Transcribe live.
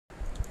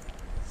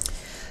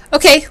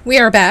Okay, we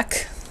are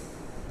back.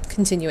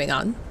 Continuing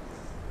on.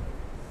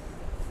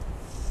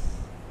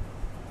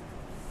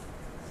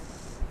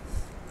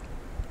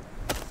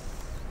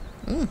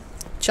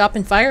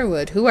 Chopping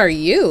firewood. Who are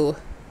you?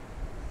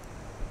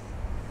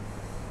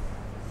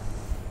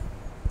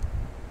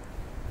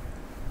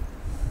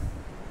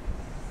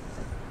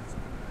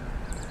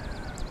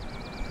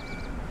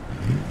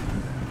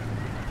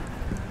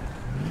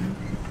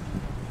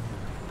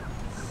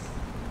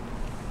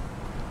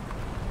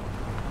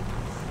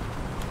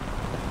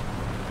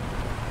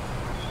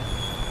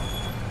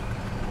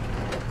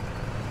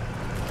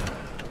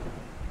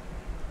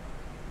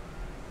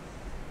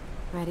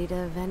 Ready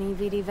to Veni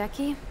Vidi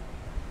Vecchi?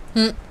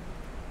 I'm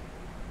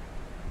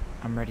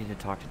ready to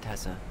talk to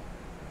Tessa.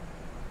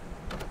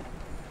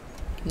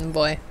 Oh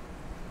boy.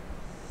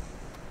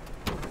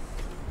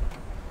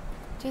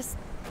 Just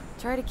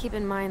try to keep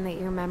in mind that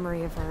your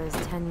memory of her is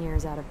 10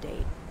 years out of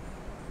date.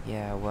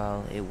 Yeah,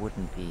 well, it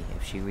wouldn't be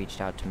if she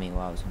reached out to me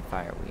while I was in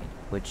Fireweed,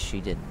 which she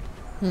didn't.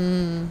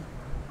 So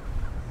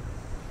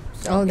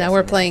Oh, I'm now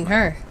we're guessing playing it's my-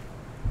 her.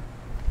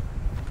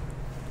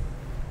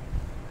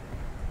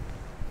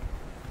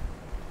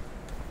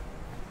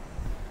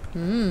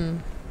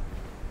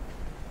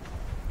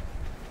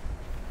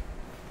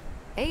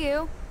 Hey,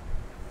 you.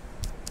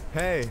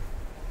 Hey,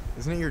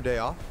 isn't it your day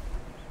off?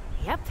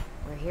 Yep,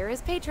 we're here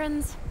as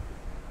patrons.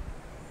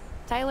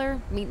 Tyler,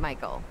 meet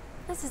Michael.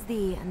 This is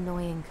the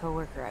annoying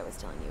coworker I was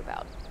telling you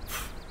about.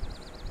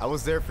 I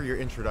was there for your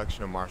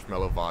introduction to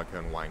marshmallow vodka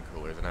and wine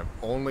coolers, and I've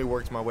only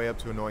worked my way up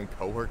to annoying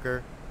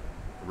coworker.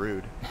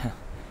 Rude.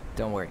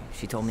 Don't worry,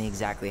 she told me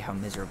exactly how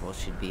miserable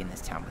she'd be in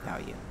this town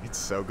without you. It's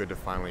so good to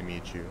finally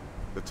meet you.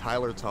 The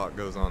Tyler talk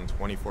goes on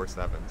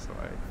 24/7, so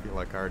I feel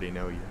like I already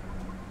know you.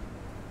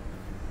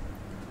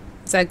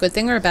 Is that a good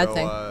thing or a bad so,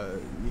 thing?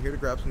 You here to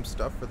grab some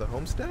stuff for the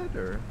homestead,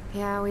 or?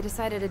 Yeah, we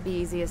decided it'd be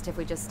easiest if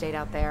we just stayed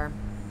out there.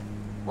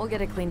 We'll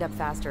get it cleaned up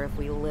faster if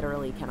we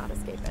literally cannot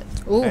escape it.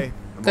 Ooh, Hey,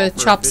 I'm gonna all for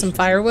chop some efficiency.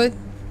 firewood?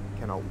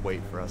 Cannot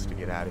wait for us to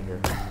get out of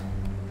here.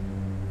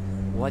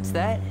 What's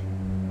that?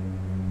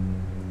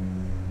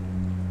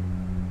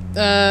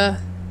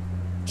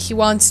 He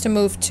wants to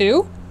move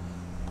too?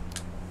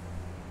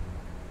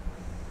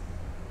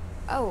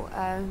 Oh,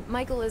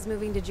 Michael is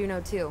moving to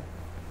Juneau too.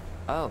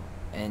 Oh,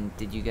 and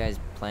did you guys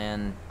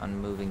plan on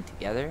moving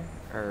together,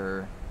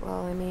 or...?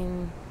 Well, I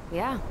mean,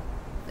 yeah.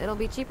 It'll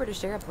be cheaper to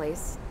share a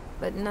place,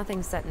 but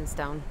nothing's set in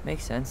stone.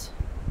 Makes sense.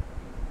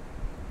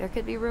 There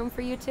could be room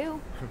for you too.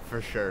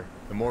 For sure.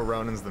 The more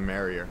Ronins, the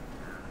merrier.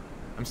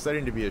 I'm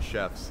studying to be a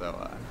chef,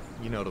 so,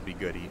 you know it'll be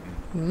good eating.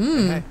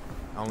 And hey,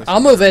 I only I'll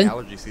spent move during in.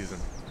 Allergy season.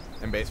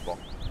 And baseball.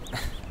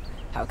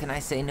 How can I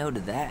say no to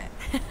that?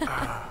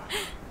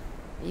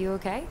 You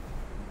okay?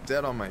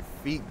 Dead on my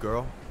feet,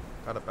 girl.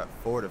 Got up at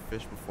 4 to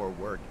fish before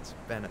work. It's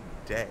been a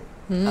day.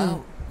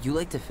 Oh, you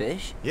like to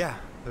fish? Yeah,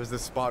 there's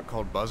this spot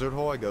called Buzzard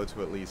Hole I go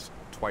to at least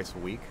twice a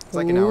week. It's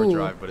like an hour Ooh.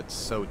 drive, but it's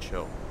so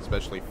chill,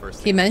 especially first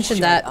He thing. mentioned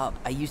Shut that. up.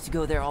 I used to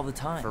go there all the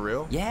time. For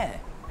real? Yeah.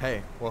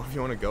 Hey, well, if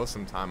you want to go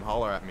sometime,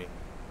 holler at me.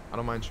 I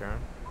don't mind sharing.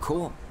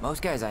 Cool.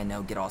 Most guys I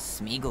know get all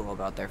Smeagol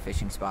about their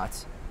fishing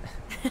spots.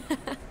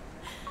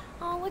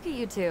 Oh, look at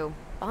you two.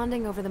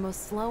 Bonding over the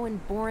most slow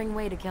and boring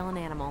way to kill an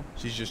animal.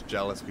 She's just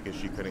jealous because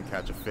she couldn't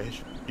catch a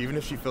fish, even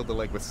if she filled the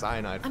lake with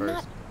cyanide I'm first.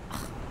 not... Ugh,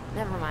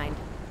 never mind.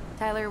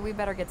 Tyler, we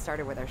better get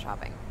started with our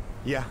shopping.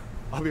 Yeah,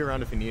 I'll be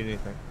around if you need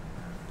anything.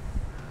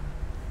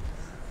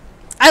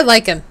 I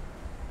like him.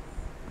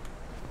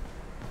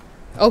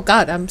 Oh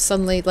god, I'm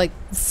suddenly like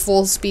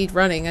full speed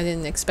running. I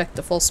didn't expect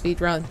a full speed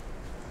run.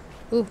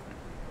 Ooh.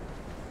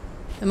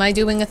 Am I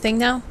doing a thing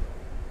now?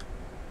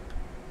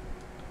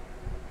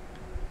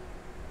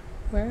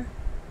 Where?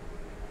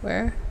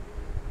 Where?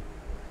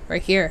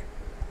 Right here.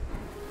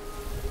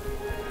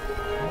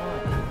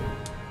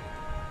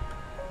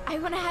 I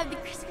want to have the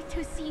crispy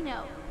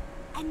tocino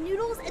and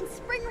noodles and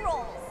spring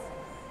rolls.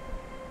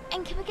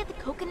 And can we get the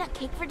coconut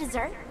cake for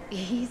dessert?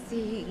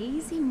 Easy,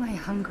 easy, my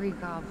hungry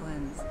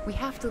goblins. We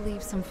have to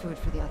leave some food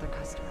for the other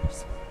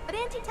customers. But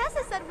Auntie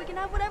Tessa said we can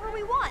have whatever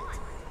we want.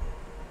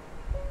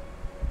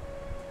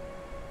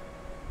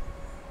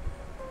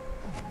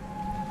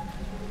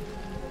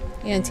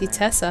 Auntie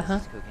Tessa, huh?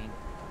 She's cooking.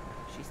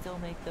 She still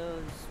make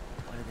those,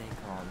 what do they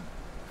call them?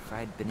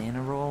 Fried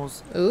banana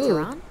rolls? Ooh,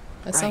 Tehran?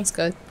 that sounds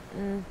good.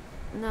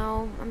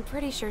 No, I'm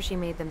pretty sure she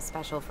made them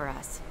special for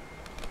us.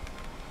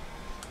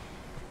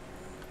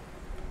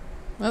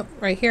 Oh,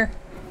 right here.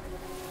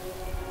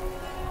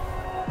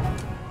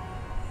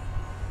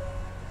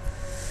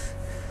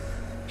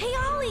 Hey,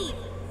 Ollie!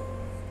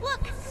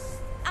 Look!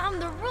 I'm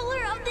the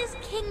ruler of this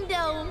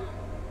kingdom!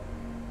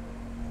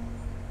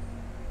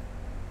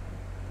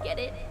 Get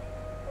it?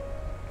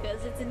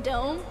 Because it's a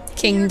dome?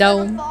 Kingdom.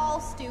 You're gonna fall,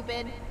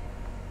 stupid.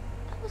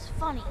 That was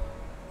funny.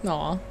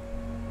 Aw.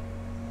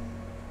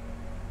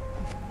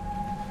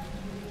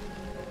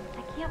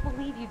 I can't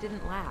believe you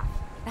didn't laugh.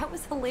 That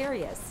was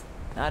hilarious.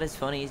 Not as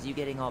funny as you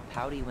getting all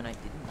pouty when I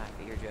didn't laugh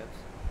at your jokes.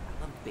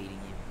 I love baiting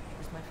you. It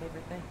was my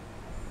favorite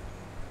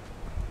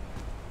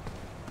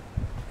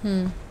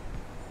thing.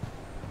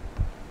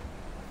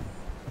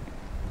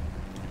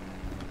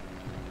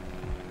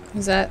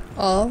 Is that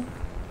all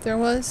there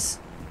was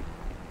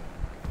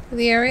for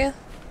the area?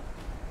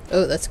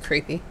 Oh, that's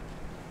creepy.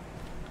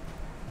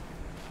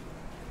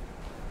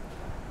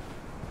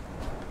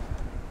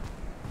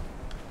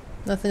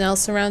 Nothing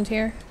else around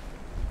here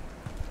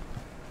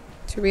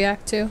to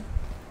react to?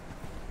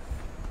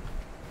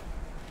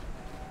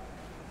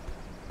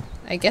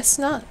 I guess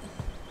not.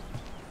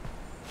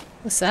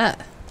 What's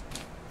that?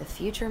 The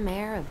future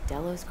mayor of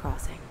Delos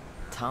Crossing.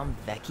 Tom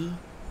Vecchi?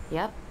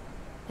 Yep.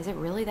 Is it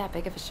really that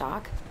big of a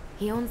shock?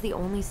 He owns the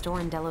only store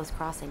in Delos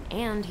Crossing,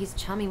 and he's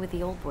chummy with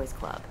the Old Boys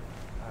Club.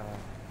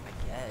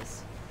 I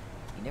guess.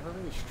 He never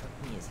really struck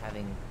me as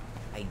having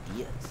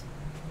ideas.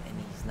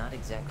 And he's not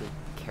exactly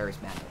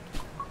charismatic.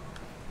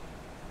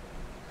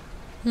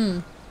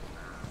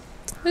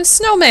 There's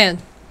Snowman.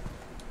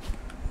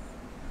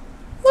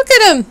 Look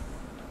at him.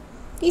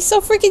 He's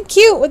so freaking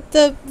cute with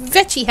the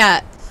Vecchi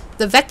hat.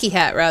 The Vecchi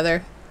hat,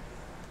 rather.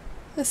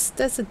 That's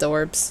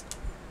adorbs.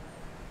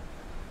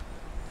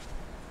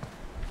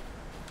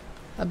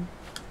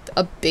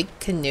 A big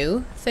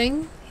canoe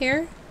thing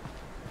here?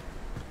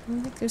 I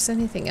don't think there's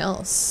anything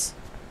else.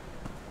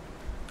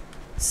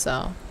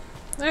 So,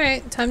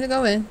 alright, time to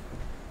go in.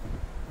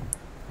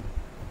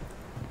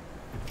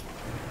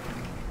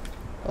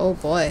 Oh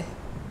boy.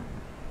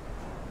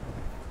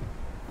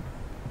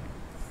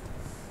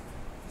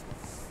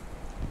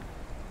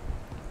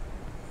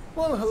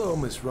 Well, hello,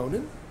 Miss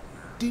Ronan.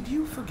 Did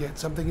you forget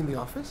something in the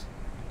office?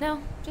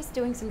 No, just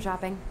doing some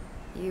shopping.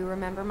 You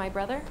remember my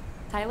brother,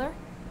 Tyler?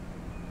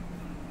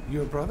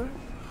 Your brother?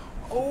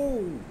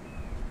 Oh,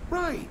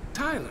 right,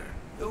 Tyler.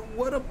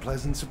 What a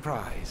pleasant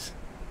surprise.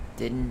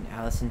 Didn't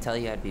Allison tell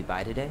you I'd be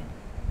by today?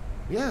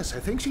 Yes, I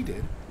think she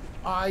did.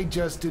 I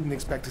just didn't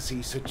expect to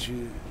see such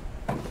a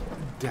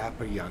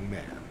dapper young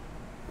man.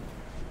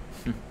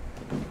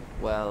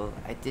 Well,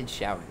 I did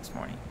shower this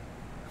morning.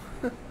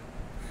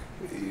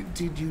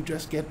 Did you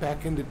just get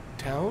back into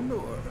town,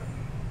 or...?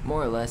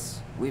 More or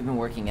less. We've been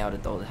working out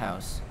at the old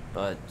house.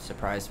 But,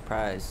 surprise,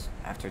 surprise,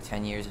 after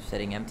 10 years of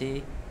sitting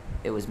empty,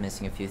 it was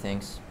missing a few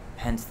things.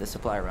 Hence the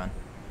supply run.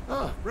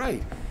 Ah,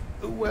 right.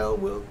 Well,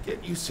 we'll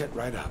get you set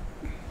right up.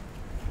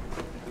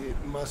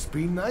 It must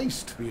be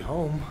nice to be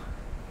home.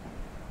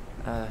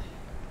 I'm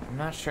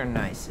not sure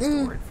nice is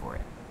the word for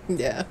it.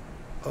 Yeah.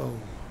 Oh,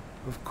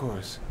 of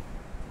course.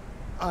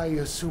 I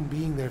assume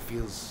being there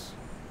feels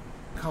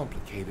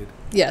complicated.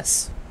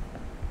 Yes.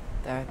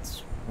 That's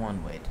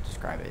one way to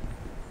describe it.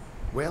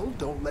 Well,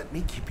 don't let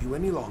me keep you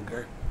any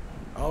longer.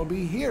 I'll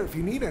be here if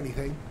you need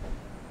anything.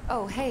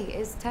 Oh, hey,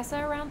 is Tessa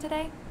around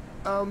today?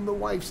 The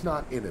wife's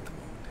not in at the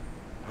moment.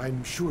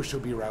 I'm sure she'll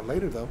be around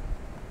later, though.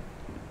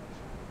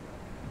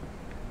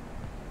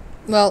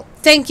 Well,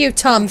 thank you,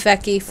 Tom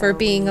Vecchi, for So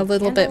being a we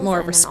little bit candles more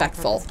and an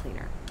respectful. all-purpose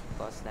cleaner.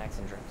 Plus snacks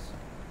and drinks.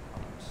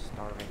 I'm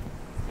starving.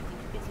 Think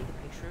you can take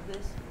a picture of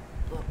this?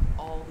 Look,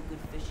 all the good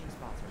fishing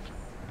spots are here.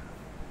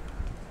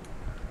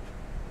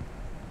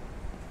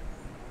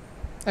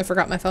 I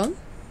forgot my phone?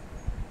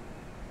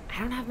 I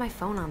don't have my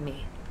phone on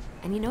me.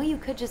 And you know you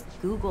could just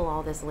Google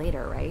all this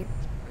later, right?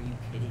 Are you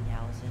kidding,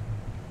 Allison?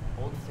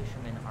 Old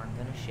fishermen aren't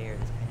gonna share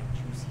this kind of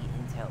juicy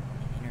intel on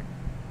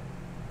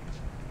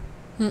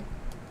the internet.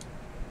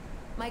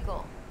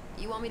 Michael,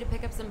 you want me to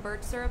pick up some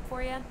birch syrup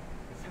for you?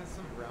 Is that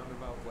some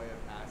roundabout way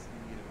of asking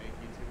me to make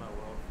you to my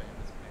world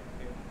famous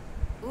pancake?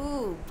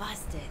 Ooh,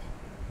 busted.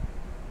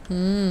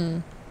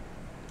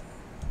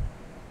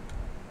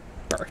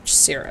 Birch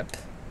syrup.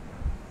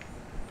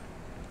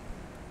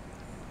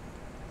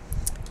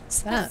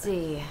 What's Let's that?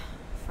 see.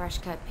 Fresh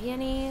cut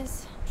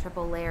peonies,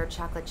 triple layer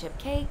chocolate chip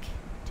cake,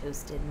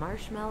 toasted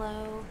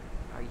marshmallow.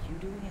 Are you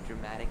doing a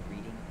dramatic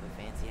reading of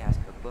a fancy-ass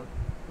cookbook?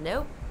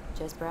 Nope,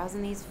 just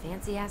browsing these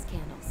fancy ass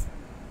candles.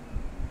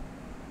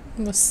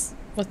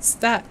 What's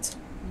that?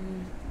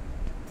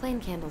 Plain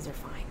candles are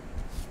fine.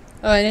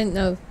 Oh, I didn't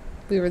know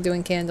we were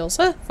doing candles.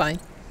 Fine.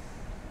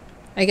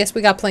 I guess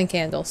we got plain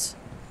candles.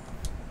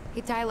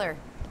 Hey Tyler,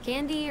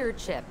 candy or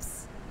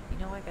chips? You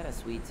know I got a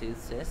sweet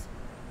tooth, sis.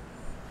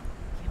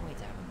 Can't wait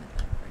to have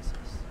a midlife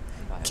crisis.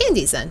 and buy a-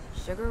 Candies, then.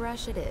 Sugar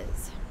rush it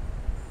is.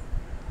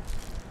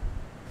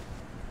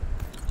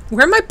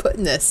 Where am I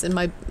putting this? In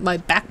my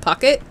back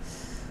pocket?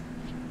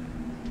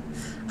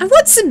 I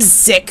want some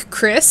Zick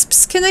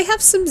crisps. Can I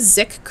have some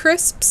Zick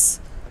crisps?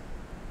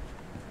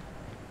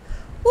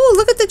 Ooh,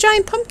 look at the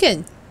giant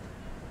pumpkin.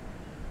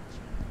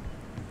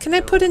 Can I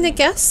put in a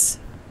guess?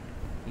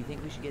 You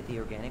think we should get the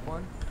organic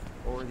one?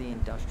 Or the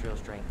industrial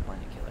strength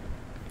planet killer?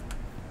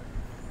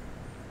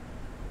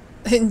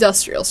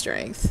 Industrial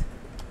strength.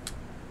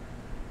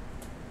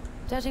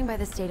 Judging by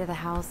the state of the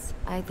house,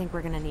 I think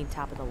we're gonna need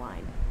top of the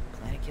line.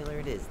 Planet killer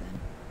it is, then.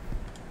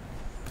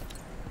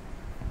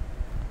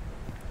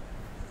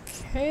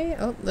 Okay,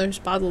 oh, there's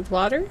bottled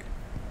water.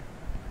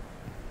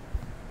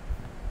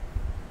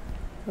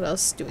 What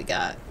else do we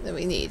got that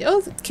we need?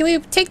 Oh, can we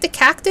take the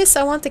cactus?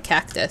 I want the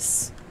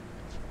cactus.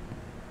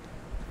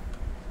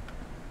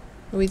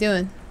 What are we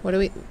doing? What are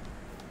we...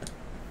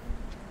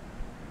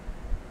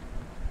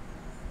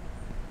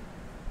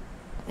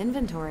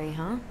 Inventory,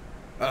 huh?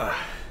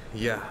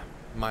 Yeah.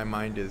 My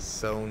mind is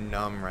so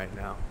numb right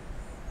now.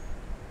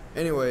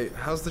 Anyway,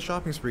 how's the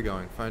shopping spree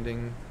going?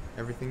 Finding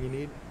everything you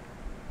need?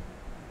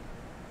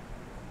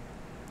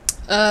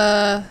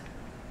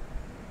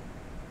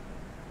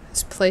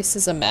 This place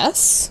is a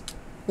mess?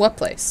 What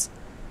place?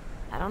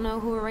 I don't know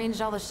who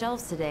arranged all the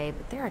shelves today,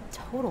 but they're a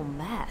total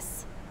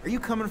mess. Are you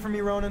coming for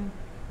me, Ronan?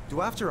 Do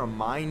I have to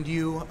remind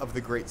you of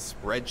the great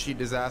spreadsheet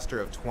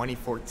disaster of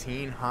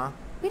 2014, huh?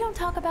 We don't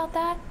talk about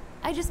that.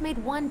 I just made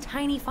one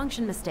tiny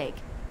function mistake.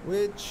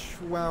 Which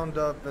wound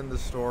up in the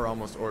store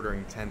almost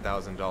ordering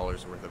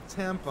 $10,000 worth of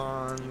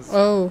tampons.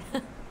 Oh.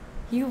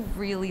 You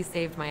really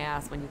saved my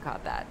ass when you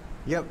caught that.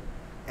 Yep,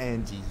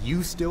 and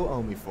you still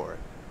owe me for it.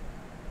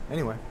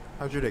 Anyway,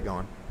 how's your day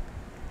going?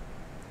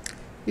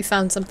 We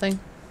found something.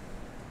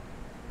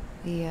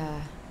 We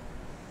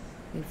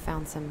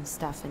found some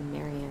stuff in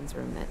Marianne's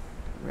room that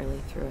really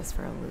threw us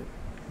for a loop.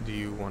 Do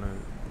you want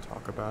to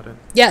talk about it?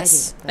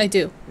 Yes, but I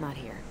do. Not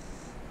here.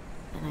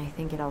 And I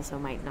think it also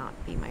might not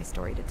be my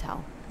story to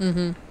tell.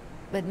 Mm-hmm.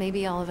 But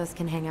maybe all of us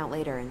can hang out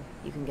later and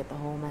you can get the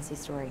whole messy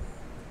story.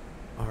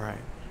 All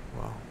right.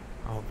 Well,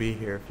 I'll be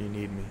here if you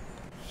need me.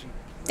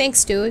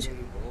 Thanks, dude.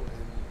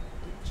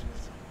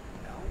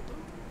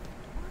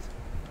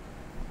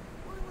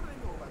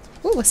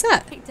 Ooh, what's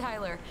that? Hey,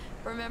 Tyler,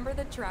 remember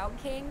the Trout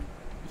King?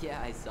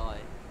 Yeah, I saw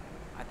it.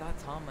 I thought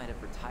Tom might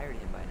have retired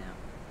him by now.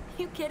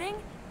 You kidding?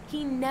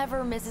 He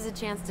never misses a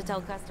chance to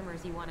tell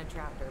customers he won a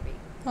trout derby.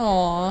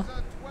 Aww.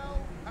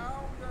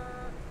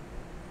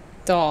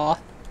 Aw.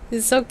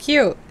 He's so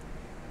cute.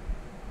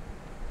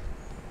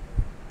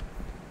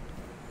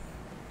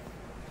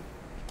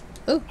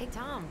 Ooh. Hey,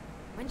 Tom,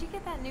 when'd you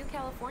get that new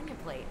California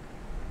plate?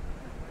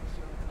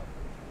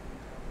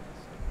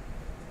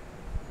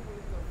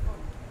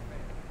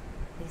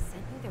 They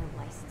sent you their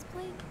license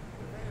plate?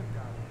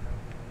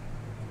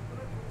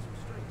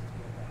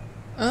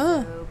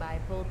 Oh. So by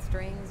pulled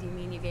strings, you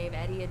mean you gave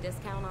Eddie a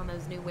discount on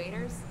those new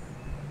waiters?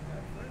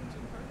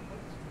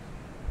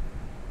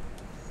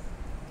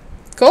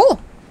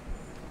 Cool.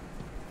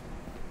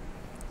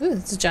 Ooh,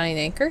 it's a giant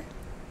anchor.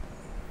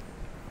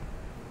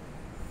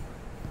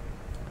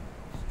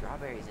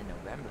 Strawberries in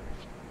November.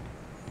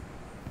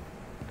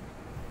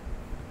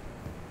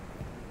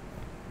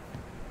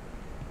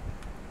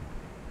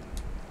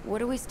 What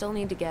do we still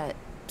need to get?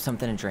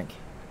 Something to drink.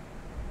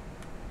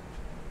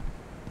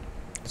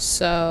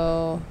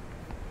 So...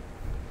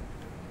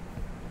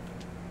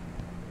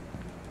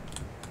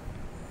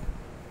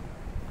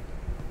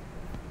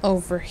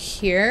 over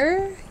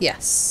here?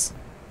 Yes.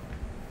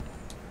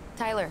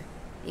 Tyler,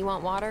 you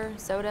want water,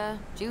 soda,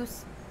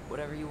 juice?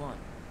 Whatever you want.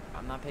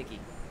 I'm not picky.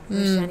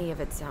 Wish any of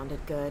it sounded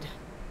good.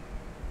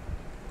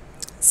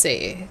 Let's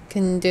see.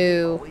 Can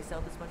do... Always sell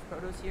this much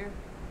produce here?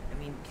 I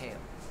mean, kale.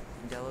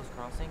 From Delos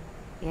Crossing?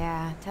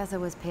 Yeah, Tessa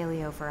was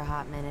paleo for a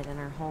hot minute and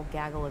her whole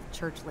gaggle of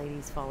church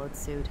ladies followed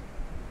suit.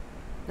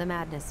 The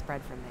madness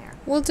spread from there.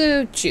 We'll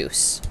do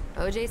juice.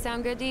 OJ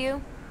sound good to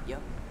you?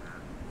 Yep.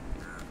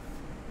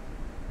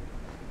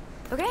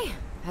 Okay,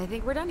 I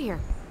think we're done here.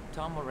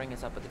 Tom will ring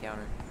us up at the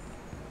counter.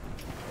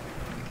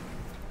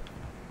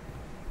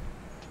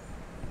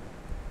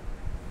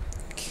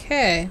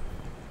 Okay.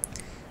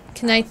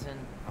 Can Allison,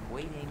 I'm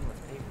waiting.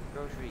 Let's pay for the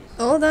groceries.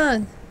 Hold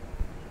on.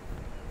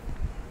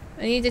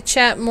 I need to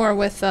chat more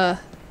with, Gotta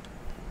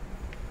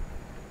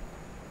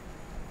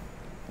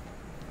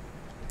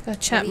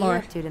chat What are more. you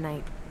up to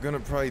tonight? Gonna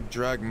probably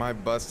drag my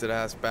busted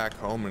ass back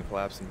home and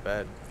collapse in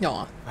bed.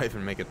 Aw. If I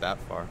even make it that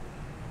far.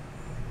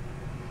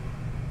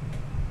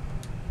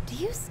 Do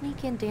you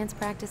sneak in dance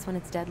practice when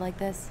it's dead like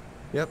this?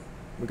 Yep,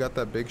 we got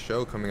that big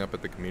show coming up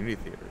at the community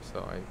theater, so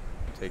I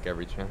take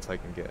every chance I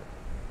can get.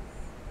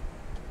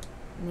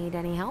 Need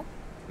any help?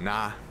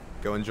 Nah,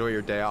 go enjoy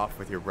your day off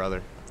with your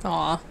brother.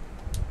 Aw.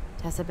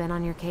 Tessa been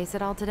on your case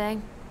at all today?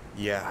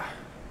 Yeah,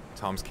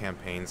 Tom's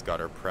campaign's got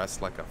her pressed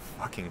like a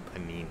fucking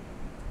panini.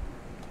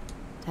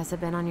 Tessa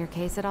been on your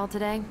case at all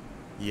today?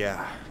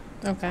 Yeah.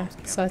 Okay,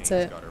 Tom's so that's campaign's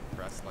it. got her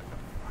pressed like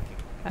a fucking...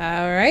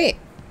 Alright.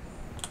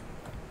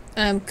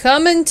 I'm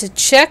coming to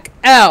check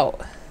out.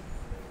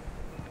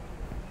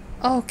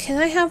 Oh, can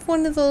I have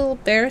one of the little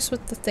bears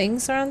with the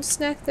things around his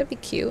neck? That'd be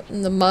cute.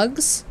 And the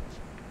mugs.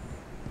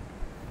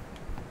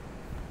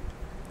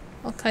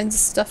 All kinds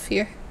of stuff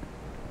here.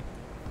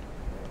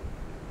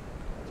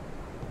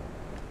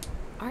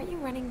 Aren't you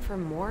running for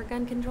more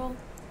gun control?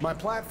 My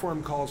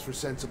platform calls for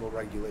sensible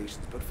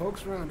regulations, but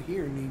folks around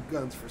here need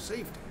guns for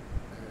safety.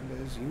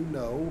 And as you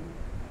know,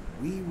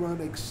 we run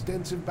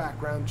extensive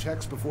background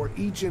checks before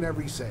each and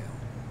every sale.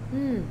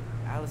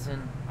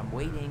 Allison, I'm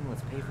waiting.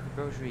 Let's pay for the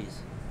groceries.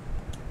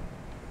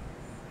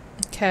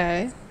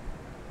 Okay.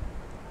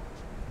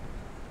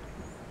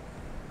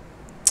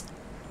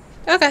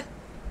 Okay.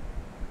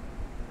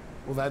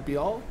 Will that be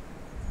all?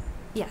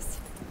 Yes.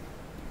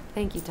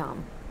 Thank you,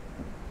 Tom.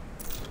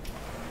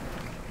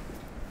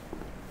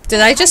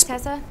 Did I just Hi,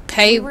 Tessa.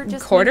 pay We were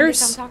just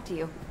quarters? meaning to come talk to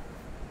you.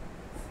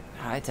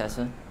 Hi,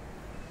 Tessa.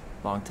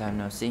 Long time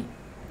no see.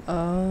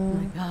 Oh.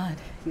 My God,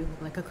 you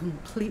look like a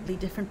completely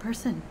different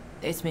person.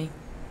 It's me.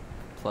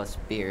 Plus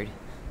beard.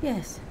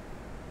 Yes.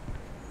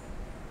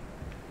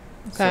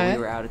 So Okay.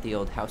 we were out at the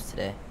old house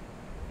today.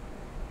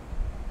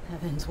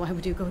 Heavens, why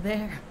would you go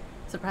there?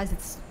 Surprised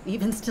it's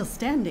even still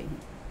standing.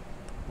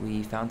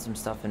 We found some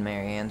stuff in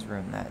Mary Ann's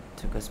room that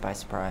took us by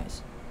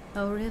surprise.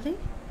 Oh, really?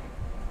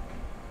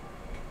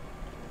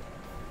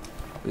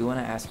 We want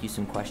to ask you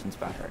some questions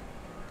about her.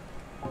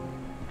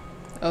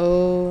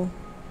 Oh.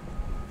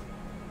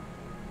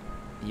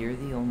 You're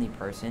the only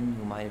person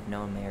who might have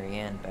known Mary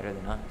Ann better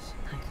than us.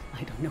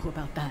 I don't know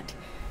about that.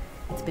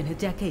 It's been a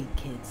decade,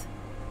 kids.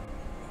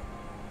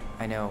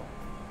 I know,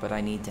 but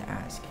I need to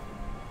ask.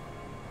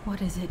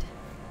 What is it?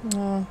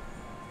 Oh.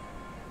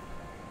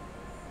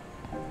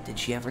 Did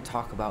she ever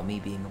talk about me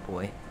being a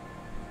boy?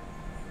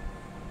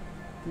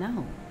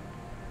 No.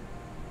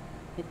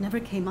 It never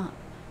came up.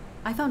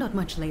 I found out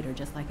much later,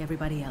 just like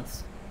everybody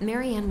else.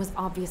 Mary Ann was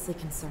obviously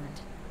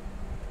concerned.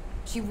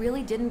 She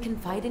really didn't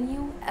confide in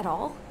you at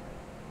all?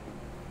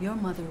 Your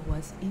mother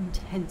was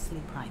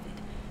intensely private.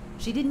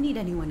 She didn't need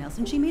anyone else,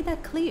 and she made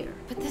that clear.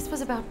 But this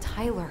was about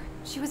Tyler.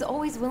 She was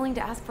always willing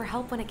to ask for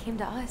help when it came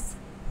to us.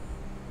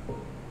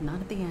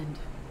 Not at the end.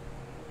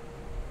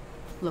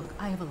 Look,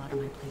 I have a lot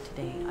on my plate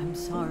today. I'm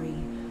sorry.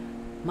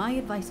 My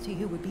advice to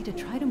you would be to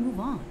try to move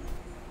on.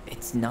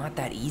 It's not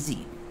that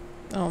easy.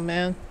 Oh,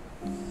 man.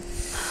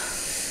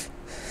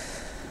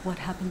 What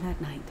happened that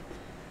night?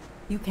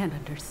 You can't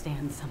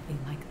understand something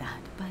like that,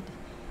 but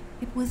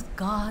it was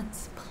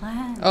God's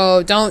plan.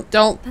 Oh, don't That's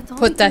all we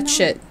put can that know.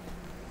 shit.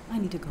 I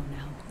need to go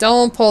now.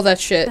 Don't pull that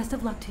shit. Best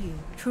of luck to you,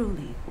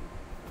 truly.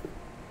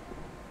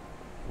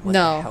 What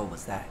No. the hell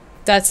was that?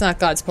 That's not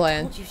God's I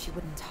plan. told you she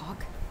wouldn't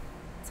talk.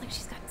 It's like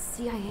she's got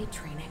CIA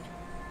training.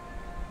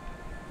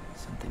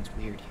 Something's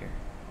weird here.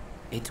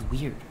 It's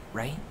weird,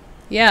 right?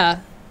 Yeah.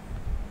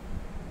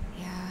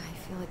 Yeah, I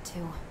feel it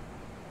too.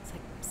 It's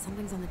like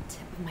something's on the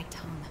tip of my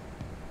tongue.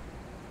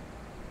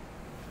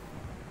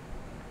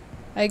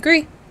 I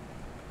agree.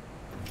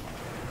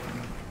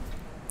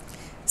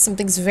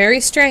 Something's very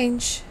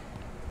strange.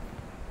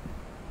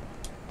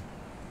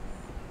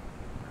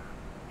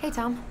 Hey,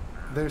 Tom.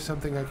 There's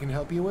something I can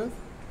help you with?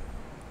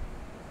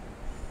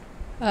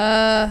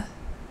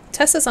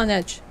 Tessa's on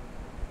edge.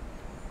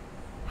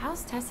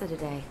 How's Tessa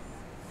today?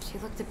 She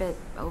looked a bit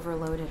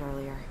overloaded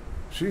earlier.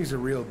 She's a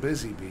real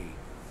busy bee.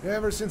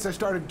 Ever since I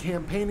started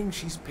campaigning,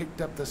 she's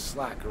picked up the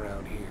slack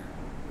around here.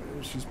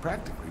 She's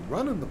practically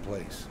running the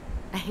place.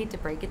 I hate to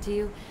break it to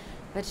you,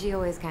 but she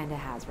always kinda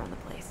has run the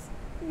place.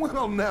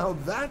 Well, now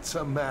that's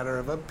a matter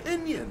of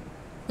opinion.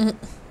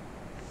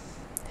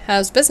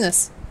 How's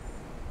business?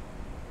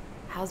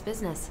 How's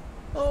business?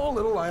 Oh, a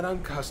little light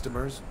on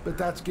customers, but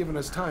that's given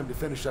us time to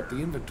finish up the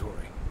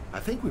inventory. I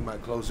think we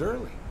might close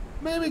early.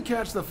 Maybe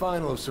catch the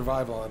final of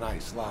Survival on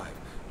Ice live.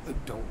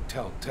 Don't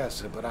tell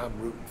Tessa, but I'm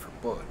rooting for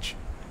Butch.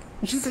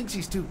 She thinks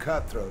he's too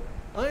cutthroat.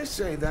 I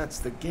say that's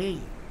the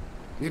game.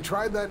 You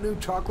tried that new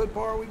chocolate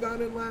bar we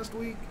got in last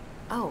week?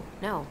 Oh,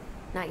 no,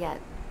 not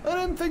yet. I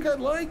didn't think I'd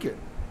like it.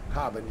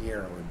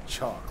 Habanero and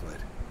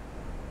chocolate.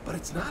 But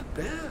it's not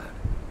bad.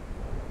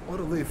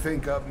 What'll they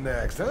think up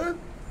next, huh?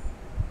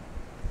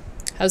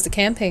 How's the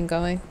campaign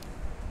going?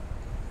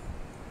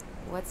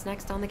 What's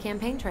next on the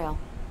campaign trail?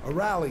 A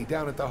rally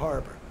down at the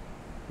harbor.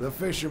 The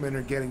fishermen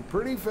are getting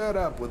pretty fed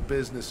up with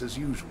business as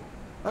usual.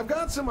 I've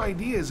got some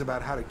ideas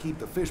about how to keep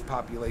the fish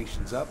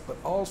populations up, but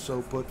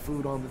also put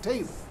food on the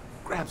table.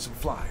 Grab some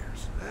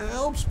flyers.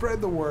 Help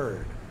spread the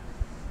word.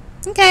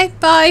 Okay,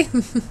 bye.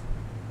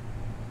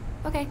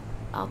 Okay,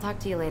 I'll talk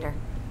to you later.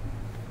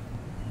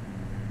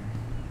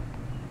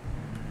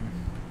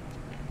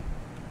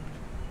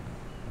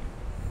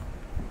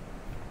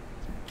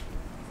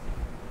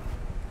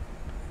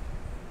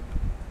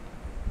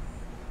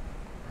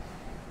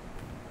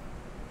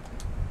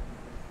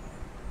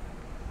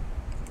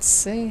 Let's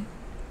see.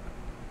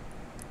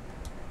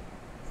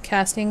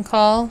 Casting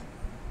call.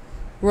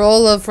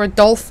 Role of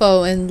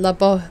Rodolfo in La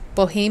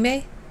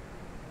Boheme.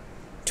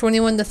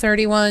 21 to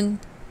 31.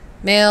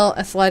 Male,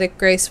 athletic,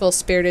 graceful,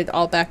 spirited,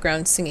 all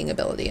background, singing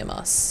ability a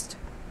must.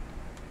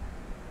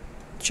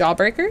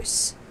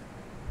 Jawbreakers.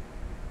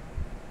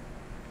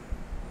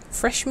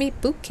 Fresh Meat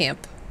Boot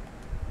Camp.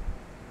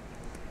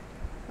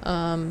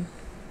 The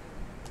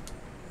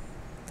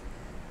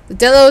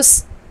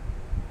Delos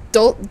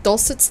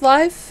Dulcets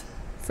Live.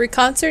 Free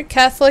concert,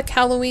 Catholic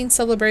Halloween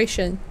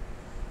celebration.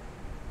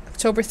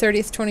 October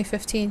 30th,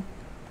 2015.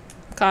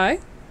 Okay. I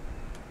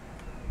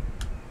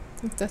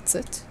think that's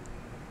it.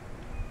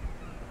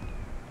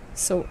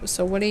 So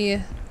what are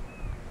you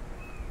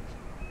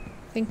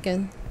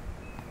thinking?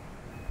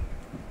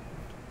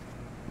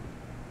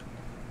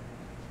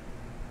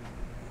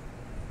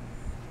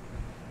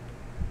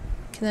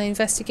 Can I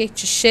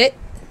investigate your shit?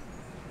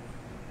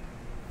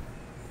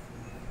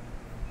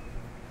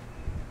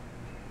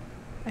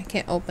 I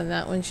can't open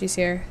that when she's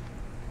here.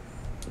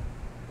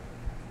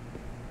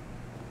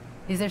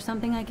 Is there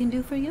something I can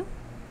do for you?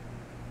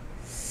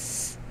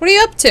 What are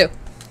you up to?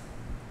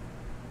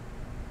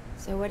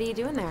 So what are you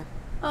doing there?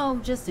 Oh,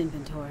 just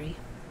inventory.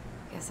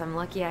 Guess I'm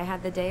lucky I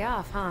had the day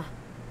off, huh?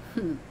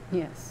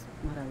 Yes,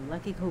 what a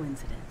lucky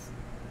coincidence.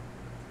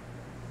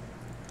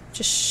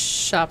 Just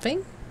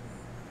shopping?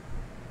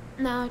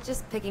 No,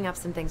 just picking up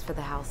some things for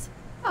the house.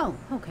 Oh,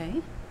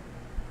 okay.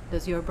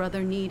 Does your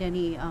brother need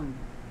any,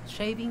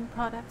 shaving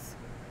products?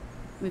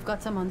 We've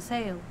got some on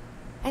sale.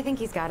 I think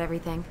he's got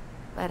everything.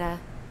 But,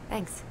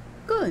 thanks.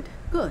 Good,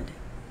 good.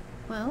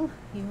 Well,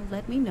 you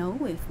let me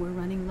know if we're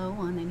running low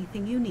on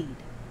anything you need.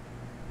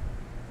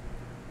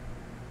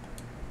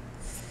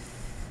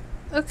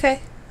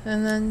 Okay,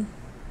 and then...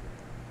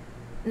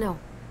 No,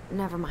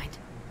 never mind.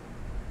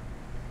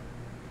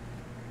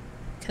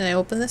 Can I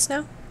open this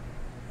now?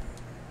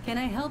 Can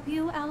I help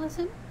you,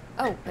 Allison?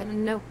 Oh,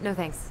 no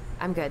thanks.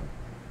 I'm good.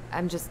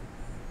 I'm just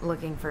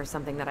looking for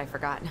something that I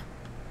forgot.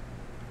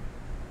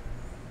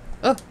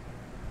 Oh.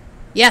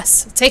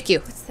 Yes, I'll take you.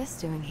 What's this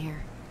doing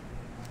here?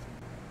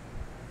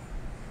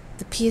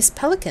 The Pious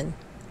Pelican.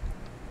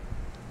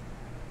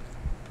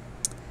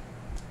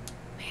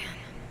 Man,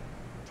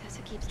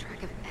 Tessa keeps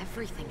track of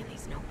everything in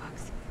these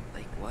notebooks.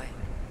 Like what?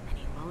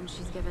 Any loans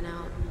she's given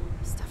out,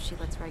 stuff she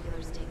lets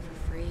regulars take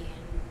for free,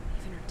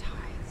 even her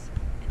tithes.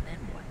 And then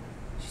what?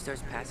 She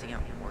starts passing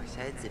out horse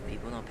heads if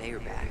people don't pay her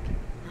back.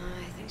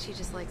 I think she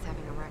just likes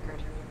having a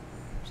record.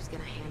 She's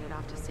gonna hand it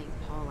off to St.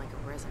 Paul like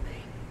a resume.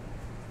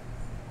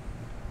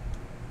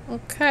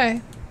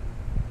 Okay.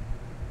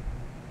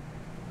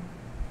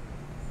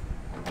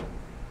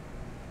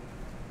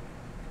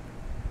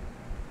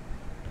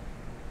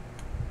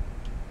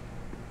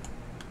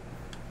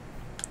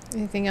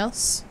 Anything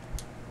else?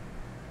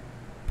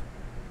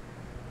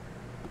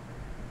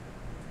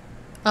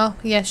 Oh,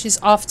 yeah,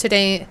 she's off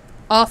today,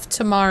 off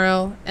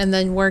tomorrow, and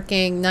then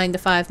working 9 to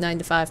 5, 9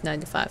 to 5, 9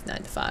 to 5, 9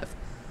 to 5.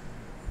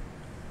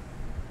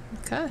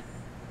 Okay.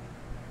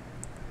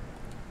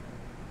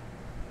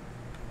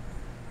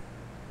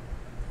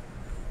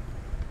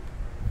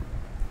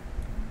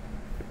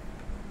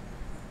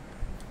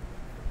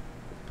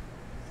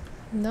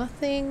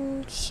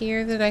 Nothing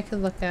here that I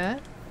could look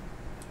at.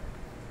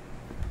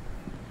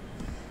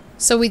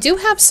 So we do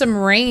have some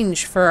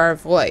range for our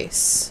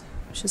voice,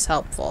 which is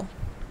helpful.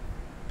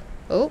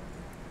 Oh.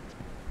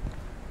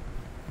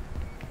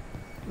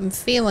 I'm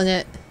feeling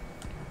it.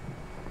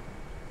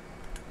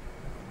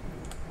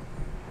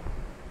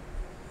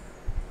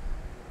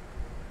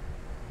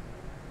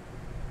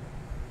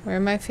 Where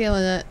am I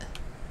feeling it?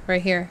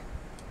 Right here.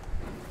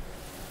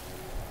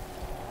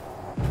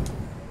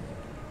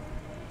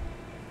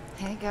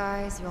 Hey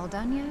guys, you all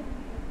done yet?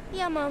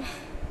 Yeah, Mom.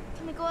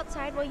 Can we go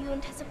outside while you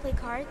and Tessa play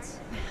cards?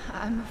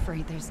 I'm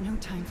afraid there's no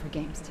time for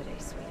games today,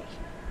 sweetie.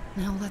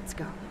 Now let's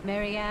go.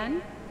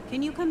 Marianne,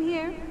 can you come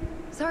here?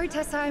 Sorry,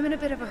 Tessa, I'm in a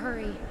bit of a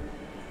hurry.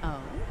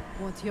 Oh,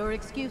 what's your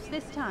excuse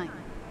this time?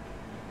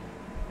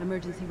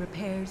 Emergency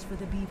repairs for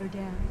the beaver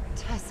dam?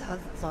 Tessa,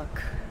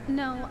 look.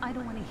 No, I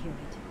don't want to hear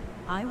it.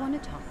 I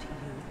want to talk to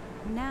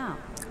you now.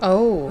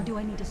 Or Oh. do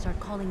I need to start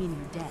calling in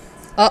your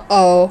debts?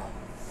 Uh-oh.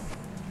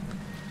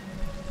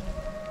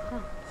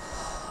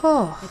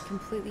 Oh. I'd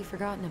completely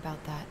forgotten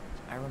about that.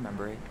 I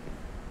remember it,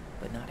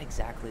 but not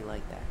exactly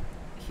like that.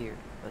 Here,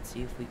 let's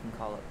see if we can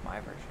call up my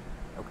version,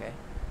 okay?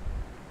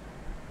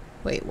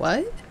 Wait,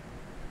 what?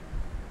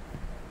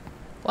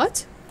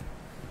 What?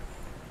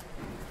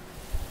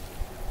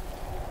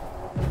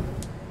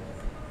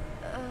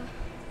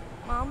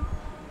 Mom?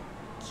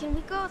 Can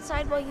we go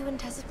outside while you and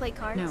Tessa play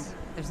cards? No,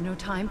 there's no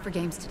time for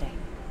games today.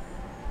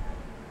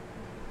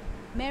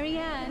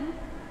 Marianne,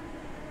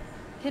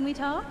 can we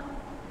talk?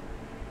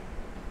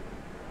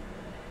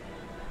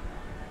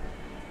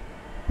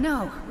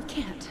 No, we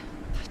can't.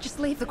 Just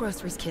leave the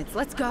groceries, kids.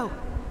 Let's go.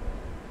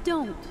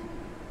 Don't.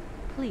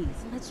 Please,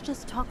 let's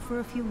just talk for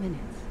a few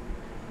minutes.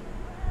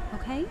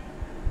 Okay?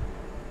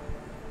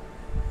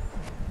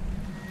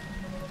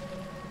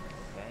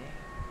 Okay,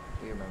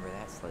 we remember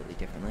that slightly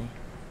differently.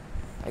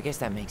 I guess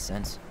that makes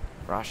sense.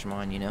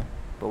 Rashomon, you know?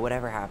 But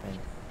whatever happened,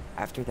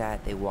 after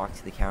that they walked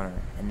to the counter,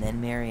 and then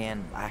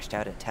Marianne lashed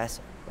out at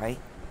Tessa, right?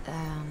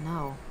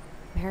 No.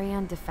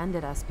 Marianne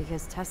defended us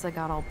because Tessa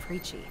got all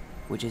preachy.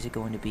 Which is it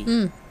going to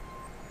be?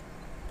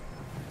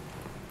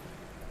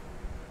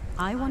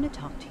 I want to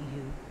talk to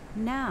you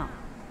now.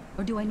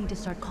 Or do I need to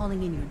start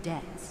calling in your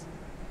debts?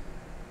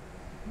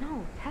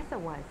 No, Tessa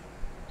was.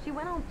 She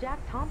went all Jack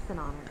Thompson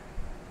on her.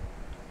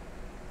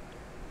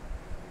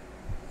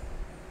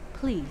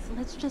 Please,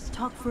 let's just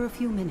talk for a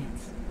few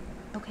minutes.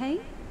 Okay?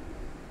 You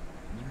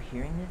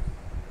hearing this?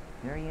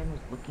 Marianne was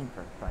looking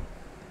for a fight.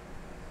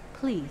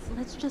 Please,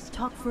 let's just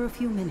talk for a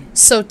few minutes.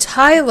 So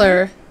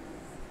Tyler...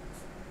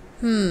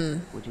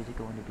 Which is it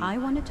going to be? I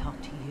want to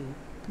talk to you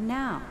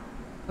now.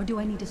 Or do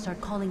I need to start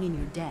calling in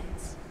your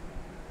debts?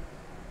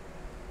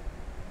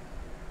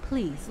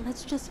 Please,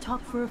 let's just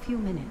talk for a few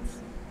minutes.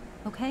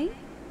 Okay?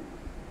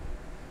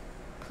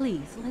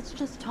 Please, let's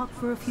just talk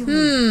for a few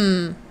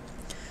minutes.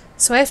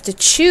 So I have to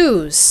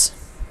choose.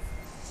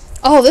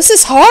 Oh, this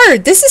is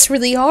hard. This is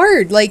really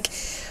hard. Like,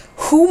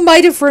 who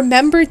might have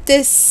remembered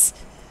this?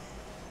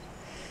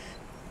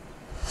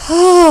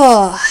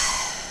 Oh,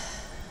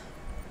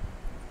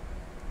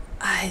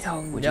 I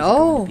don't Which is it going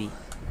know. to be?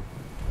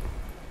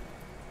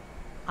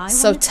 I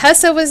So wanna-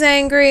 Tessa was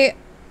angry,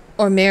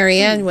 or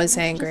Marianne Please, was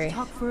let's angry. Just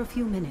talk for a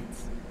few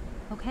minutes.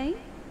 Okay?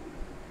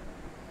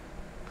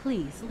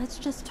 Please, let's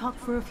just talk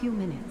for a few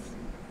minutes.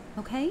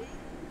 Okay?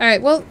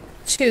 Alright, well,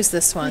 choose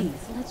this one.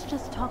 Please, let's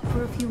just talk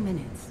for a few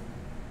minutes.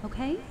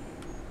 Okay?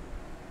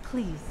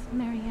 Please,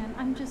 Marianne,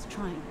 I'm just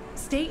trying.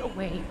 Stay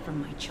away from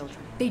my children.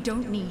 They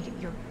don't need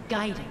your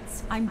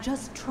guidance. I'm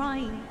just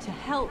trying to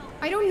help.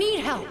 I don't need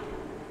help.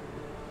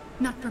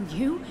 Not from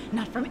you,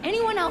 not from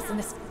anyone else in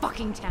this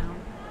fucking town.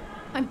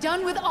 I'm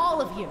done with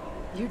all of you.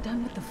 You're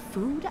done with the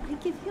food I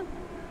give you?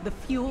 The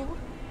fuel?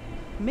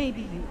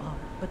 Maybe you are,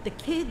 but the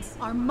kids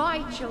Are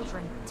my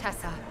children,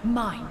 Tessa.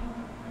 Mine.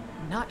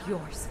 Not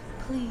yours.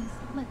 Please,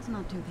 let's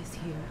not do this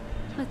here.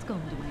 Let's go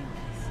into my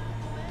office.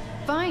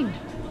 Fine.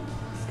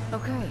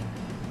 Okay.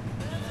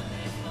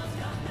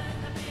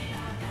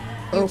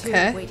 You two,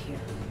 Okay. wait here.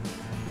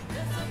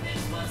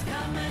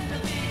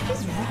 What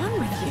is wrong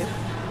with you?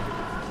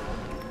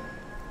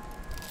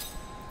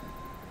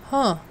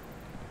 Huh.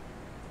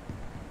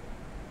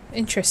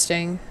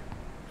 Interesting.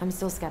 I'm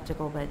still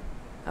skeptical, but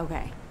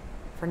okay.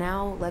 For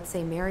now, let's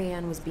say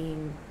Marianne was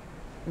being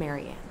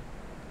Marianne.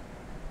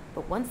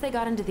 But once they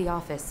got into the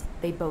office,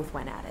 they both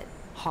went at it.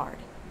 Hard.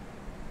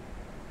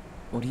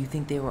 What do you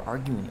think they were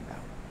arguing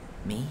about?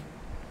 Me?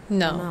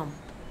 No. No.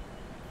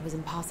 It was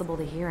impossible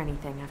to hear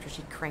anything after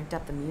she'd cranked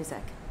up the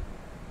music.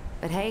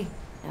 But hey,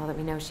 now that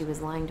we know she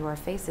was lying to our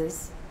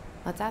faces,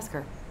 let's ask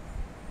her.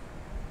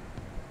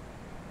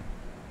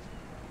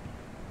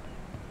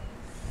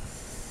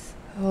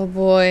 Oh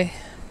boy.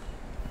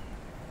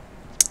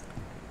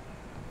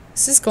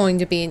 This is going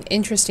to be an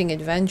interesting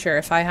adventure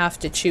if I have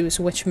to choose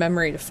which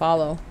memory to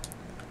follow.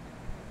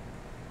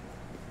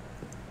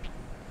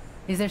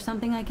 Is there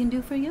something I can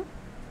do for you?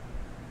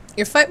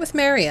 Your fight with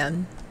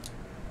Marianne.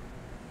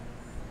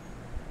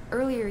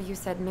 Earlier you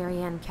said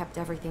Marianne kept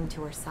everything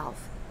to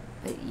herself.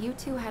 But you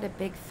two had a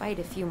big fight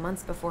a few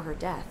months before her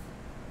death,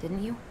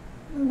 didn't you?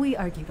 We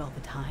argued all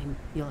the time.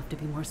 You'll have to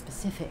be more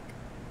specific.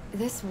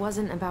 This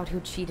wasn't about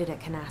who cheated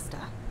at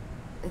Canasta.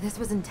 This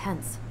was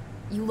intense.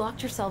 You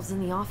locked yourselves in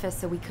the office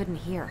so we couldn't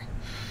hear.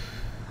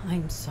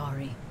 I'm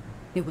sorry.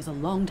 It was a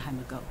long time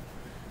ago.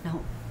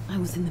 Now, I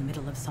was in the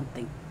middle of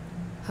something.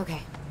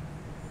 Okay.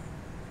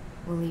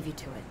 We'll leave you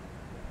to it.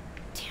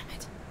 Damn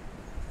it.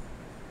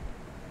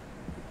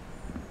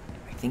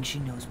 I think she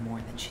knows more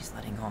than she's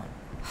letting on.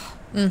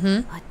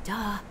 Mm-hmm.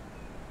 Duh.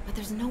 But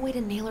there's no way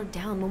to nail her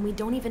down when we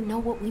don't even know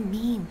what we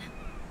mean.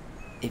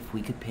 If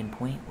we could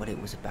pinpoint what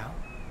it was about,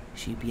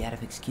 she'd be out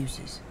of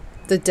excuses.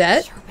 The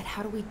debt? Sure, but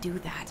how do we do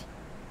that?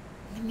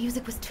 The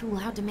music was too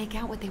loud to make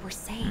out what they were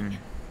saying.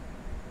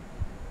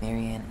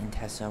 Marianne and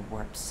Tessa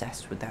were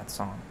obsessed with that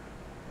song.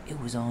 It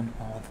was on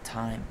all the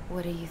time.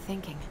 What are you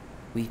thinking?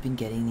 We've been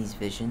getting these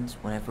visions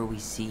whenever we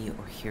see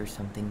or hear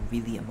something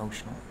really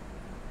emotional.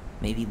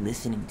 Maybe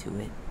listening to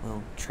it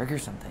will trigger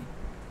something.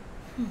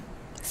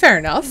 Fair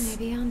enough.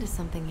 Maybe onto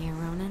something here,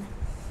 Ronan.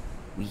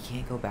 We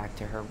can't go back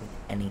to her with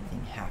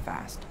anything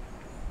half-assed.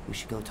 We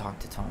should go talk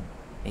to Tom.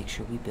 Make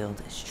sure we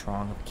build as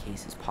strong of a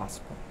case as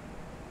possible.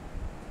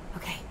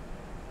 Okay.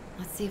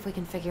 Let's see if we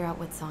can figure out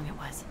what song it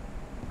was.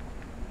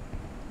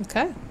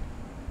 Okay.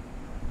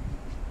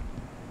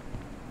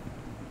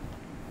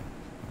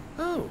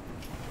 Oh,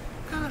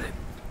 got it.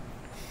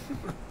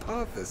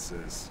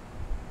 Hypothesis.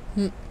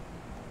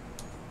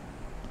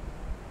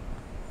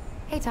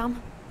 Hey,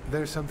 Tom.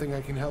 There's something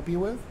I can help you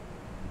with?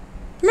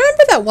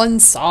 Remember that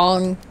one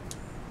song?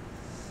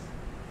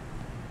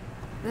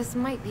 This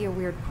might be a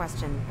weird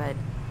question, but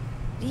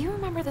do you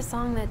remember the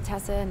song that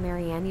Tessa and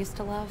Marianne used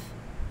to love?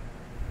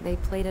 They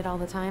played it all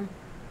the time.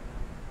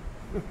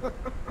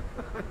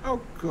 How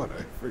could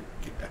I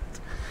forget?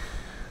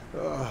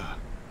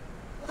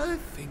 I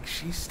think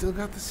she's still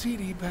got the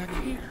CD back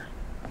here.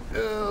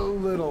 A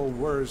little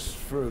worse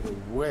for the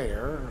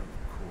wear, of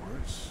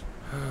course.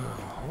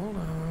 Hold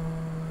on.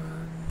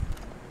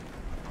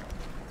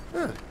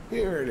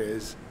 Here it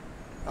is.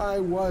 I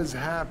was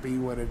happy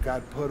when it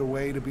got put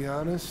away, to be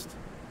honest.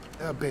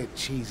 A bit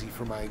cheesy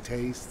for my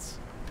tastes.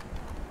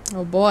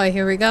 Oh boy,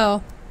 here we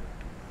go.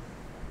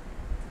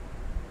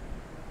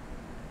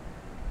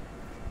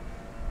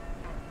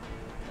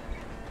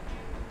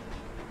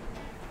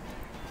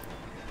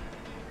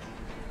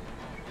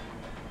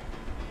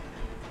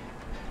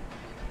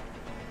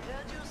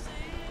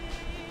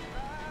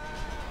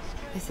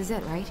 This is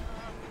it, right?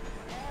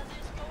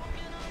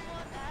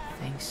 I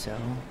think so.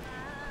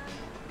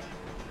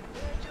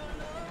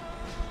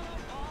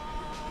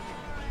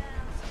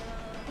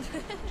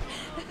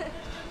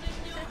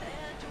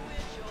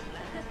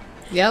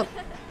 Yep.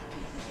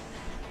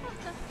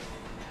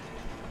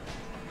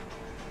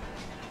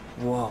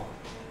 Whoa.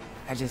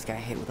 I just got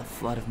hit with a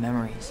flood of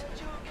memories.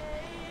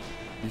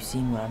 You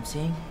seeing what I'm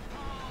seeing?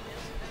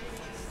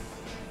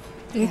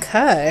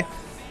 Okay.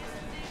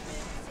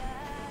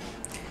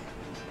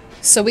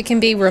 So we can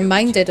be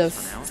reminded of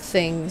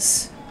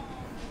things.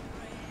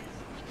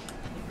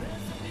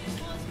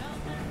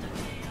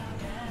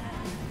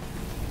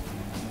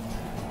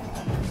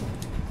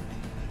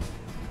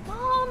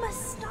 Mom,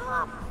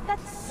 stop!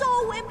 That's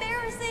so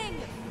embarrassing!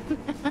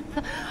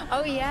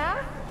 Oh,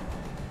 yeah?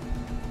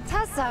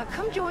 Tessa,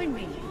 come join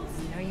me.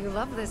 know you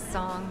love this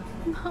song.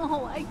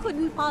 No, I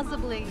couldn't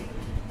possibly.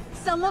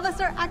 Some of us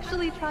are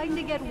actually trying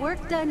to get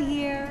work done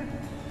here.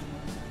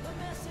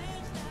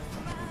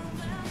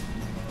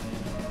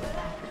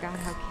 Forgot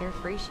how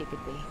carefree she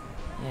could be.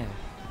 Yeah.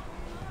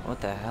 What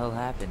the hell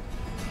happened?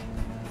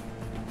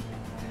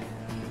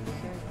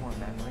 More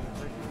memory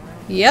working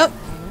around? Yep.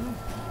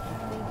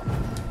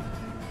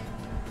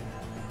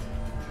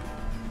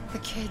 The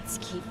kids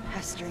keep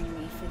pestering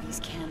me for these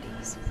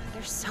candies.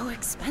 They're so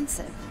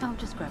expensive. Oh,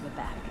 just grab a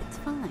bag. It's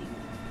fine.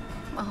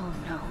 Oh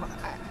no,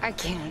 I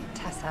can't,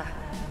 Tessa.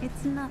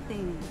 It's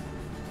nothing.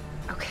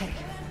 Okay.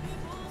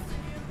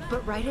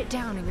 But write it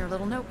down in your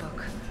little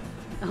notebook.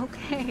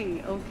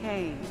 Okay,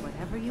 okay.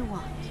 Whatever you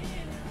want.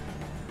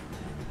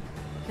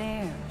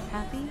 There.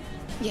 Happy?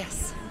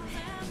 Yes.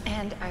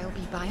 And I'll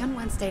be by on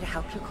Wednesday to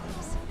help you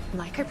close,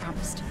 like I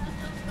promised.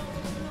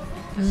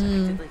 Tessa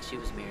acted like she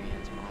was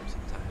Marianne's mom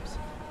sometimes.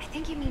 I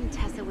think you mean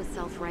Tessa was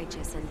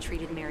self-righteous and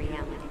treated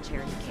Marianne like a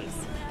charity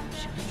case.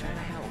 She was trying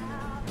to help.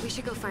 We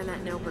should go find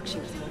that notebook she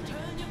was holding.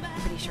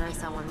 I'm pretty sure I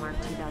saw one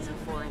marked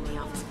 2004 in the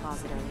office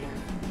closet earlier.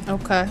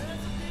 Okay.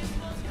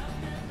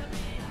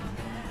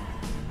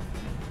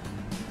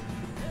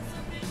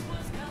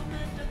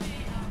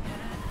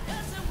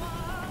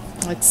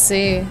 Let's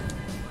see.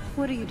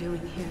 What are you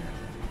doing here?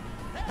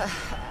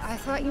 I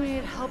thought you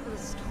needed help with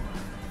the store.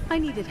 I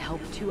needed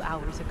help 2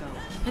 hours ago.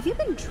 Have you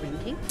been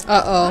drinking?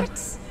 Uh-oh.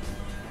 What?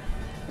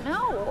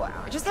 No,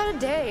 I just had a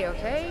day,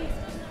 okay?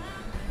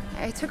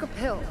 I took a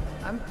pill.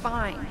 I'm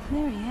fine.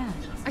 Marianne.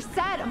 I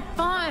said I'm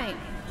fine.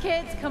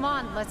 Kids, come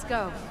on, let's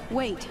go.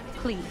 Wait,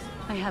 please.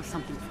 I have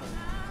something for you.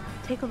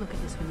 Take a look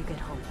at this when you get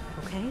home,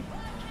 okay?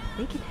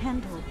 They can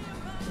handle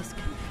this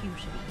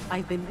confusion.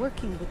 I've been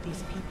working with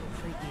these people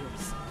for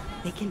years.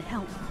 They can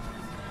help.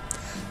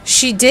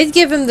 She did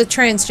give him the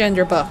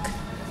transgender book.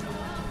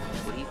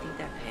 What do you think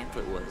that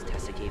pamphlet was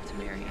Tessa gave to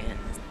Marianne?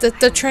 The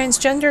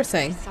transgender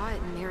thing. I saw it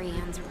in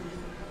Marianne's room.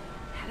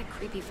 It had a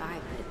creepy vibe,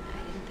 but I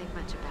didn't think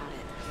much about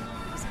it.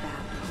 It was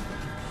bad.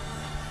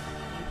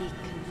 Maybe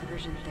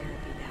conversion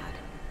therapy bad.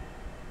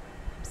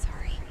 I'm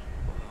sorry.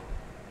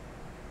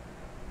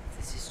 If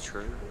this is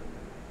true,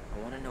 I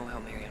want to know how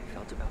Marianne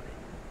felt about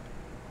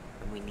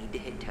it. And we need to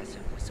hit Tessa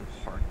with some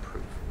hard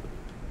proof.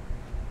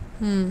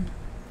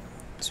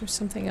 Is there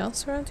something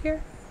else around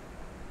here?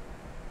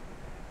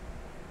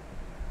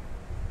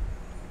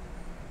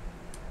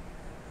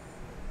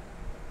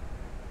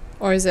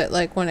 Or is it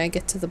like when I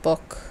get to the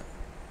book?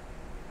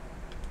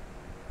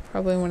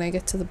 Probably when I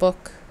get to the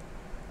book.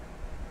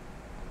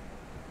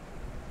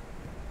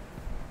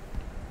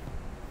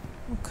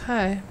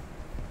 Okay.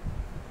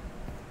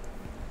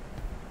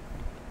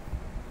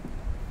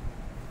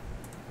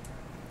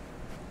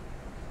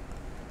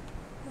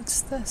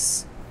 What's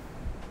this?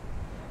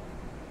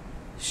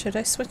 Should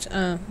I switch?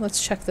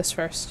 Let's check this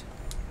first.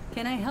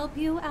 Can I help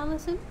you,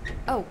 Allison?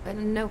 Oh,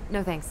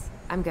 no thanks.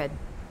 I'm good.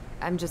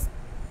 I'm just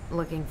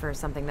looking for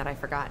something that I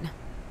forgot.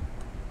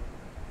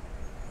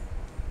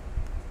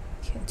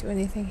 Can't do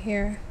anything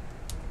here.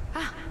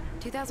 Ah,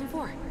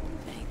 2004.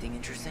 Anything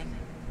interesting?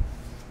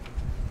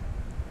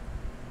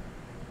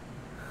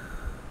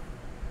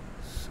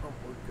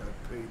 Someone got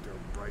paid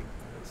to write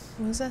this.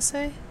 What does that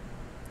say?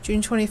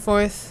 June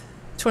 24th,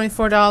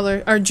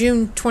 $24, or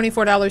June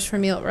 $24 for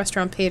meal at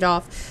restaurant paid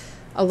off.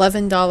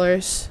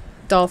 $11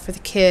 doll for the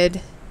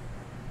kid.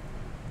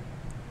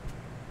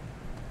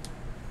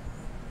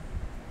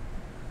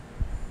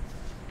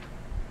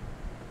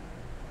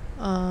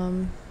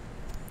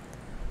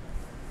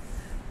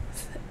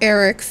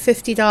 Eric,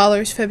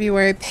 $50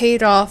 February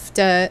paid off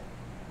debt.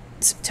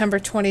 September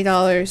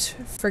 $20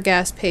 for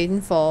gas paid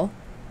in full.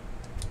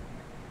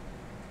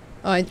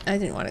 Oh, I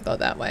didn't want to go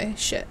that way.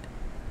 Shit.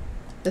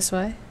 This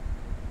way.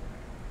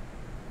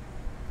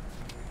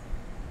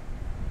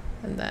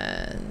 And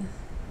then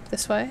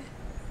this way.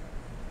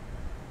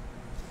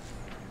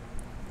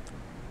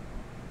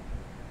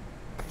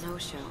 No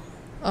show.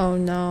 Oh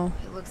no.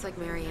 It looks like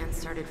Marianne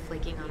started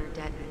flaking on her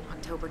debt in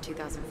October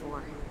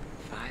 2004.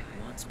 5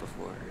 months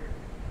before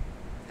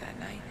that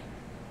night.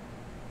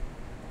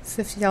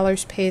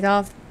 $50 paid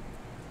off.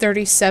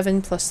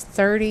 37 plus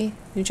 30.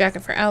 New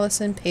jacket for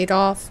Allison paid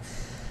off.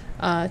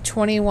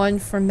 21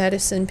 for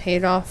medicine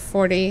paid off.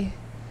 40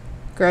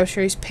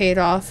 groceries paid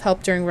off.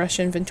 Help during rush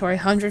inventory.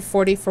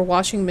 140 for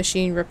washing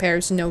machine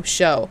repairs. No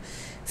show.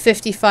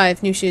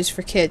 55 new shoes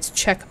for kids.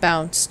 Check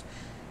bounced.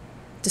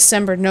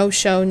 December no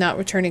show. Not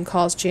returning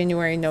calls.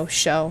 January no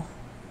show.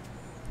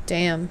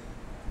 Damn.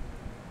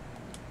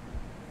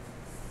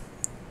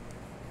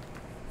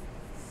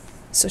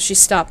 So she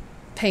stopped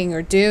paying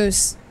her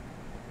dues.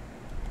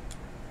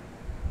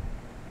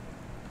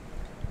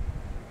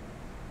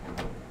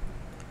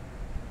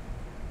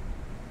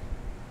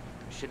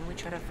 Shouldn't we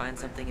try to find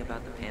something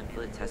about the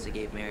pamphlet Tessa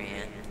gave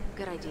Marianne?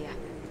 Good idea.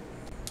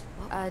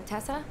 Well,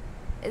 Tessa?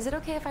 Is it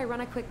okay if I run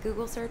a quick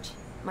Google search?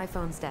 My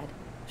phone's dead.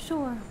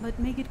 Sure, but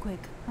make it quick.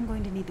 I'm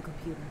going to need the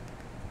computer.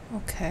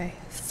 Okay.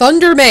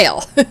 Thunder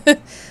Mail.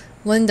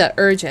 Linda,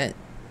 urgent.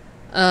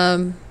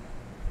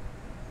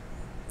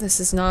 This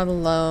is not a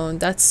loan.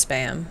 That's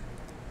spam.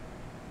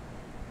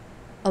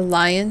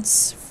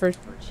 Alliance for...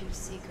 Virtue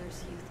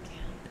Seekers Youth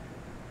Camp.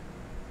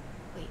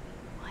 Wait,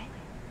 what?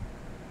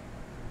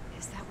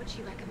 Is that what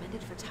she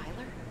recommended for Tyler? I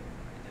don't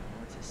know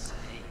what to say.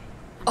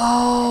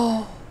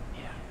 Oh.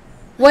 Yeah.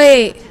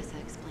 Wait. Tessa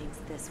explains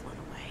this one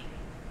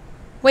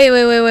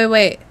away.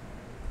 Wait.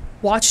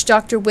 Watch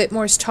Dr.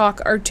 Whitmore's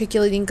talk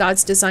articulating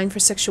God's design for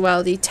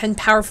sexuality. 10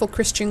 powerful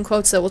Christian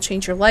quotes that will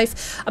change your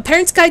life. A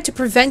parent's guide to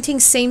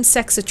preventing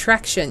same-sex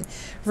attraction.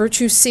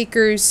 Virtue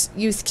Seekers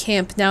Youth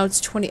Camp. Now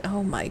it's 20.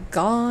 Oh my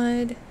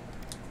god.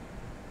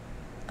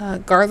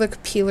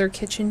 Garlic peeler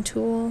kitchen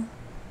tool.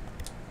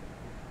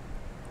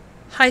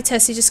 Hi,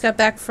 Tessie. Just got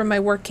back from my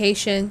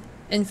workation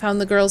and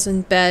found the girls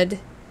in bed,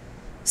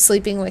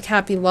 sleeping like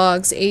happy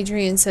logs.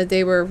 Adrian said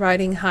they were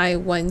riding high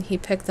when he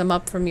picked them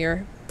up from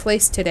your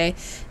place today,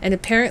 and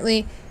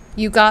apparently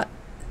you got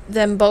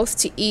them both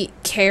to eat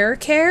care.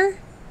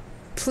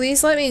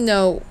 Please let me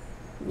know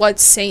what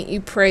saint you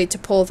prayed to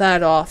pull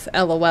that off.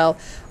 LOL.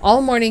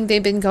 All morning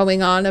they've been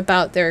going on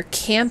about their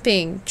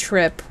camping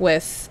trip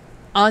with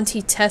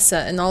Auntie Tessa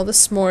and all the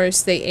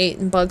s'mores they ate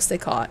and bugs they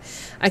caught.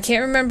 I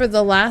can't remember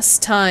the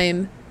last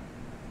time.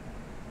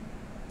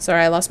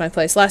 Sorry, I lost my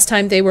place. Last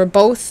time they were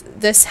both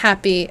this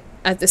happy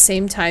at the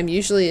same time.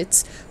 Usually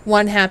it's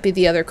one happy,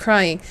 the other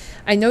crying.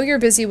 I know you're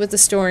busy with the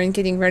store and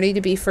getting ready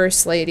to be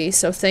First Lady,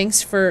 so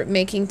thanks for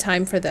making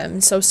time for them.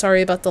 So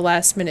sorry about the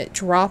last minute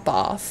drop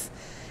off.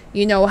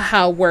 You know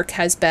how work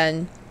has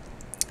been.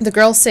 The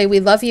girls say we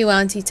love you,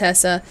 Auntie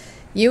Tessa.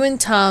 You and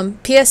Tom,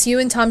 P.S. you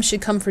and Tom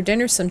should come for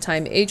dinner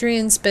sometime.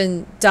 Adrian's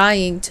been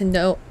dying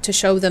to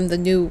show them the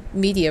new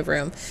media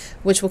room,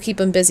 which will keep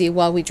them busy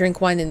while we drink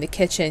wine in the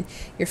kitchen.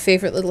 Your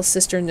favorite little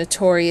sister,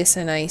 Notorious,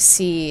 and I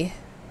see...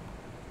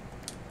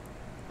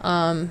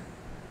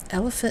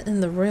 elephant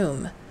in the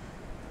room.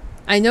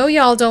 I know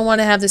y'all don't want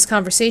to have this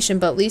conversation,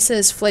 but Lisa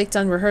is flaked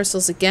on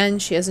rehearsals again.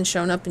 She hasn't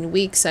shown up in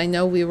weeks. I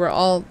know we were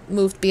all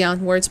moved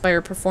beyond words by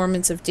her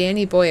performance of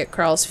Danny Boy at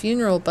Carl's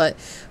funeral, but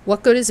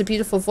what good is a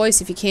beautiful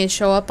voice if you can't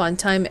show up on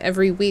time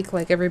every week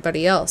like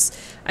everybody else?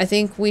 I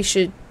think we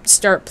should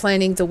start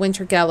planning the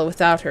winter gala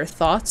without her.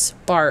 Thoughts?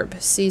 Barb.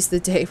 Seize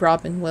the day,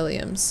 Robin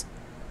Williams.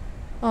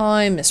 Oh,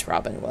 I miss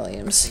Robin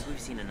Williams. I think we've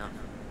seen enough.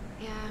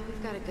 Yeah,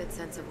 we've got a good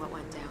sense of what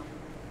went down.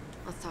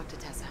 Let's talk to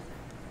Tessa.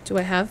 Do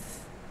I have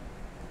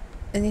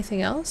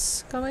anything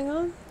else going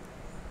on?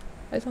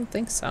 I don't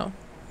think so.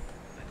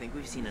 I think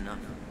we've seen enough.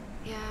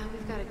 Yeah,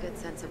 we've got a good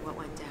sense of what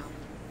went down.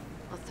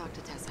 Let's talk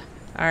to Tessa.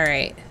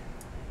 Alright.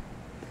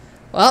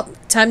 Well,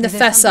 time to Is there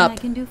fess something up.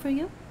 I can do for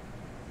you?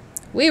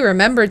 We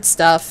remembered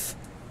stuff.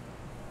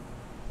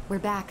 We're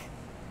back.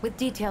 With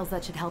details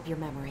that should help your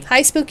memory.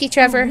 Hi, Spooky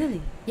Trevor. Oh,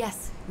 really?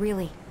 Yes,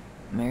 really.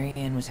 Mary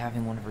Ann was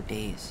having one of her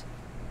days.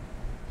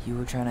 You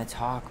were trying to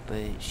talk,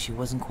 but she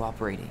wasn't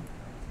cooperating.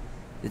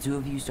 The two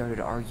of you started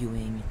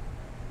arguing,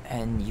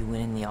 and you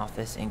went in the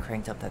office and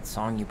cranked up that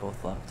song you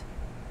both loved.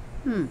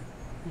 And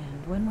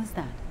when was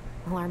that?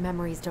 Well, our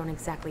memories don't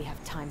exactly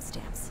have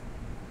timestamps.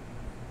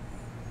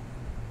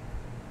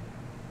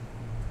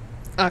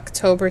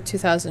 October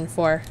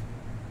 2004.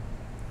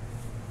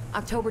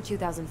 October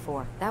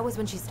 2004. That was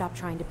when she stopped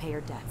trying to pay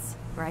her debts,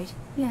 right?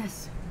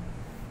 Yes.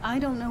 I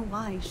don't know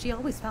why. She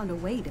always found a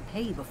way to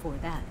pay before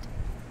that.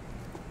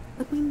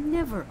 But we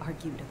never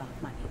argued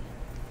about money.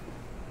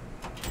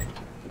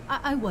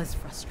 I was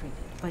frustrated,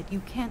 but you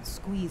can't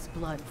squeeze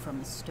blood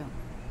from a stone.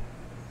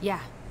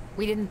 Yeah,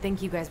 we didn't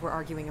think you guys were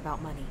arguing about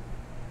money.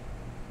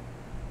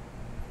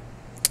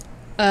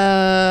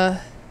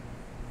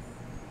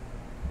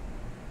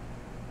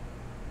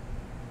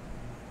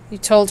 You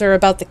told her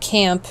about the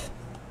camp.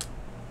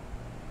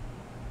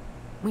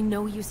 We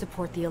know you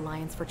support the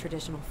Alliance for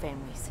Traditional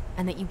Families,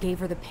 and that you gave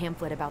her the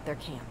pamphlet about their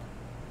camp.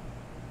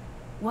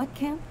 What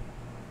camp?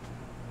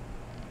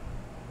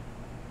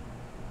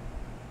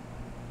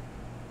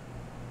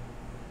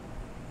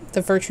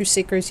 The Virtue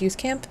Seekers Youth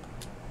Camp?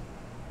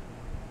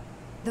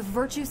 The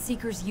Virtue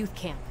Seekers Youth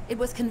Camp. It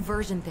was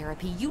conversion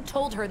therapy. You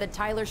told her that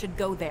Tyler should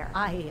go there.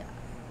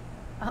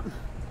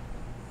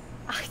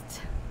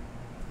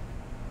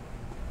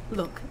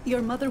 Look,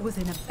 your mother was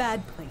in a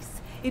bad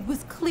place. It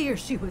was clear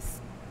she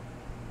was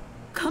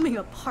coming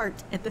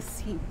apart at the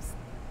seams.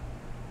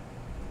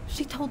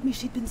 She told me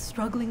she'd been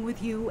struggling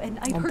with you, and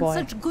I'd heard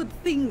such good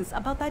things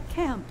about that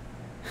camp.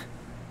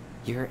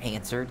 Your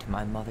answer to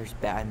my mother's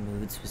bad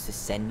moods was to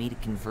send me to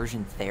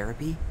conversion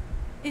therapy?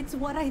 It's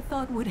what I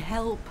thought would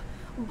help.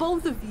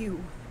 Both of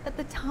you, at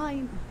the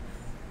time.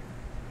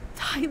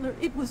 Tyler,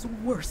 it was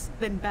worse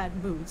than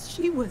bad moods.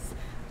 She was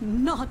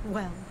not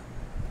well.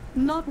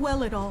 Not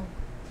well at all.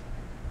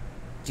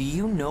 Do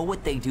you know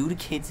what they do to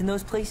kids in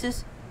those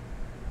places?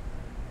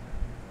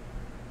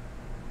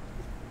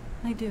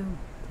 I do.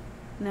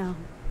 Now.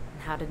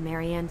 How did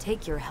Mary Ann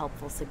take your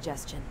helpful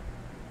suggestion?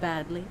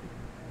 Badly.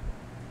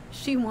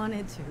 She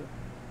wanted to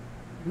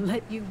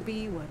let you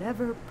be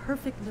whatever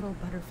perfect little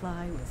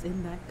butterfly was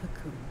in that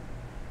cocoon.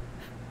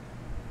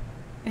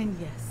 And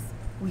yes,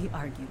 we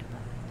argued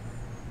about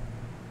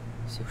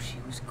it. So she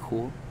was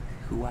cool with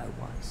who I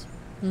was.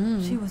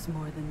 She was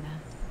more than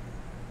that.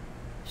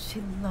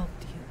 She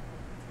loved you.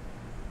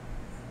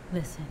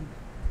 Listen,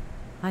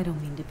 I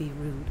don't mean to be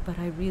rude, but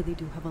I really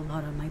do have a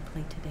lot on my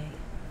plate today.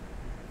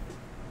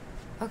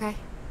 Okay.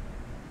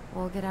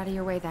 We'll get out of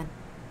your way then.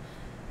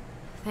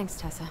 Thanks,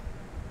 Tessa.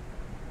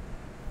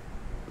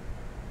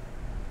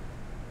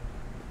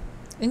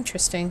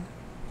 Interesting.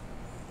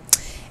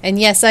 And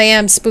yes, I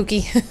am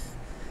spooky.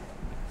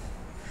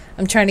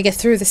 I'm trying to get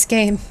through this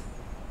game.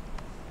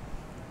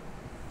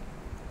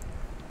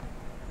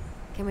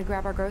 Can we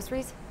grab our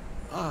groceries?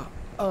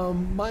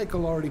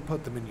 Michael already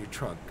put them in your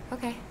trunk.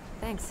 Okay,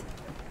 thanks.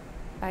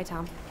 Bye,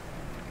 Tom.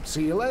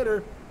 See you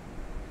later.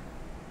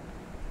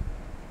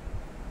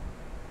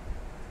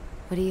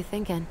 What are you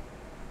thinking?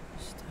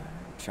 Just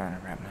trying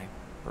to wrap my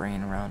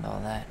brain around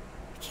all that.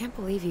 I can't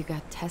believe you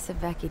got Tessa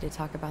Vecchi to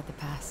talk about the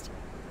past.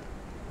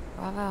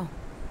 Bravo.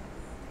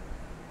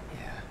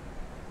 Yeah.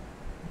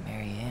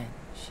 Marianne,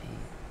 she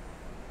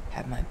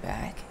had my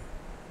back.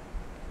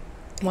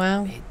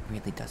 Wow. It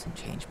really doesn't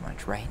change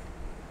much, right?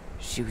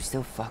 She was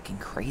still fucking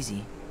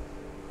crazy.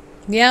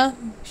 Yeah.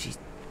 She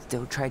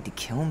still tried to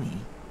kill me.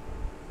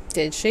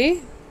 Did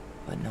she?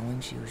 But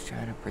knowing she was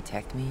trying to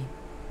protect me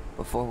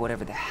before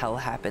whatever the hell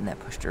happened that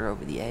pushed her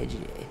over the edge,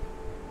 it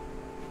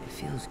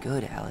feels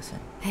good, Allison.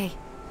 Hey,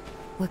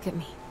 look at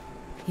me.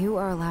 You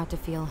are allowed to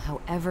feel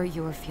however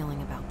you are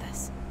feeling about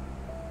this.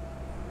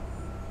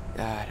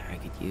 God, I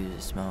could use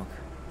a smoke.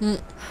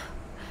 You're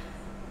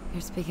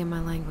speaking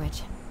my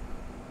language.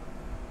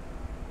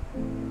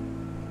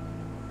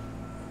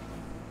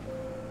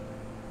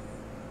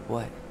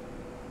 What?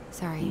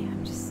 Sorry,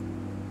 I'm just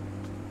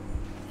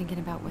thinking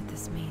about what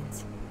this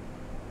means.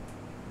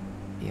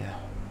 Yeah,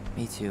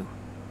 me too.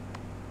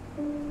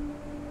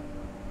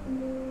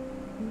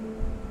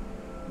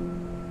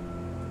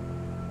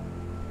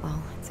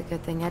 Well, it's a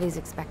good thing Eddie's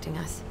expecting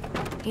us.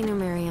 He knew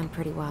Marianne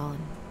pretty well,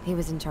 and he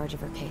was in charge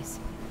of her case.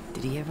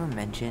 Did he ever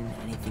mention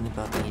anything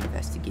about the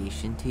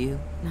investigation to you?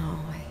 No,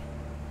 I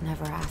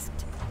never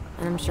asked.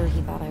 And I'm sure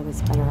he thought I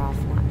was better off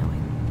not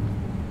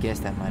knowing.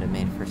 Guess that might have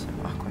made for some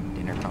awkward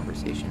dinner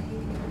conversation.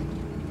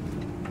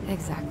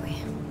 Exactly.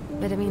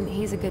 But I mean,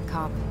 he's a good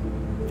cop.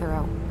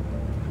 Thorough.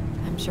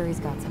 I'm sure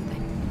he's got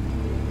something.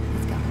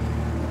 Let's go.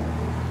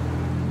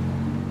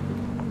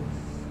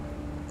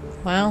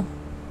 Wow.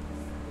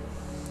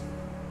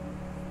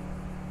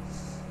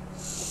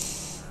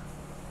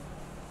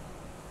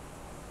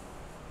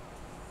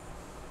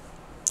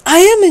 I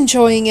am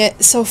enjoying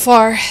it so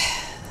far.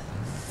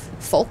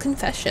 Full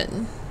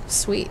confession.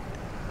 Sweet.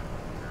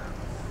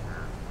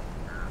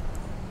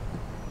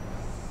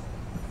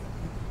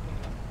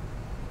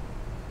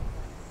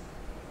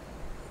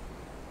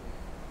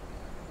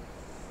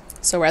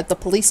 So we're at the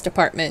police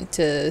department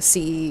to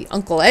see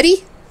Uncle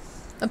Eddie,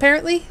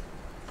 apparently.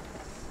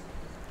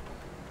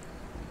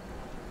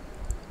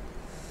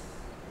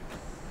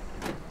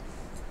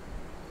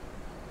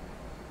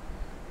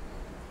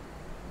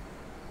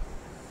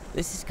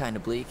 This is kind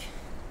of bleak.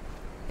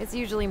 It's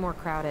usually more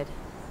crowded,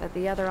 but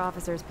the other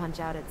officers punch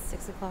out at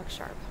 6 o'clock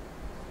sharp.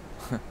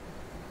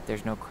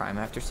 There's no crime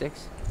after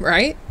 6?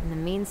 Right? In the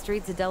mean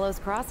streets of Delos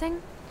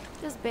Crossing,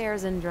 just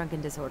bears and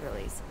drunken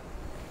disorderlies.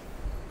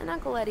 And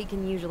Uncle Eddie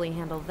can usually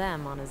handle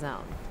them on his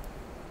own.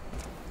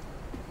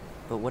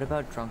 But what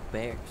about drunk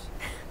bears?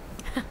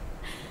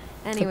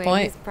 Anyway,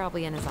 point. he's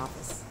probably in his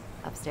office,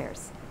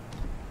 upstairs.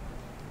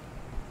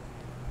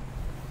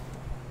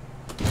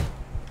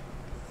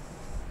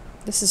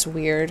 This is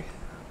weird.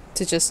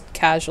 To just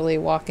casually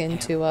walk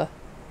into a...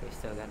 They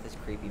still got this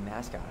creepy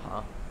mascot,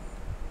 huh?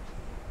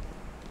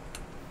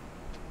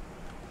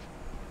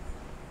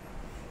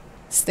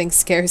 This thing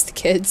scares the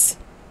kids.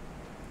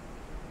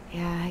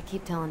 Yeah, I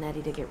keep telling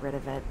Eddie to get rid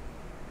of it.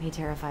 He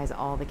terrifies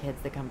all the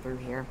kids that come through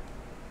here.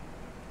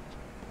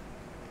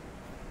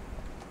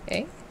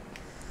 Okay.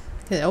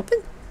 Can it open?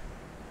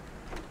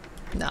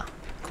 No,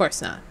 of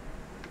course not.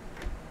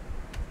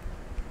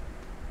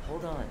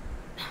 Hold on.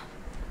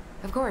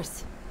 Of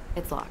course,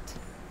 it's locked.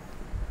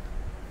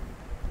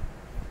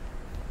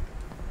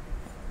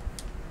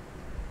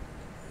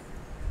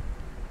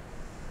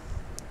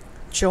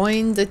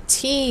 Join the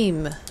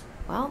team.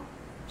 Well,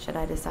 should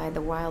I decide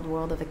the wild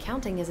world of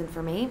accounting isn't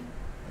for me?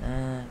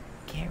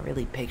 Can't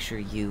really picture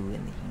you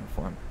in the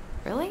uniform.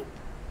 Really?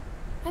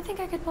 I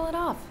think I could pull it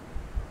off.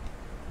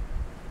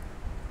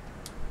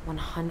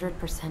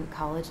 100%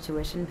 college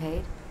tuition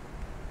paid?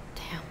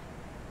 Damn.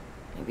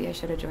 Maybe I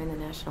should have joined the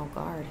National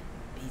Guard.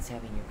 Beats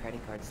having your credit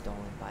card stolen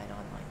by an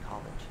online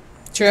college.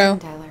 True.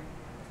 Tyler.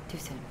 Too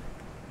soon.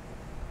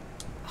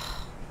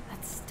 Oh,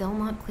 that's still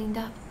not cleaned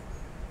up?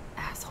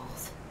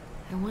 Assholes.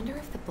 I wonder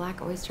if the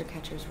black oyster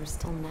catchers were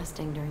still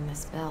nesting during the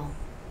spill.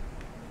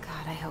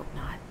 God, I hope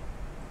not.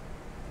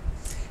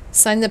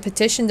 Sign the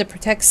petition to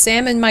protect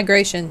salmon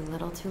migration. A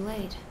little too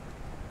late.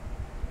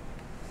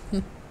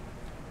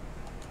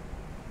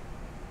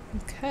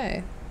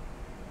 Okay.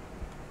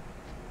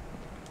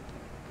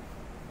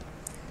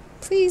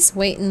 Please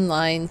wait in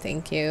line,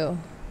 thank you.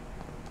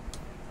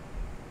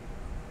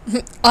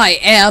 I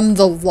am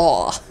the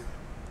law.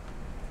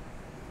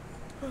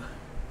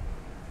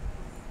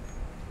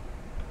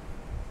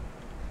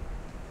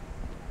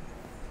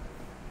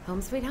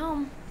 Home sweet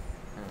home.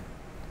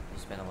 You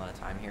spent a lot of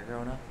time here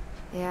growing up?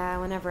 Yeah,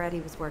 whenever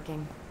Eddie was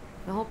working.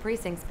 The whole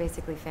precinct's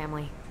basically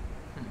family.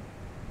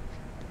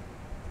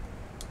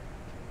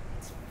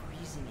 It's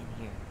freezing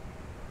in here.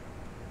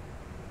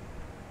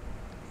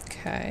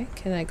 Okay,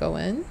 can I go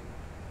in?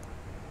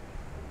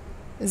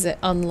 Is it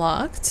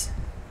unlocked?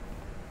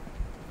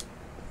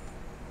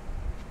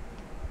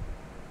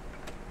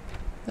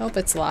 Nope,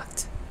 it's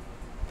locked.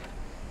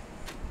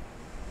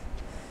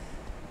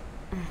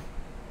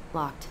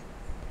 Locked.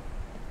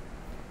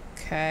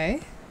 Okay.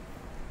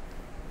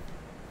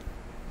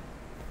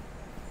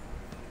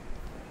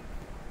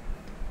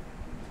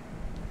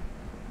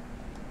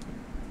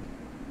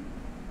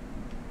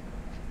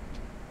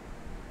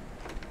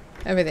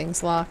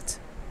 Everything's locked.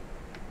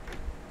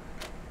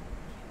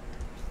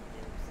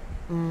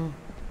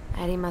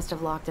 Eddie must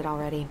have locked it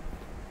already.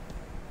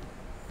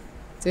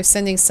 They're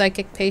sending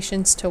psychic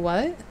patients to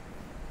what?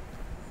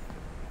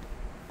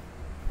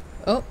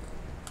 Oh.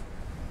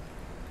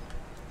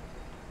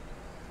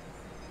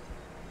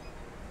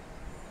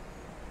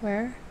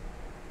 Where?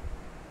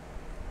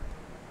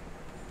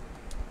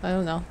 I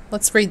don't know.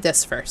 Let's read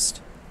this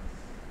first.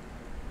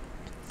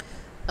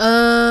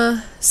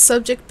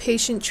 Subject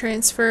patient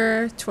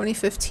transfer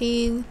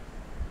 2015.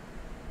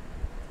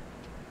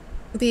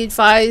 Be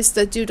advised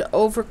that due to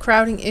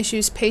overcrowding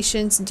issues,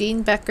 patients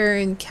Dean Becker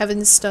and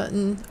Kevin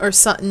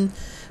Sutton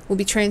will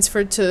be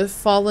transferred to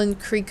Fallen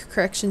Creek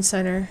Correction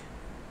Center.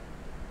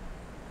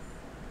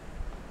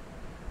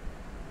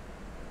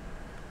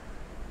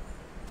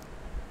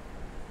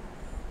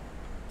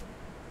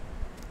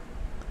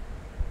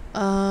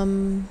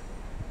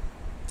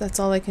 That's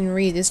all I can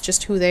read is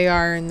just who they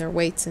are and their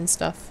weights and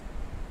stuff.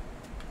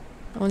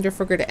 I wonder if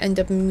we're going to end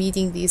up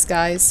meeting these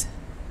guys.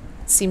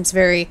 It seems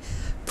very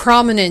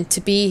prominent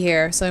to be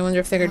here, so I wonder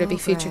if they're going to be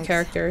future Greg.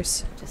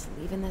 characters. Just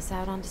leaving this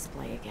out on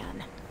display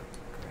again.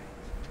 Greg.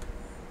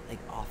 Like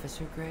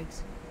Officer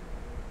Greg's?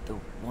 The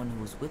one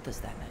who was with us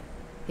that night.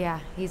 Yeah,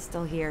 he's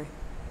still here.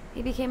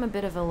 He became a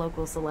bit of a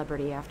local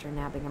celebrity after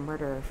nabbing a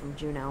murderer from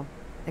Juneau.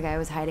 The guy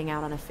was hiding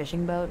out on a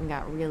fishing boat and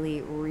got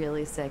really,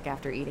 really sick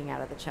after eating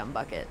out of the chum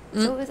bucket.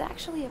 So it was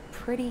actually a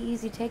pretty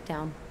easy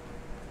takedown.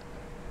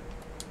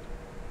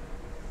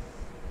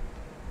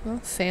 Well,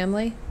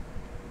 family.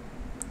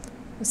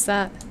 What's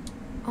that?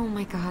 Oh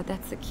my god,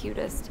 that's the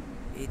cutest.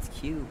 It's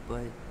cute,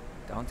 but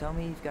don't tell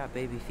me you've got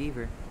baby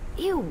fever.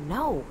 Ew,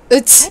 no.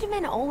 It's...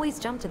 Spider-Man always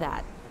jump to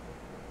that.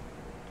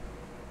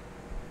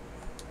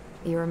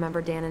 You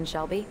remember Dan and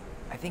Shelby?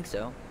 I think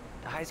so.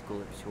 The high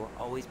schoolers who were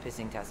always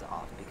pissing Tessa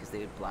off because they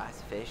would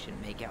blast fish and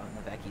make out in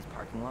the Becky's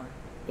parking lot.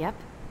 Yep.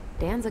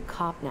 Dan's a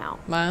cop now.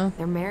 Wow.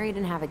 They're married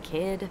and have a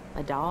kid,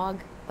 a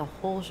dog, the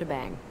whole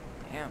shebang.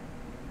 Damn.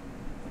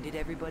 When did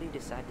everybody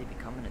decide to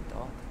become an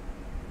adult?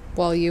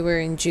 While you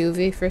were in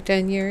juvie for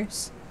 10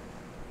 years?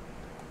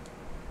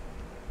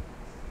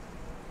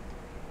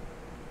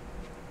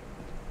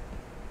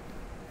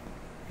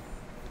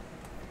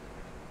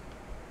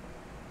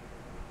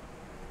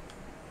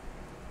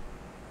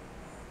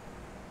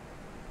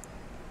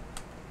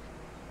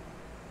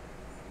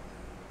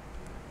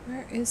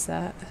 Where is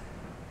that?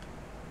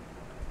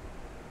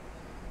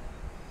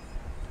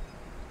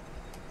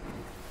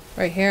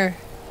 Right here.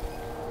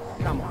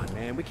 Come on,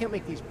 man. We can't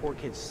make these poor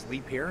kids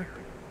sleep here.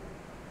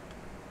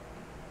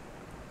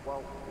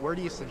 Well, where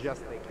do you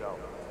suggest they go?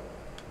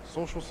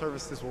 Social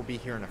services will be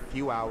here in a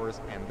few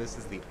hours, and this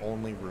is the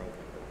only room.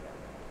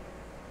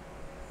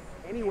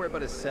 Anywhere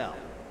but a cell.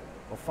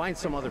 We'll find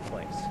some other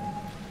place.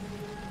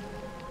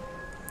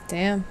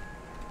 Damn.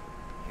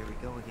 Here we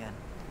go again.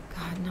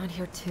 God, not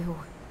here too.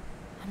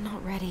 I'm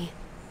not ready.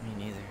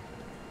 Me neither.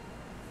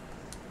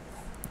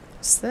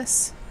 What's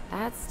this?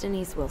 That's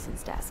Denise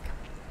Wilson's desk.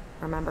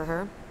 Remember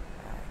her?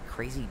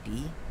 Crazy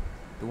D?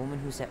 The woman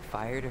who set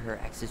fire to her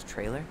ex's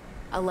trailer?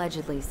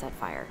 Allegedly set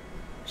fire.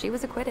 She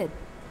was acquitted.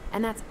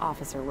 And that's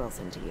Officer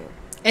Wilson to you.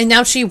 And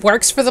now she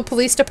works for the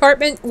police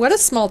department? What a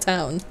small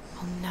town.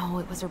 Oh no,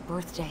 it was her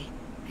birthday.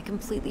 I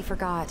completely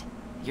forgot.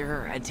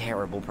 You're a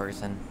terrible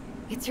person.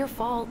 It's your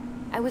fault.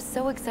 I was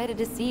so excited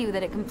to see you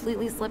that it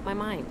completely slipped my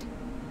mind.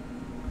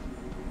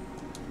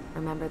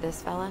 Remember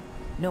this fella?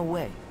 No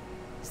way.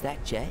 Is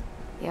that Jet?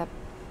 Yep.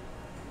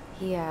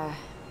 He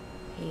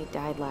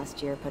died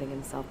last year putting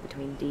himself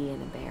between D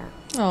and a bear.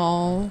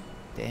 Oh.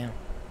 Damn.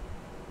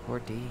 Poor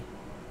D.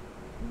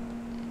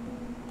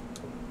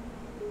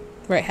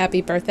 Right,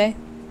 happy birthday.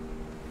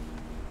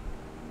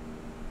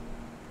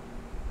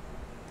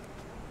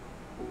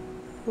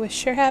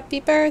 Wish her happy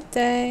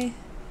birthday.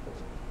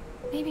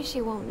 Maybe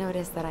she won't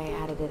notice that I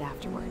added it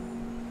afterward.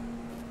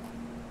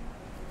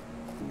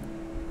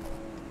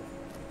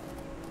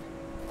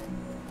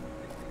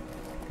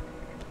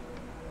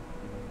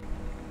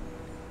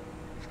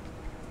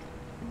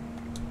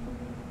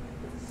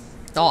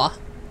 Aw.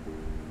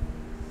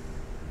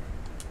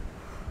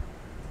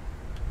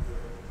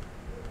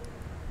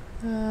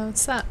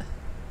 What's that?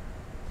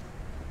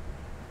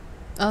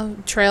 Oh,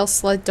 trail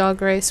sled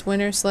dog race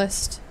winners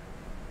list.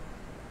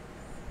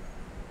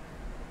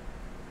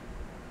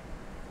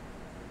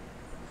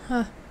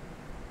 Huh.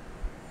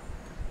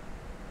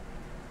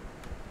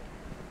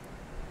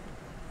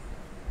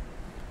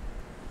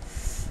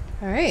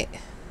 Alright.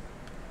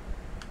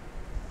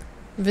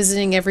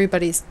 Visiting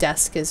everybody's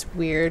desk is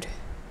weird.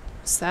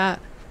 What's that?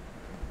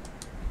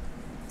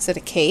 Is it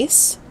a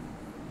case?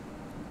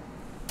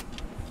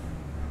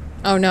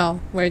 Oh no,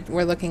 we're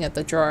looking at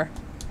the drawer.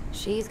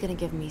 She's gonna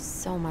give me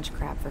so much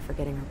crap for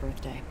forgetting her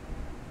birthday.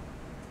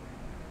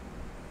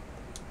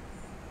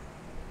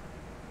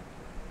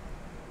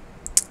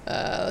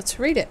 Let's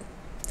read it.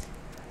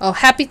 Oh,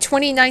 happy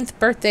 29th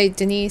birthday,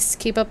 Denise.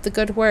 Keep up the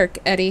good work,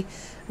 Eddie.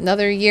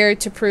 Another year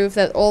to prove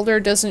that older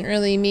doesn't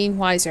really mean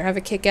wiser. Have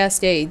a kick-ass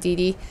day, Dee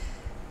Dee.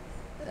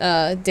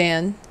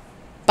 Dan.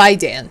 Bye,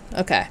 Dan.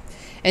 Okay.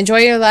 Enjoy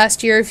your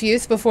last year of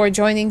youth before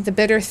joining the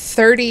bitter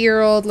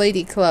 30-year-old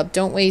lady club.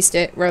 Don't waste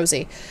it,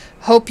 Rosie.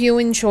 Hope you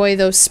enjoy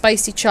those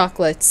spicy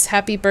chocolates.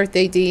 Happy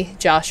birthday, D.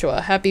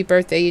 Joshua. Happy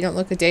birthday. You don't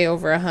look a day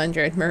over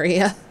 100,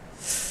 Maria.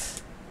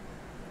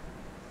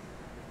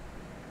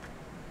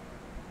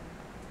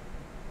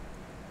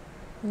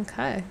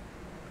 Okay.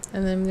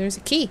 And then there's a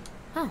key.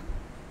 Huh.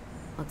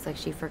 Looks like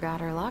she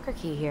forgot her locker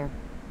key here.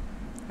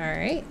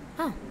 Alright.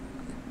 Huh.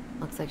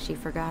 Looks like she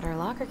forgot her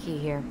locker key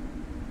here.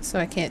 So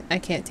I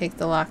can't take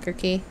the locker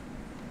key.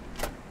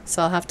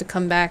 So I'll have to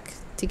come back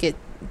to get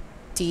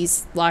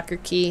Dee's locker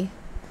key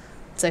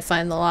once I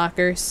find the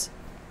lockers.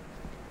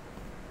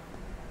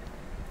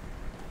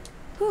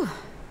 Whew.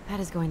 That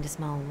is going to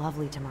smell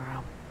lovely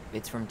tomorrow.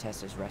 It's from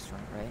Tessa's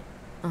restaurant, right?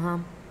 Uh-huh.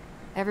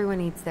 Everyone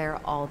eats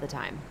there all the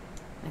time.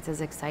 It's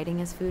as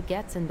exciting as food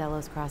gets in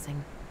Delos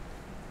Crossing.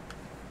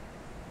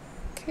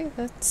 Okay,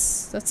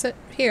 that's it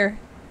here.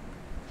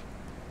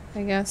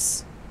 I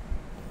guess.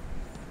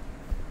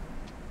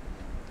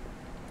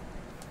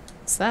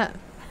 What's that?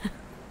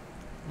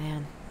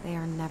 Man, they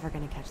are never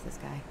gonna catch this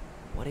guy.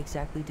 What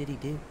exactly did he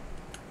do?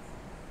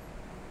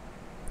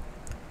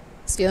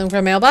 Stealing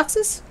from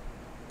mailboxes?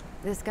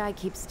 This guy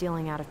keeps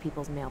stealing out of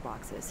people's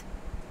mailboxes.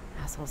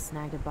 Asshole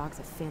snagged a box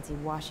of fancy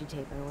washi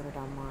tape I ordered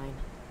online.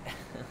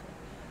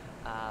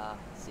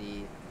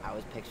 See, I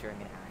was picturing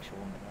an actual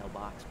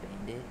mailbox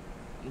bandit.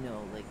 You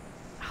know, like,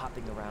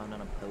 hopping around on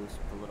a post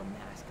with a little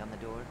mask on the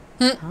door.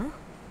 Huh?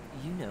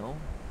 You know,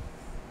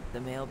 the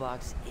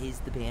mailbox is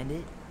the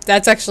bandit.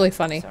 That's actually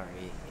funny.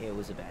 Sorry, it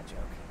was a bad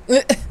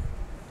joke.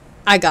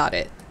 I got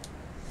it.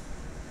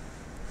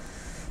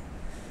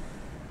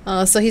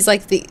 So he's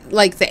like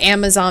the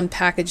Amazon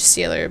package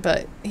stealer,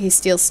 but he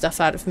steals stuff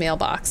out of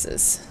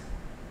mailboxes.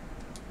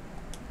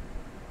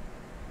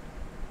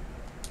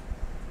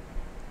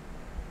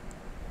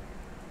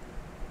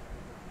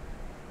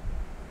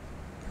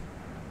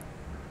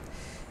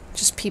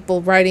 Just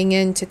people writing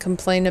in to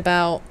complain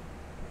about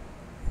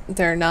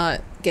they're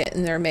not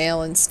getting their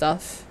mail and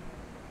stuff.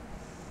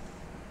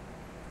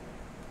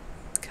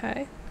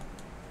 Okay.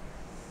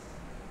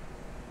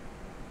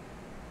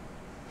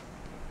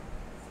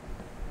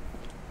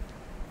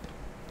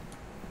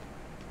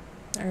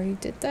 I already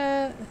did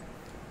that.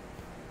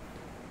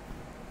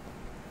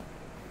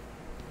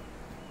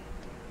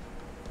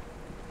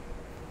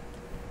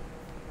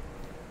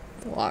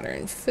 The water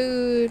and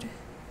food.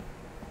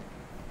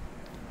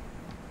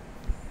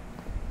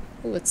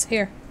 Ooh, what's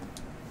here?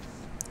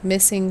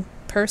 Missing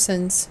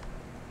persons.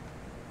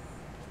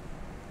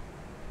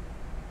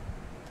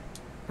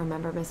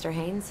 Remember Mr.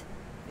 Haynes?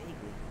 Vaguely.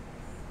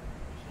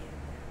 He had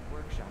that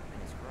workshop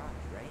in his garage,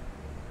 right?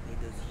 Made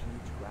those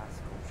huge glass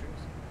sculptures.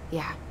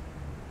 Yeah.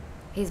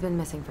 He's been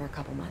missing for a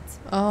couple months.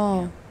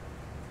 Oh.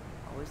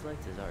 Always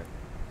liked his art.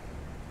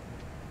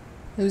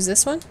 Who's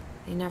this one?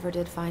 They never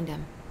did find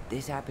him.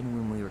 This happened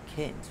when we were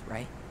kids,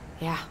 right?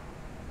 Yeah.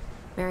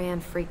 Marianne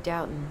freaked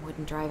out and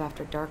wouldn't drive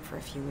after dark for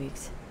a few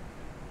weeks.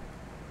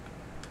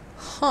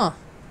 Huh.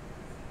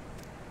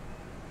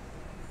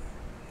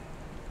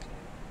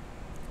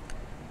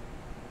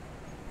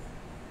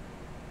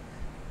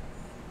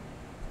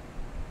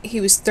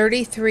 He was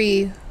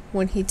 33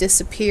 when he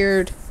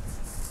disappeared.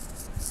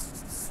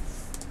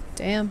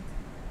 Damn.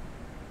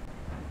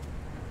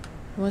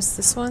 What's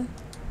this one?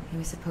 He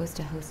was supposed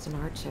to host an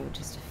art show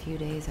just a few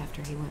days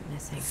after he went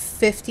missing.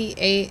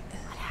 58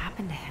 What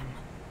happened to him?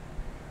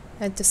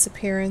 at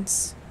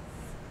disappearance.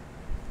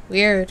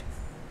 Weird.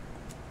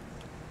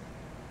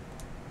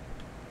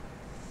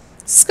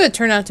 This is going to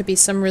turn out to be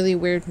some really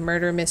weird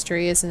murder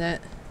mystery, isn't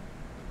it?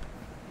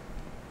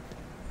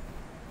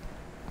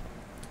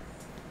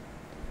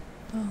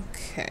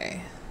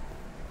 Okay.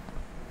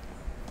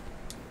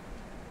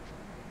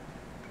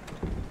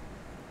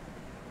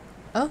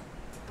 Oh.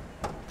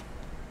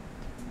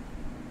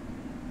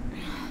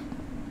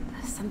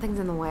 Something's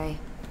in the way.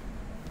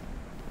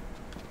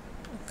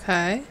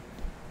 Okay.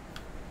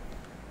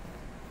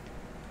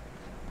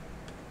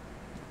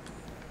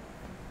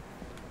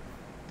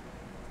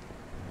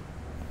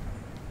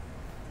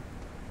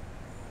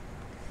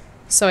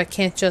 So I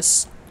can't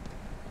just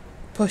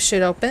push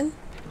it open?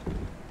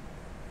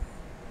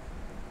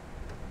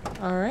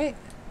 Alright.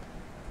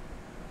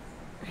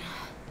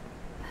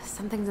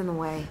 Something's in the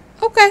way.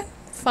 Okay,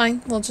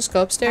 fine. We'll just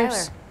go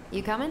upstairs. Tyler,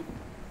 you coming?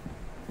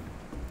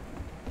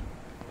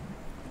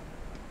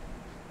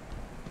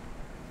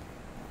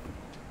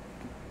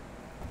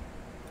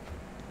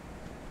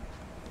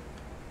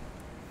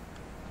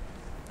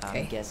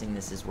 guessing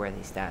this is where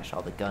they stash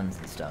all the guns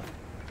and stuff.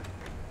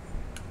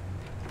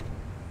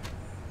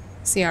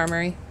 It's the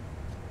armory.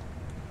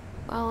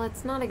 Well,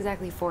 it's not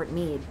exactly Fort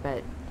Meade,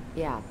 but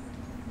yeah.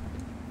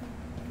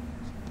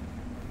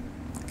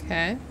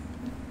 Okay.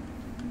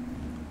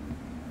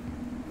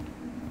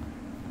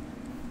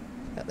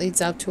 That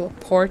leads out to a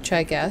porch,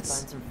 I guess.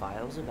 Find some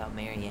files about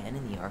Marianne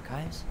in the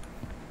archives?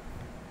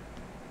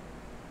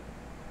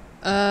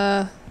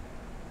 I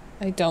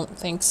don't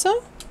think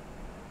so.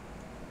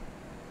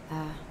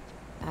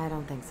 I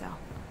don't think so.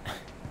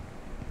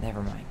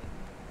 Never mind.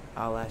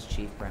 I'll ask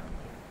Chief Brownlee.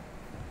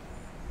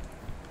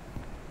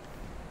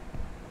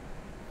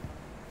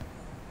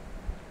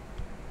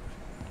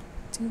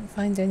 Didn't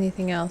find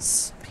anything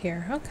else up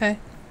here. Okay.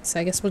 So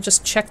I guess we'll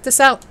just check this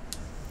out.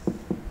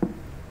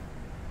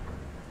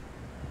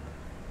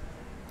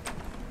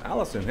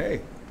 Allison,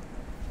 hey.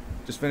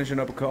 Just finishing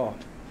up a call.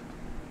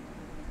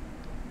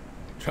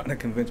 Trying to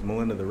convince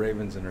Melinda the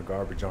Ravens and her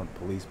garbage aren't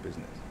police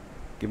business.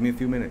 Give me a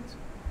few minutes.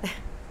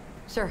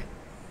 Sure.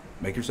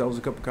 Make yourselves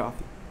a cup of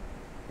coffee.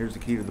 Here's the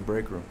key to the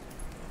break room.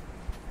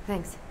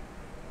 Thanks.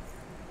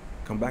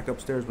 Come back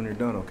upstairs when you're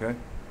done, okay?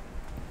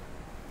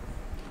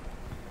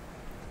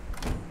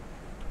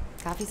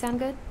 Coffee sound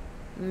good?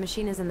 The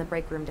machine is in the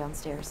break room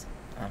downstairs.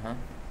 Uh-huh.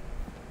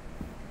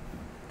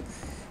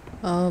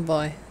 Oh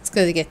boy. It's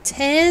gonna get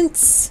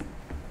tense.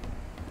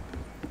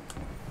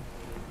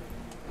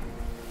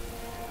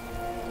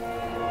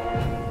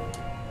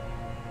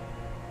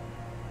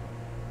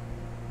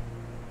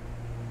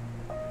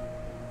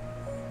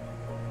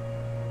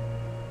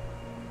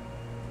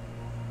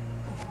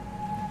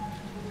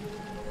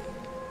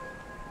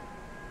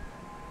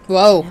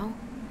 Whoa. You know,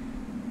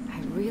 I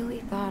really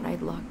thought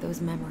I'd locked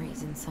those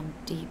memories in some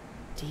deep,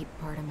 deep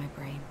part of my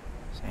brain.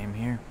 Same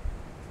here.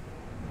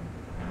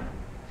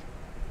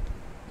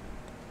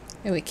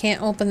 Hey, we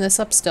can't open this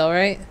up still,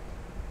 right?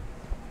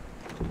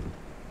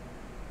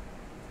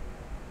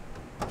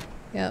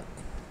 Yep.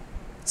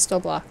 Still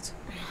blocked.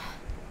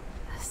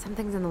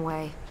 Something's in the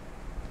way.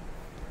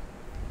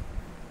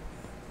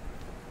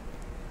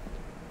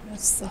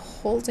 That's the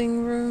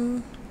holding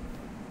room.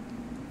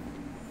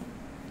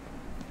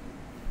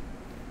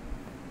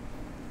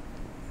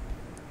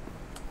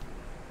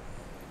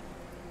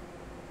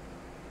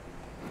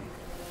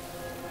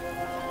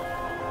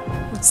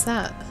 What's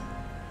that?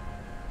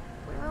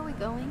 Where are we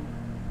going?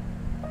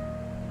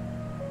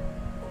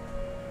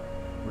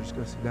 We're just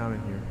gonna sit down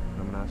in here, and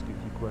I'm gonna ask you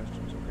a few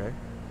questions, okay?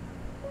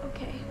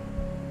 Okay.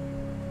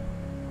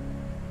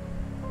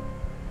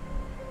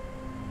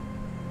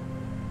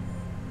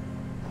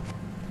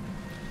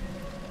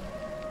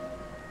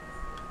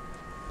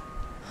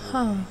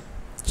 Huh.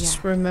 Just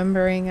Yeah.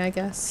 remembering, I I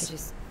guess.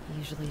 just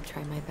usually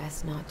try my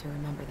best not to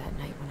remember that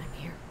night when I'm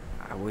here.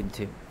 I would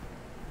too.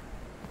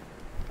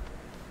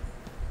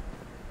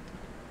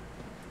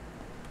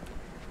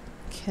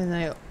 Can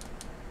I...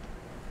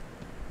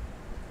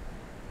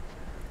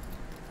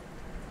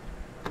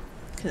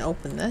 Can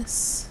open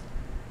this?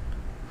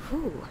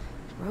 Whew.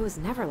 Rose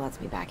never lets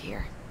me back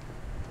here.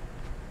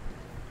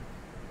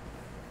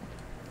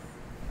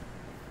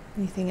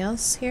 Anything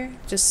else here?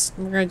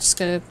 We're just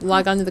gonna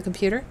log onto the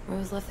computer?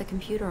 Rose left the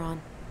computer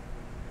on.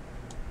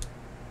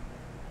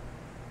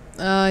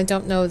 I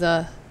don't know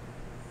the...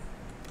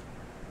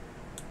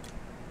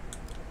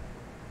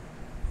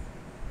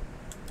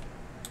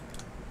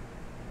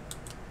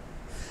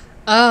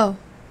 Oh.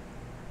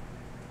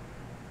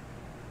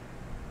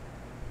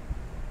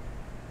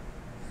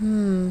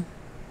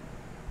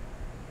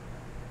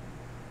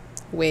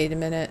 Wait a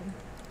minute.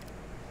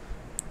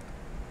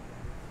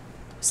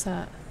 What's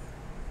that?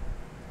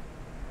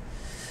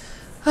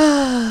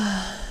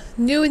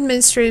 New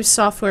administrative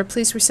software.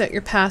 Please reset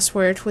your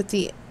password. With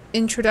the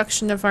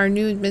introduction of our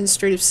new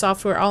administrative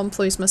software, all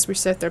employees must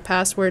reset their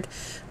password.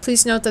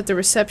 Please note that the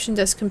reception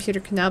desk computer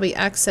can now be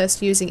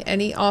accessed using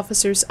any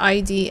officer's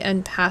ID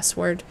and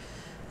password.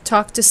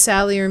 Talk to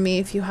Sally or me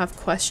if you have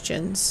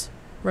questions.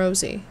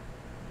 Rosie.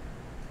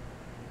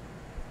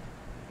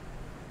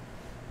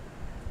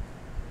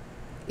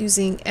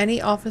 Using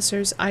any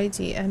officer's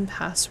ID and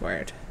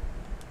password.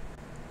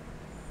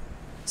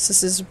 So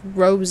this is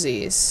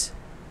Rosie's.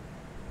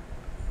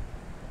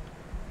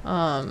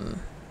 Wonder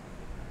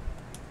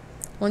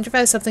if it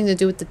has something to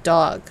do with the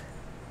dog.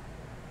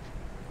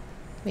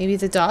 Maybe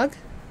the dog?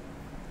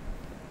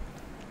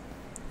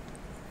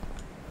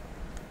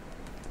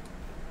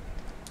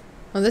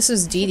 Oh, this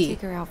is Dee I should Dee.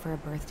 take her out for a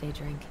birthday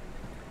drink.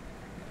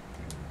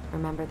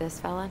 Remember this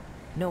fella?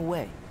 No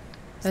way.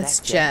 Is That's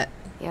that Jet.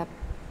 Yep.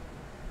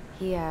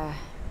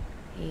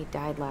 He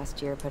died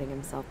last year putting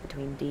himself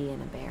between Dee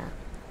and a bear.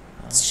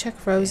 Let's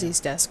check Rosie's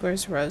desk.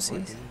 Where's Poor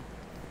Rosie's? Dee.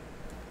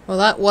 Well,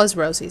 that was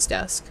Rosie's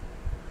desk.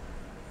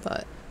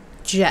 But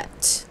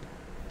Jet.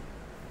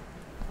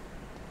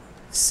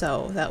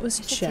 So that was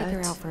I should take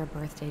her Jet. out for a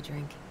birthday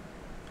drink.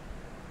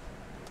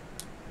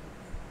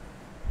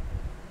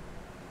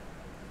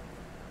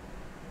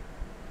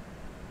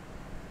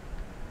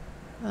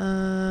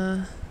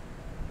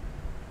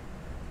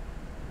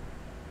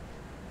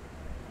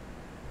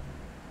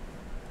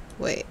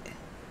 Wait.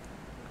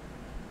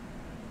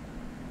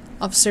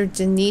 Officer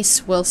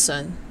Denise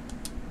Wilson.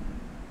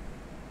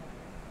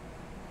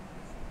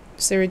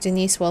 Is there a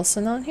Denise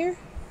Wilson on here?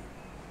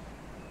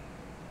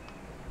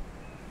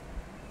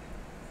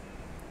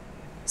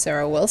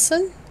 Sarah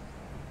Wilson?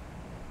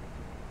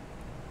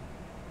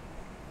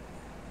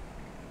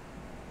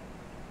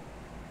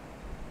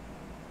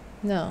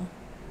 No.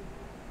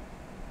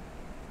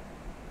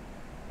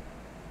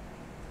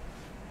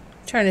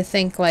 I'm trying to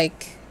think,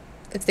 like,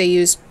 if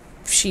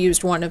she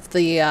used one of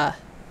the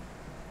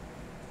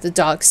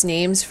dog's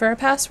names for a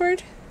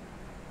password.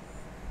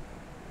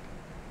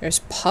 There's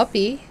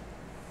Puppy.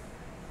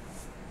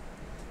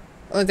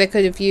 Or they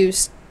could have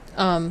used,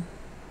 well,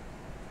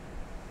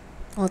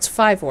 it's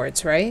 5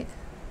 words, right?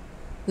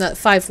 Not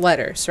 5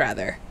 letters,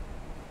 rather.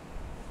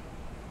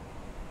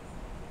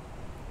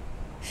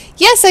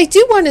 Yes, I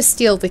do want to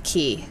steal the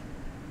key.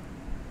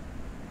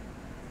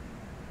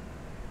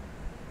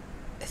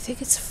 I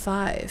think it's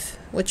 5.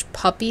 Which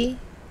Puppy?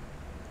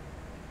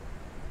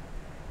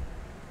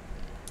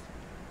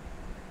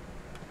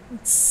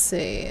 Let's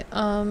see.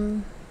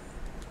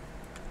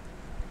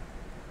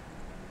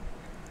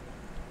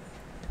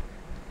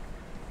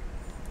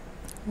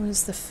 What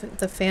is the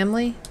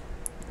family?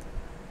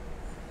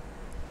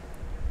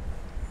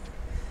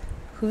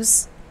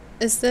 Whose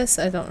is this?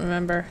 I don't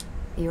remember.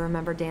 You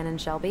remember Dan and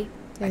Shelby?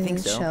 I think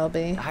so.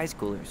 Shelby. The high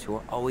schoolers who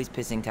were always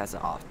pissing Tessa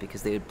off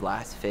because they would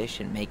blast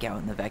fish and make out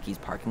in the Vecchi's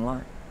parking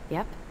lot.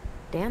 Yep.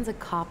 Dan's a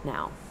cop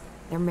now.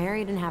 They're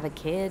married and have a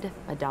kid,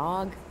 a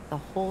dog, the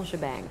whole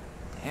shebang.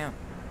 Damn.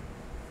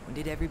 When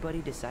did everybody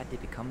decide to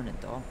become an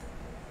adult?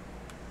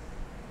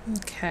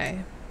 Okay.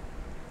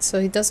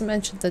 So he doesn't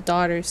mention the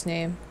daughter's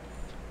name.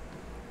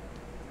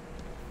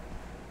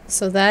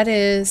 So that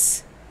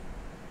is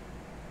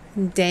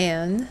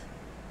Dan.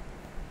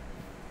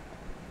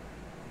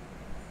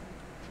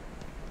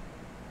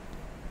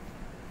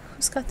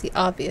 Who's got the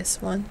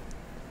obvious one?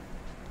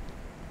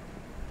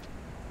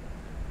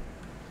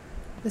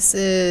 This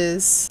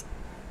is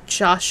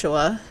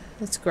Joshua.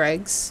 That's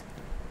Greg's.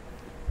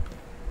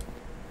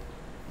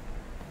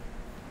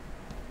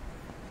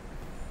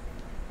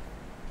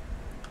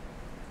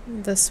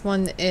 This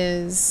one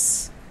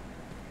is...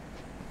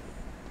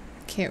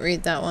 Can't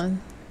read that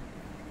one.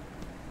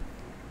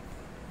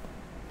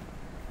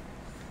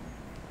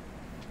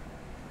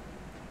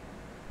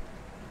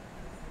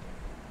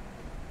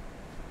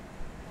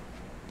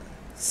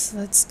 So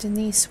that's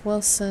Denise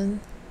Wilson.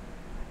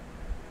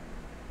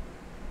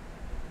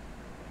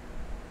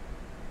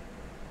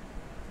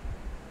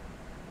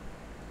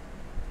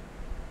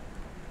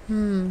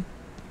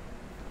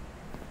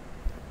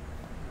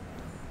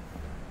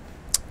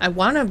 I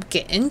want to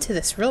get into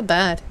this real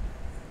bad.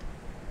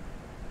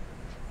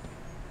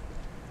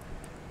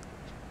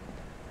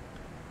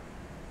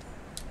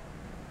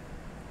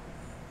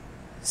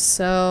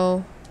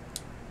 So...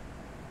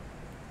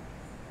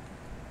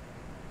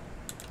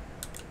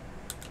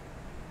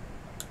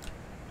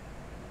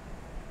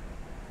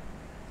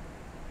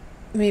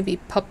 maybe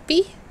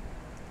Puppy?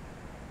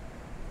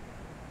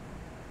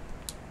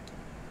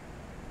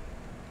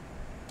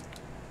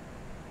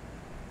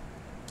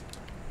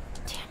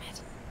 Damn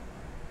it.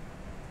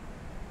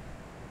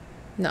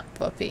 Not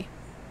Puppy.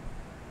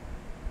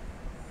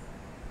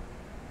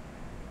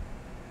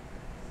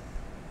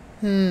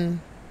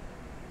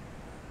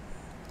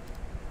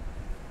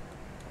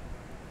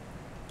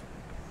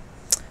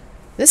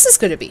 This is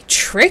going to be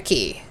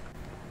tricky.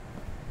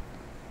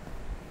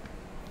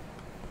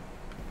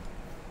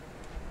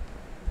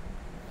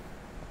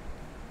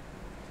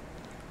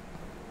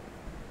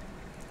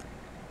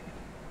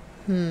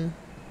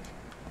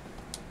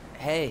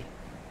 Hey,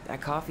 that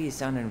coffee is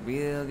sounding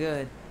real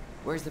good.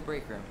 Where's the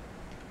break room?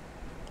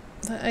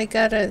 I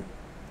gotta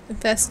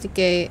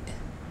investigate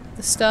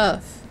the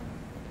stuff.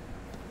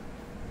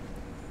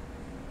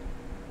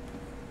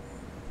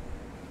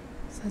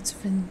 So that's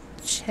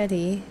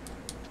Vincetti.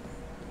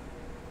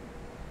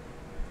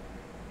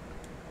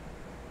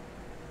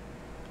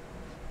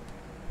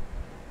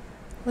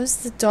 What's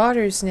the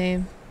daughter's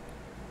name?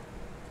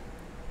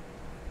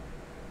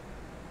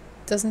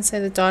 Doesn't say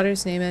the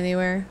daughter's name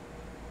anywhere.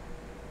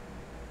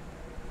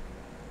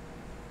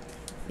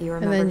 You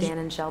remember Dan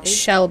and Shelby?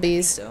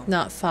 Shelby's, So,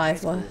 not high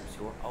 5. schoolers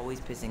who were always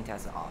pissing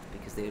Tessa off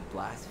because they would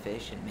blast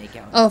fish and make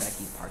out in Oh, the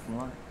Vecchi's parking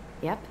lot.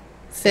 Yep.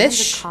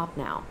 Fish? Dan's a cop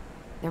now.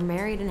 They're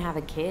married and have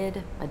a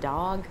kid, a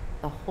dog,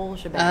 the whole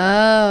shebang.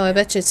 Oh, I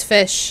bet you it's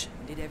fish.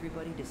 When did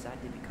everybody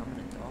decide to become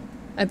an adult?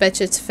 I bet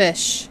you it's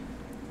fish.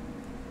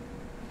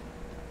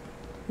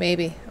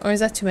 Maybe. Or is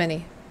that too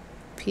many?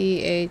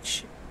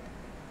 P-H-I...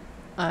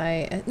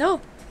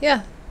 No.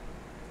 Yeah.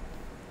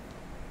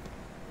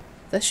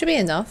 That should be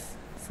enough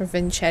for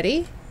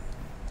Vincetti.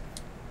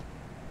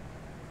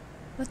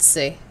 Let's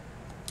see.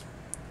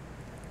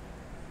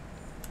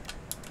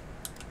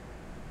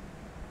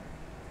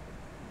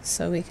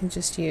 So we can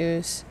just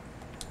use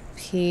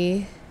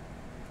P-H-I...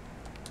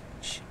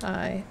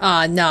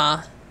 Ah,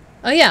 nah.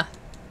 Oh, yeah.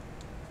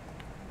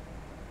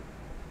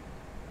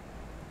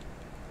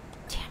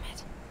 Damn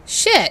it.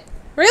 Shit.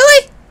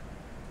 Really?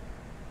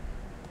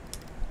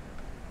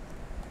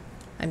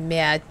 I'm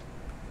mad.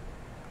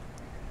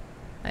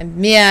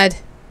 I'm mad.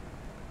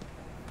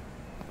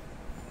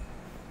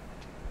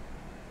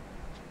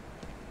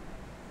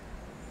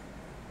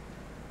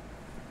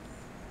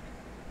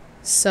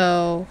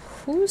 So,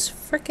 who's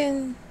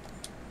frickin'...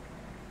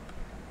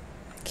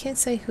 I can't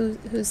say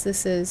whose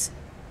this is.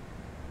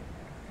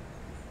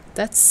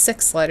 That's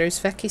 6 letters.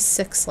 Vecchi's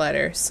 6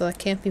 letters, so that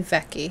can't be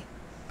Vecchi.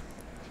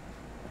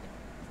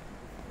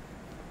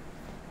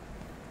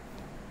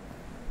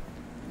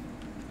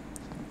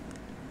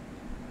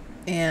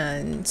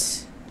 And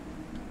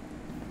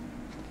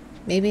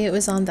maybe it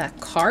was on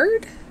that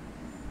card?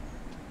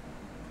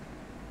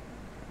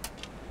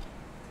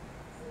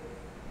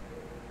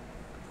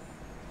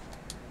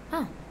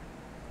 Oh,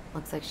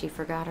 looks like she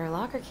forgot her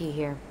locker key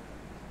here.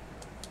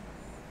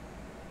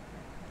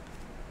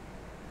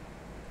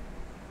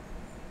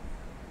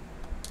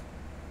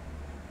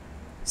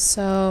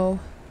 So...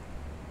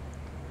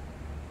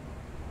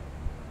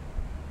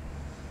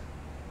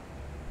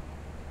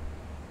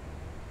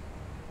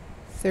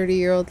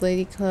 "30-year-old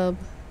lady club.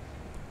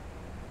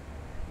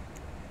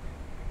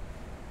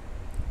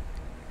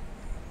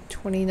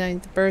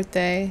 29th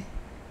birthday.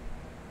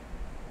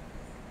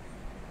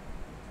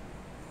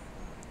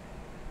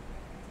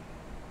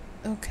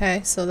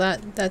 Okay, so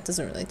that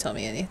doesn't really tell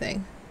me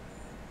anything.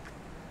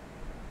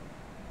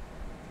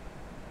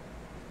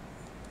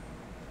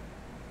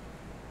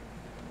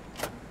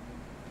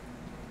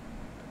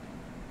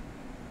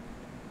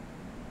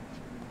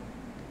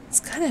 It's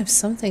gotta have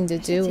something to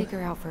do Take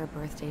her out for a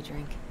birthday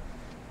drink.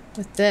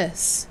 with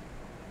this.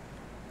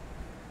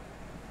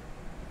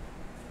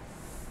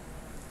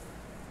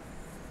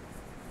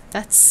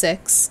 That's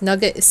 6.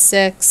 Nugget is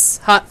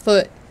 6.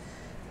 Hotfoot.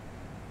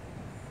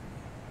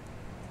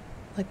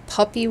 Like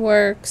Puppy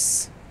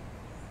Works.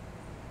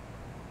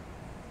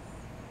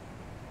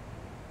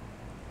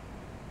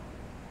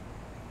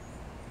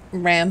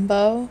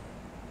 Rambo.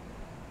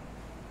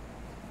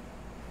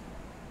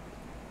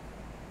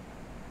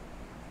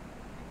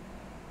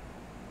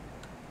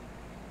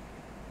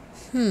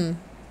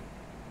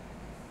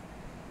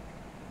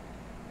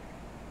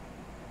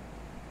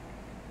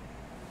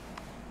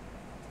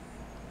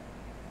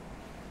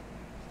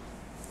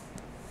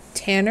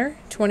 Tanner.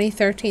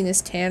 2013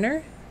 is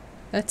Tanner.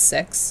 That's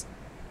 6.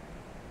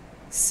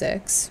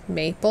 6.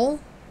 Maple.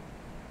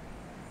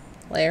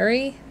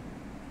 Larry.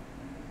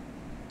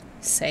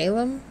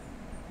 Salem.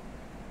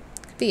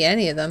 Could be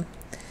any of them.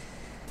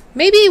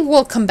 Maybe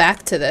we'll come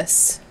back to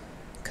this.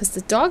 Because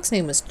the dog's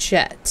name was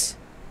Jet.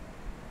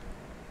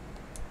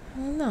 I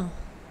don't know.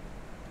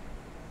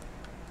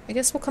 I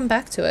guess we'll come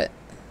back to it.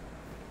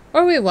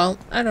 Or we won't.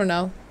 I don't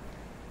know.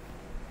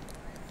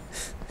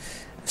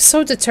 I'm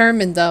so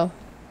determined, though.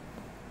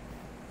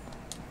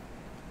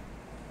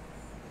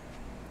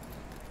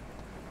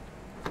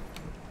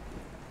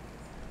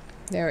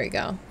 There we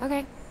go.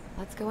 Okay,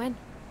 let's go in.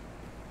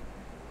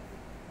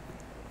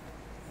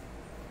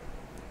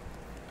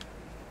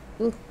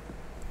 Ooh.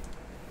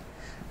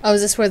 Oh, is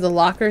this where the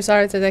lockers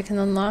are that I can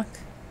unlock?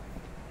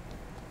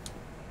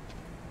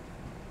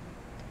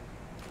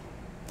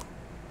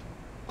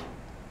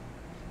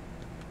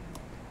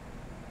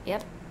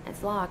 Yep,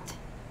 it's locked.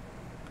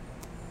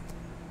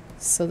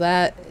 So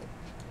that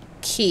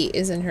key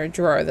is in her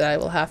drawer that I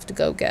will have to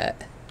go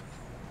get.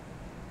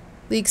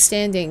 League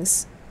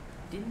standings.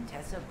 Didn't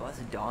Tessa buzz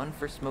Dawn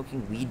for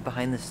smoking weed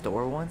behind the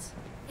store once?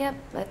 Yep,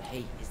 but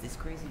Hey, is this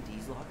Crazy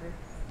D's locker?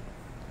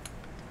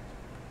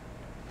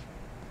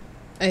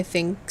 I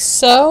think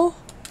so.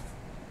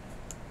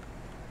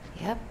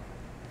 yep,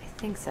 I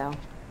think so.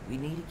 We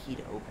need a key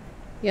to open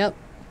it. Yep.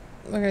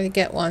 We're gonna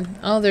get one.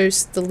 Oh,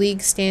 there's the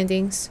league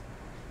standings.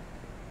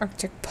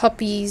 Arctic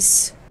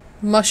Puppies.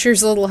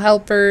 Musher's Little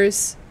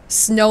Helpers.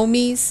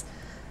 Snowmies.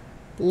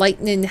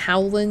 Lightning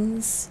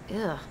Howlins.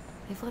 Ugh,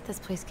 they've let this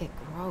place get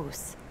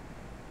gross.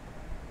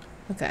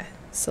 Okay,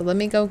 so let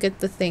me go get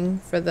the thing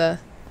for the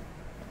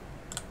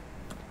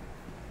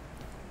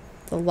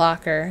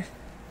locker.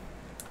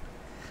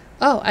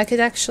 Oh, I could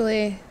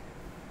actually...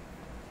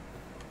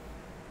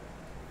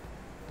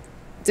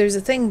 There's a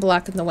thing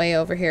blocking the way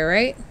over here,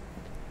 right?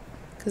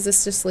 Because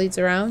this just leads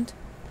around.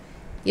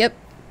 Yep.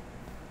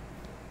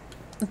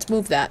 Let's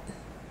move that.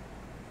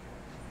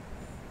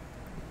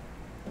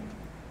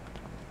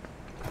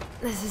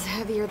 This is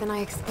heavier than I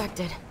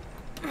expected.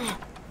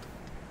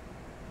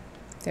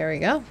 There we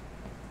go.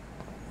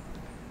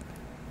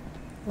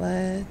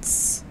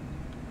 Let's...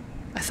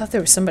 I thought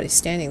there was somebody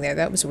standing there.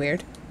 That was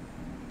weird.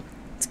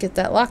 Let's get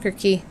that locker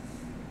key.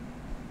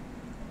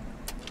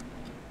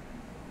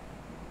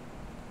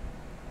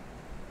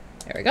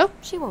 There we go.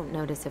 She won't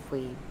notice if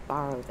we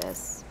borrow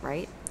this,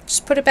 right?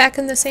 Just put it back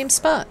in the same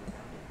spot.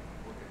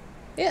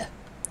 Yeah,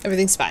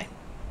 everything's fine.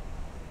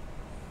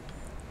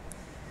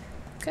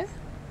 Okay.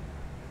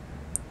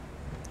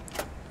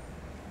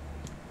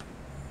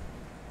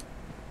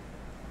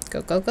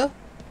 Go, go, go.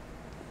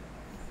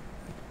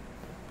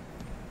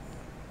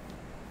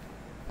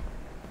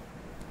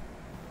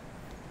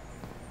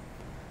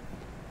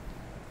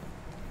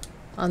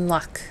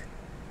 Unlock.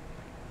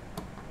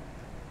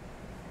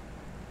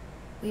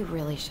 We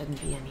really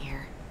shouldn't be in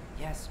here.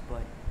 Yes,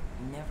 but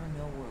you never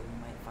know where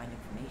we might find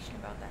information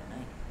about that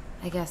night.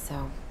 I guess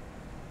so.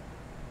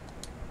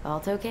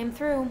 Balto came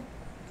through.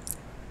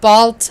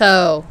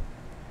 Balto.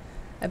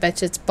 I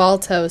bet you it's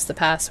Balto is the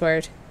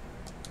password.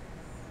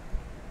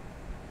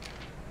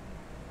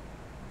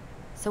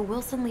 So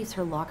Wilson leaves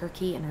her locker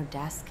key in her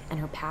desk and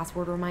her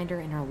password reminder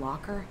in her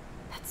locker?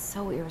 That's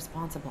so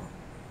irresponsible.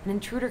 An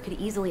intruder could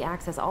easily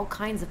access all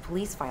kinds of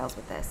police files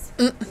with this.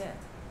 Yeah,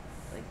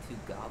 like 2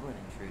 goblin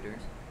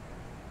intruders.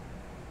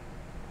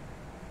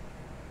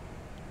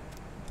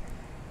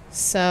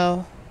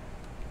 So,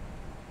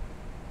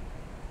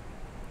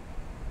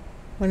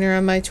 winner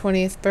on my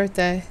 20th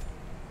birthday.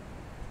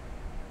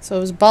 So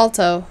it was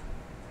Balto.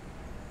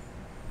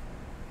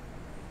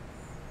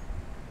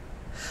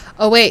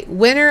 Oh wait,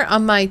 winner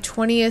on my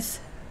 20th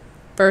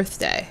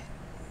birthday.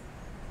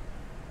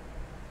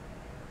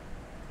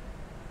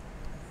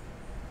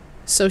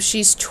 So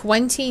she's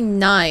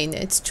 29.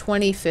 It's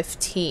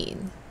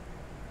 2015.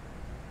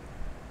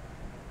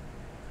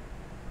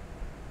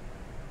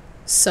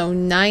 So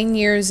 9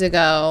 years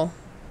ago.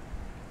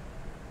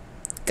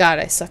 God,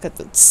 I suck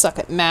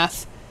at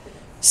math.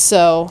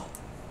 So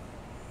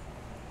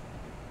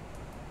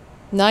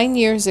 9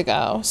 years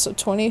ago. So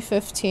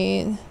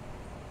 2015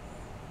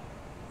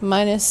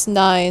 minus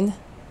 9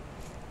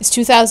 is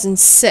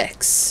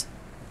 2006.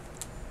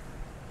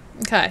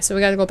 Okay, so we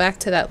got to go back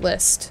to that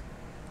list.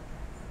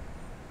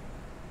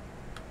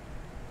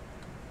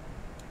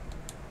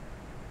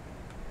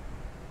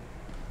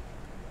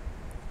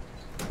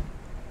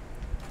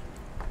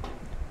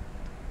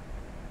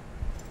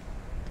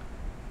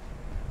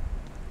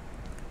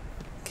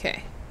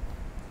 Okay.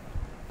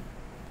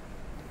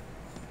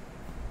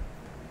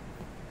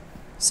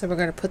 So we're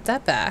going to put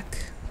that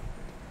back.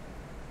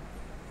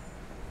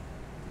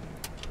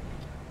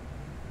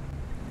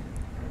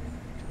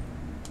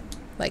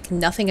 Like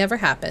nothing ever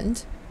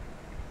happened.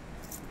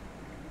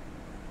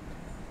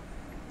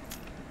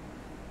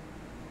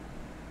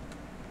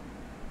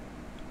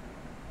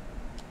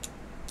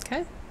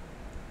 Okay.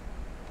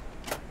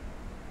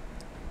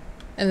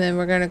 And then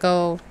we're going to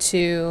go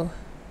to...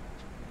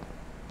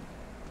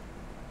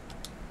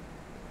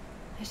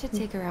 I should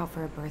take her out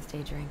for a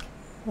birthday drink.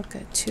 Look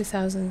at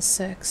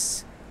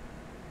 2006.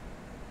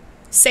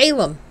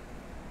 Salem.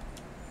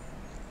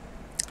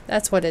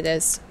 That's what it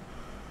is.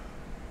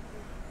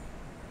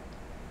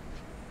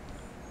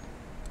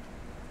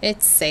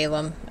 It's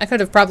Salem. I could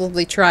have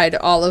probably tried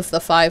all of the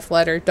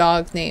 5-letter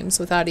dog names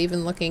without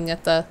even looking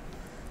at the...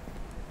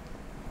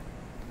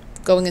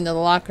 going into the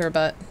locker,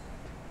 but...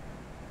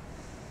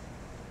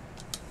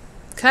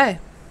 Okay.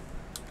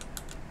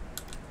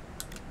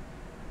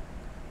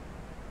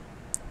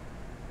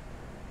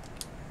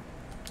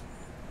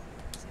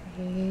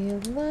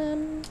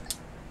 Salem.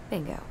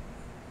 Bingo.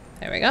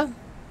 There we go.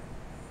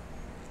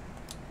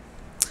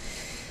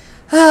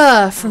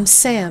 Ah, from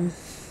Sam.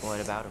 What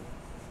about him?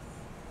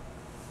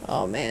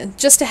 Oh man,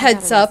 just a He got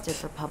heads up. arrested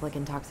for public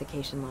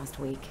intoxication last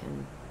week,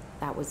 and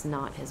that was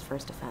not his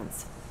first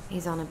offense.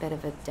 He's on a bit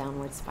of a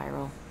downward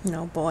spiral.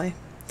 Oh boy.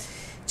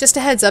 Just a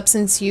heads up,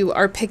 since you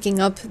are picking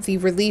up the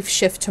relief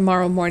shift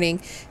tomorrow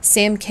morning,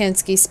 Sam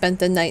Kansky spent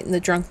the night in the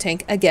drunk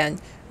tank again.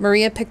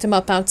 Maria picked him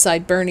up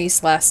outside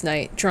Bernie's last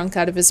night, drunk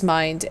out of his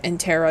mind and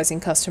terrorizing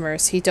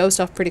customers. He dozed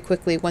off pretty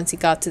quickly once he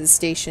got to the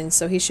station,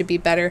 so he should be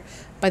better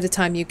by the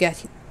time you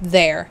get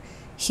there.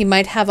 He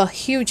might have a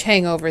huge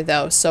hangover,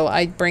 though, so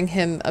I'd bring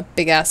him a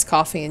big-ass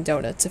coffee and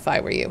donuts if I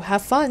were you.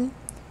 Have fun.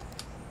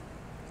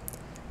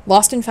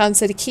 Lost and found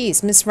set of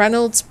keys. Miss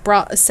Reynolds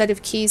brought a set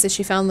of keys that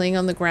she found laying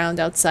on the ground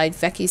outside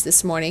Vecchi's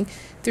this morning.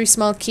 3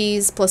 small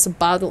keys plus a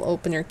bottle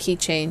opener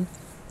keychain.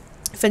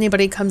 If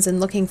anybody comes in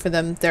looking for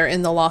them, they're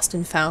in the lost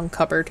and found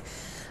cupboard.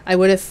 I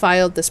would have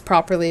filed this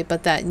properly,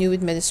 but that new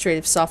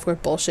administrative software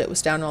bullshit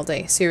was down all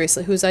day.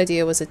 Seriously, whose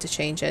idea was it to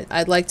change it?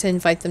 I'd like to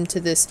invite them to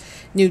this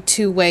new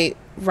 2-way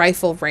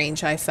rifle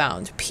range I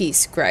found.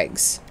 Peace,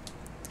 Greg's.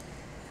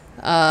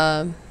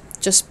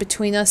 Just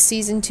Between Us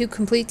Season 2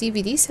 complete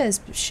DVD says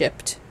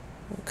shipped.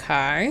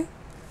 Okay.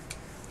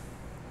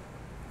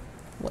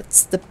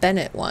 What's the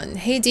Bennett one?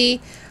 Hey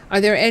Dee,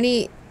 are there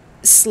any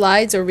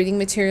slides or reading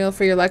material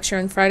for your lecture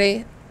on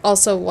Friday?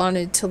 Also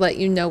wanted to let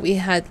you know we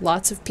had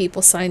lots of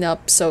people sign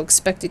up, so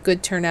expect a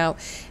good turnout.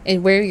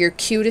 And wear your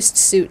cutest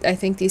suit. I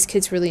think these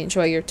kids really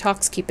enjoy your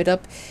talks. Keep it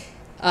up.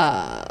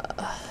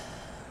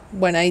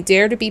 When I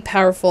dare to be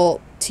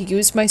powerful, to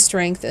use my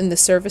strength in the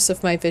service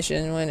of my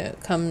vision when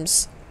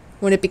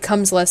it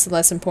becomes less and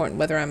less important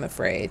whether I'm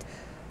afraid.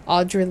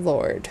 Audre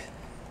Lorde.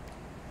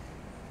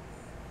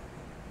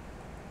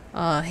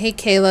 Hey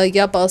Kayla,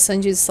 yup, I'll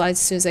send you the slides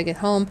as soon as I get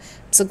home.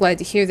 I'm so glad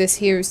to hear this.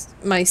 Here's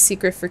my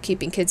secret for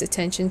keeping kids'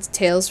 attention.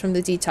 Tales from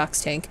the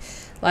detox tank.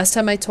 Last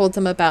time I told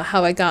them about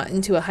how I got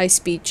into a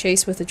high-speed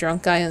chase with a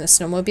drunk guy on a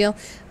snowmobile,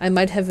 I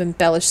might have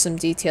embellished some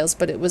details,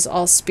 but it was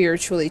all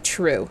spiritually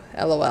true.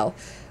 LOL.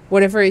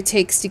 Whatever it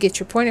takes to get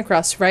your point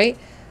across, right?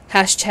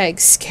 Hashtag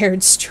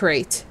scared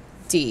straight.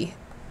 D.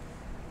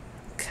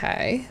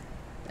 Okay.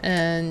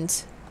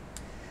 And...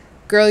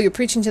 Girl, you're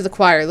preaching to the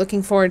choir.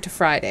 Looking forward to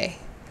Friday.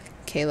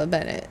 Kayla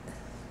Bennett.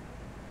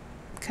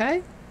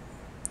 Okay.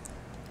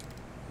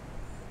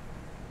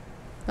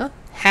 Oh,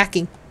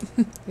 hacking.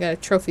 I got a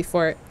trophy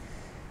for it.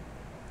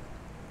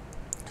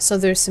 So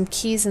there's some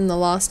keys in the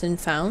lost and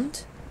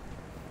found.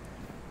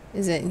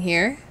 Is it in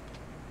here?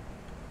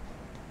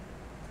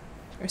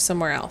 Or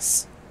somewhere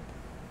else?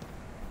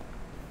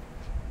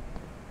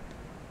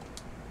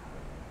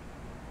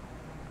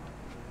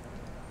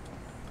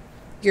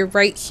 You're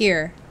right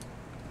here.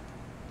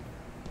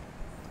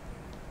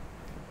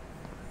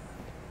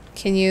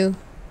 Can you...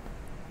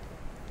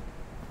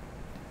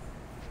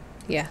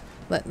 Yeah,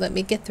 let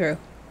me get through.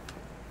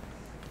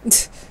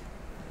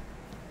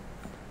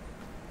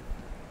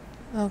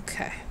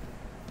 Okay.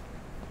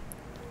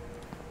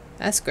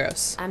 That's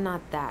gross. I'm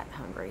not that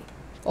hungry.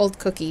 Old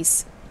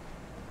cookies.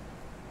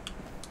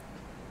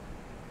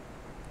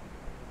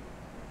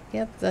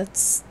 Yep,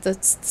 that's the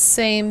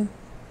same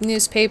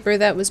newspaper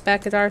that was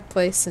back at our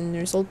place, and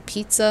there's old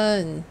pizza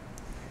and...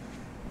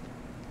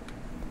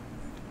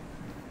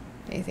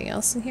 Anything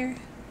else in here?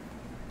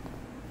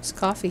 There's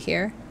coffee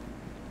here.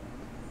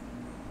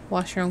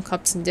 Wash your own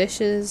cups and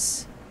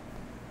dishes.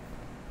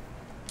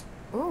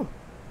 Ooh,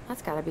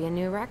 that's gotta be a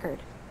new record.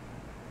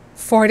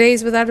 4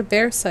 days without a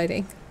bear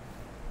sighting.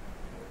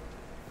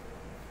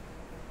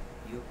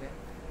 You okay?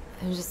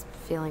 I'm just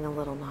feeling a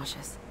little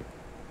nauseous.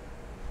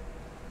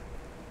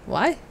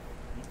 Why? You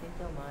think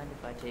they'll mind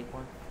if I take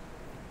one?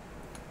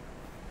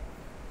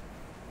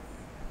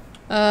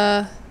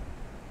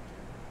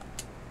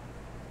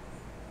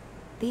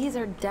 These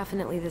are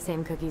definitely the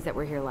same cookies that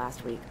were here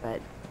last week,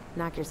 but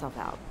knock yourself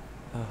out.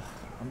 Ugh,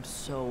 I'm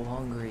so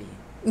hungry.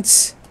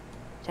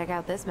 Check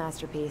out this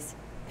masterpiece.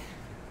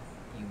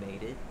 You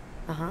made it?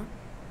 Uh-huh.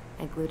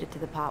 I glued it to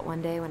the pot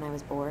one day when I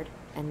was bored,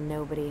 and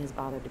nobody has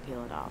bothered to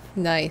peel it off.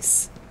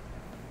 Nice.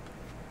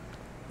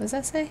 What does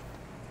that say?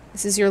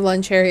 This is your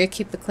lunch area,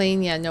 keep it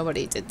clean. Yeah,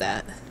 nobody did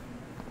that.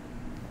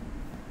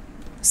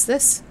 What's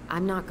this?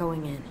 I'm not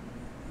going in.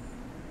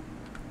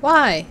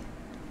 Why?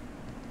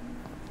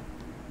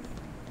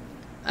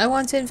 I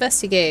want to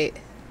investigate.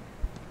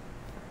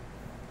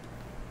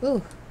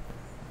 Ooh.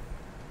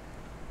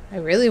 I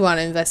really want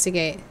to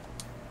investigate.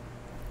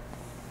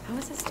 How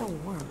is it still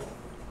warm?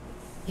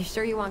 You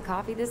sure you want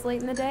coffee this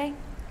late in the day?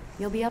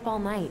 You'll be up all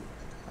night.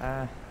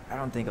 I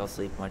don't think I'll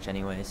sleep much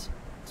anyways.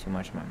 Too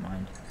much in my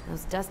mind.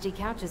 Those dusty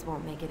couches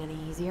won't make it any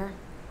easier.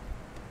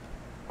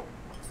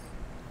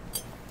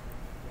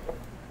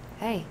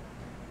 Hey,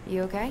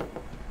 you okay?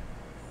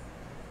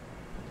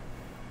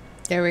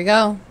 There we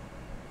go.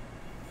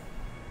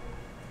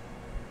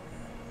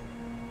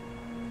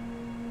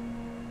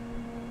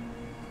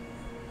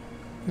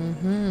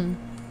 Mm-hmm.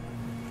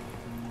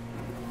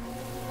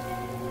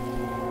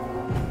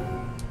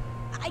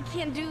 I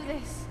can't do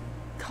this.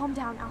 Calm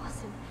down,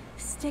 Allison.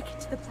 Stick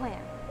to the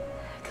plan.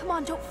 Come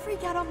on, don't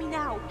freak out on me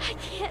now. I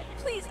can't.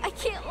 Please, I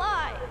can't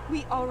lie.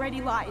 We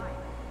already lied.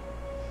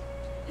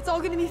 It's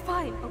all gonna be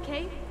fine,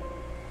 okay?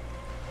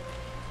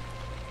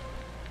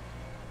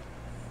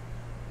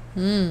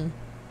 Hmm.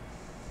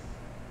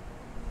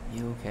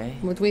 You okay?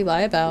 What'd we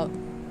lie about?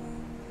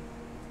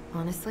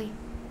 Honestly,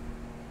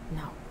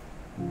 no.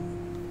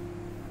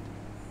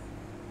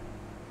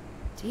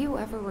 Do you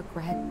ever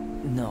regret?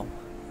 No.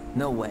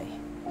 No way.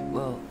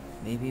 Well,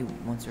 maybe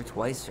once or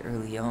twice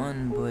early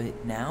on,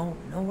 but now,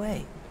 no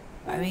way.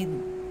 I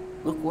mean,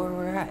 look where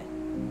we're at.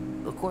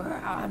 Look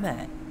where I'm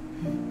at.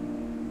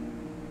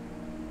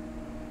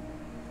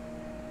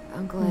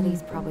 Uncle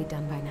Eddie's probably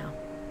done by now.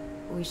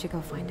 We should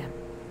go find him.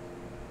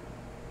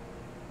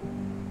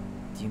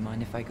 Do you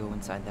mind if I go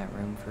inside that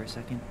room for a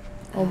second?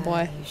 Oh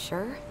boy. You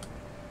sure?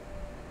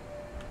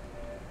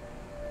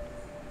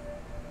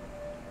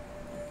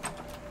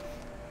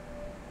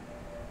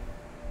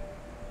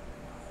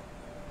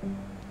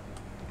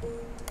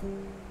 It's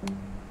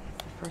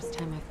the first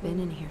time I've been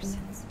in here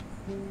since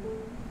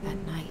that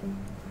night.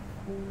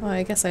 Well,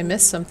 I guess I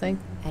missed something.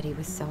 Eddie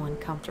was so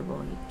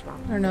uncomfortable he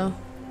dropped. I don't know.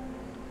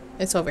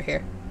 It's over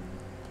here.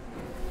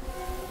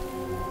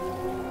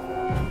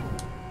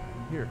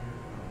 Here.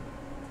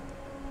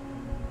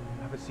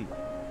 Have a seat.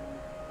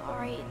 All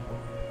right.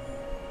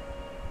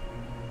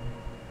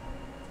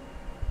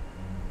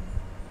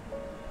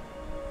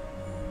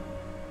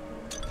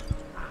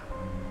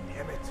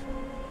 Damn it.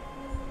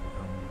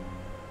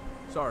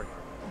 Sorry.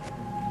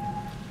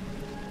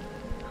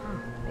 Huh,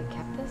 they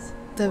kept this?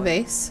 The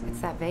vase? It's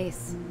that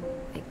vase.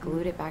 They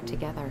glued it back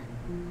together.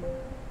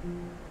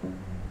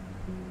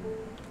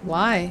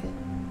 Why?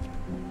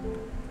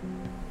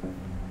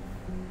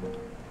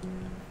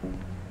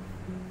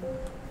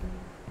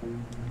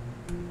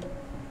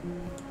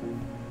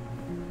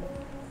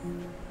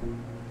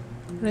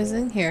 What is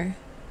in here?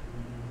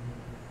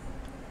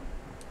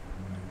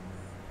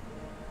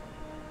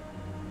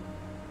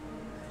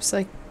 Just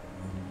like...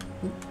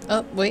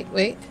 Oh,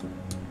 wait.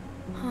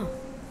 Huh.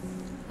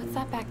 What's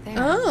that back there?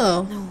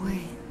 Oh. No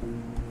way.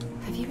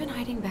 Have you been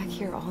hiding back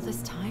here all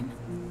this time?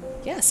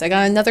 Yes, I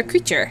got another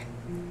creature.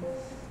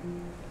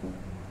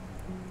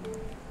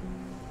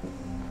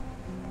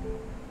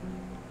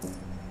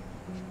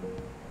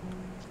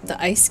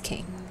 the Ice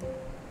King.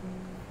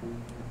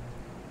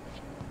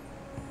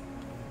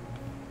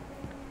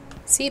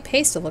 See, it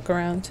pays to look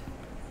around.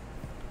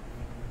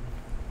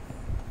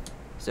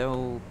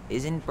 So,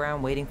 isn't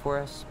Brown waiting for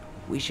us?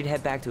 We should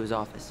head back to his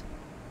office.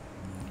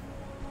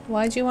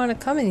 Why'd you want to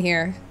come in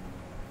here?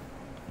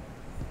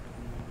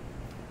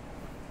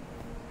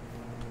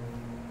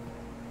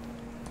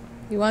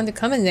 You wanted to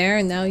come in there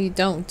and now you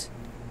don't.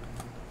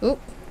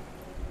 Oop.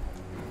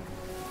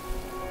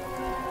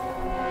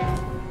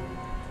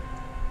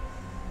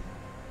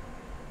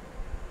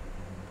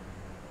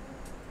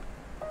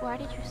 Why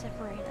did you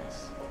separate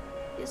us?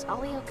 Is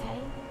Ollie okay?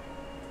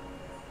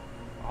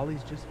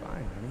 Ollie's just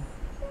fine, honey.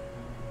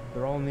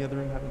 They're all in the other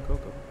room having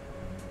cocoa.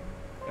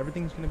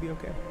 Everything's gonna be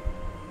okay.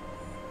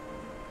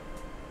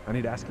 I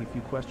need to ask you a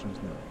few questions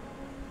now.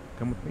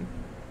 Come with me?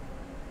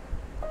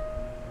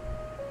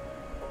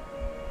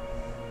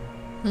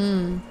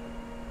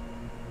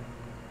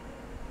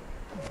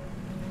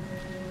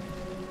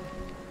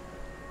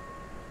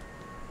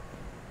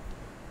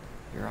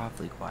 You're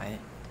awfully quiet.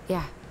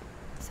 Yeah,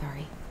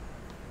 sorry.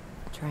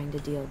 Trying to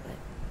deal, but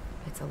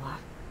it's a lot.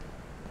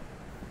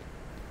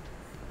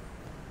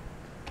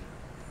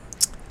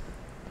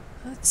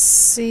 Let's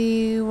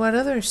see what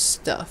other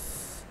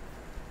stuff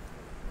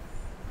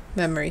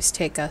memories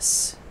take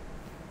us.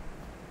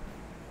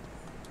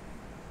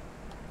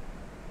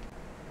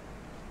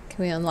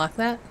 Can we unlock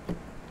that?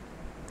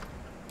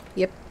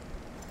 Yep.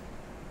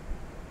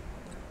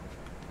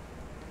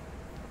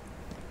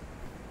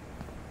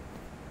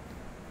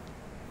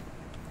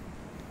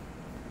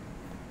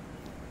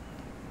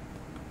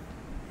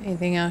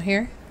 Anything out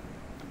here?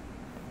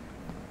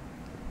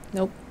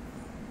 Nope.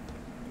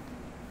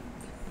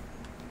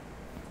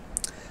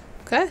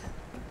 Okay.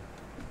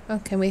 Oh,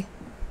 can we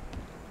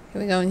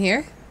go in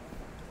here?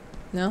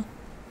 No?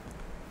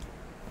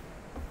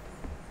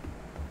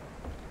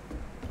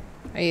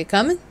 Are you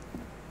coming?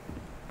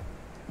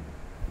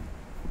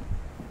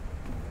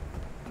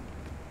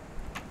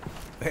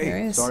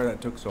 Hey, sorry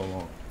that took so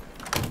long.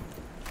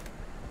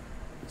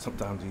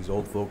 Sometimes these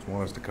old folks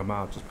want us to come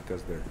out just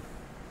because they're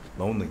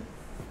lonely.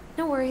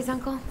 No worries,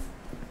 Uncle.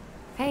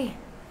 Hey,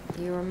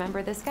 do you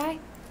remember this guy?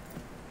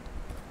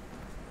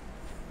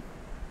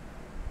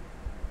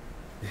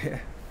 Yeah,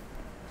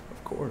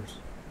 of course.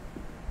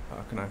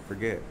 How can I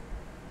forget?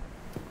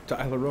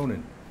 Tyler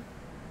Ronan,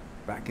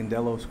 back in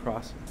Delos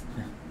Crossing.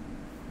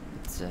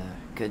 It's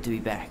good to be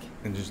back.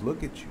 And just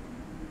look at you.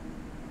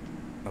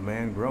 A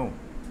man grown.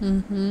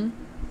 Mm-hmm.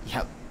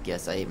 Yep,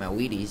 guess I ate my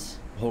Wheaties.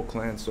 The whole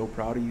clan's so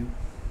proud of you.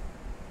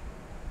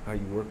 How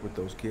you work with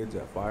those kids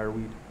at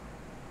Fireweed.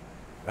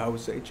 I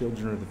would say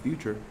children are the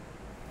future.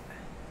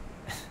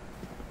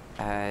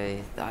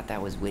 I thought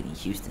that was Whitney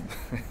Houston.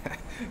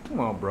 Come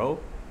on, bro.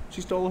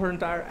 She stole her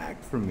entire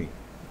act from me.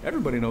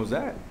 Everybody knows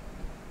that.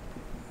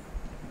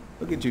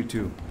 Look at you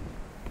two.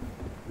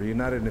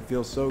 Reunited and it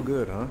feels so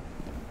good, huh?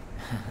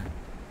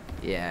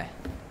 Yeah,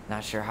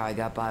 not sure how I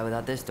got by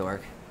without this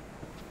dork.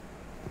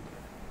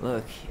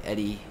 Look,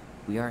 Eddie,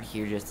 we aren't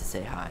here just to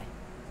say hi.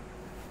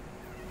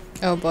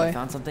 Oh I boy.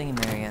 found something in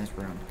Marianne's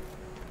room.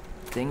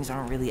 Things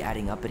aren't really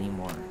adding up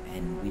anymore,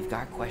 and we've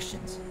got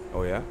questions.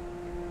 Oh, yeah?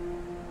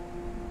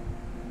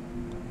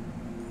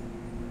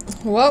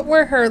 What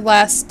were her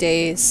last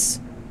days?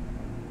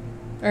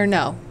 Or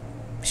no.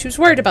 She was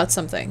worried about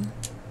something.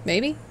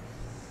 Maybe?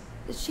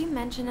 Did she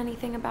mention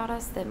anything about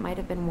us that might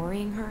have been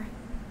worrying her?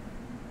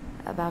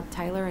 About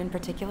Tyler in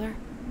particular?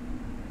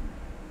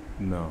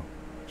 No.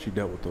 She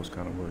dealt with those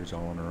kind of worries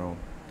all on her own.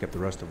 Kept the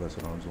rest of us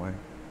at arm's length.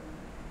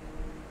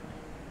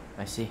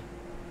 I see.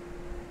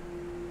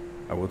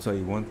 I will tell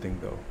you one thing,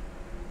 though.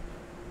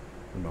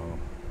 Your mom.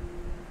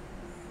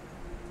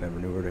 Never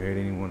knew her to hate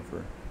anyone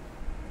for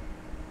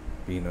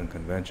being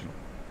unconventional.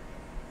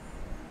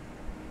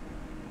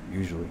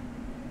 Usually,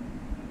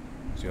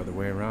 it's the other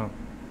way around.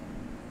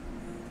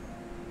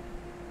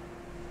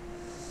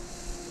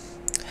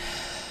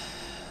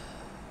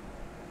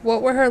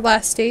 What were her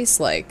last days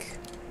like?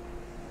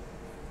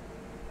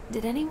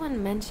 Did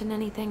anyone mention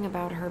anything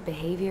about her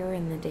behavior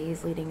in the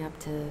days leading up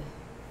to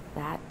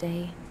that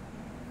day?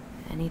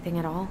 Anything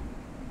at all?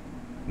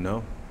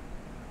 No.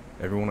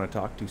 Everyone I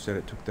talked to said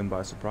it took them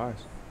by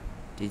surprise.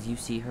 Did you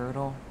see her at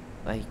all?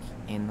 Like,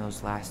 in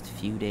those last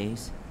few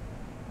days?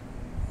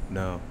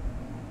 No.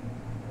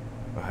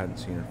 I hadn't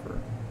seen her for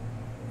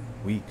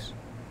weeks.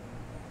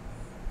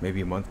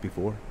 Maybe a month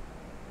before.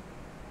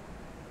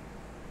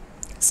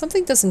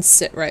 Something doesn't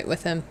sit right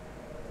with him.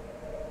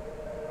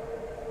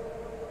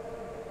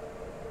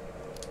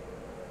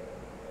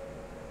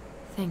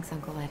 Thanks,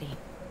 Uncle Eddie.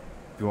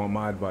 If you want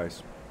my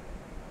advice,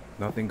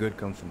 nothing good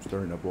comes from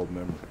stirring up old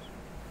memories.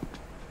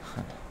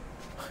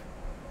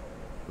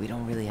 We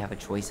don't really have a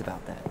choice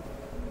about that.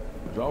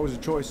 There's always a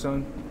choice,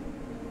 son.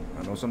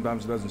 I know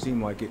sometimes it doesn't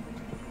seem like it,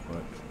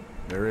 but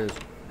there is.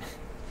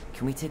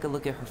 Can we take a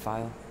look at her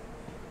file?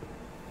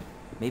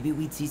 Maybe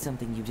we'd see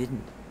something you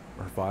didn't.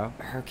 Her file?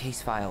 Her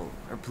case file,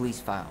 or police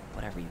file,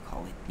 whatever you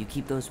call it. You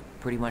keep those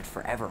pretty much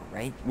forever,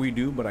 right? We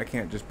do, but I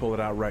can't just pull it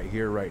out right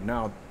here, right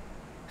now.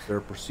 There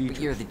are procedures.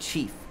 But you're the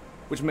chief.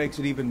 which makes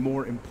it even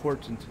more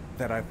important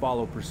that I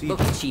follow procedure.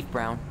 Look, Chief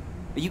Brown,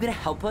 are you gonna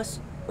help us,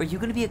 or are you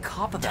gonna be a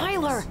cop about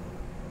Tyler! this?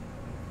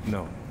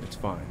 No, it's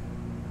fine.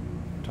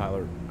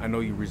 Tyler, I know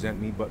you resent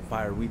me, but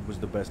fireweed was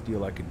the best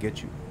deal I could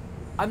get you.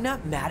 I'm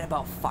not mad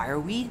about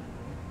fireweed,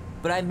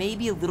 but I may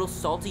be a little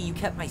salty you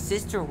kept my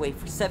sister away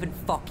for 7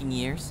 fucking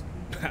years.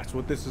 That's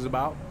what this is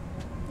about?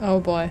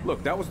 Oh boy.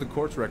 Look, that was the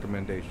court's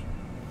recommendation.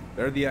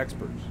 They're the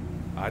experts.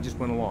 I just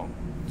went along.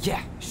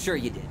 Yeah, sure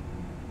you did.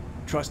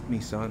 Trust me,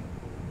 son.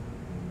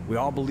 We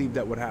all believed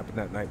that what happened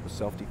that night was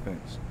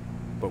self-defense,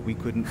 but we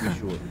couldn't be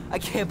sure. I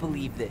can't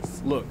believe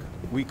this. Look,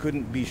 we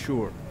couldn't be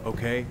sure,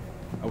 okay?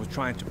 I was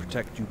trying to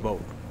protect you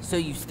both. So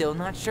you still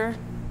not sure?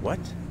 What?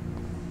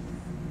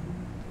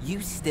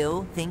 You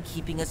still think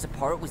keeping us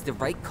apart was the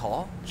right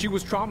call? She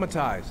was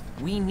traumatized.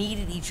 We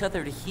needed each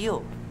other to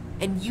heal,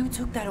 and you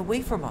took that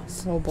away from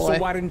us. Oh boy.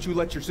 So why didn't you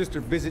let your sister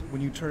visit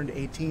when you turned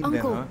 18 then,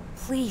 Uncle, huh?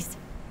 please.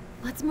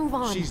 Let's move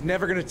on. She's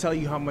never gonna tell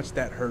you how much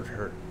that hurt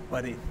her,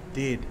 but it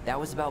did. That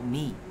was about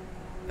me.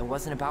 It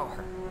wasn't about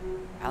her.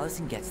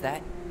 Allison gets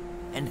that,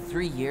 and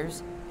 3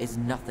 years is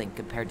nothing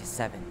compared to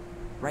 7.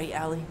 Right,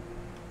 Allie?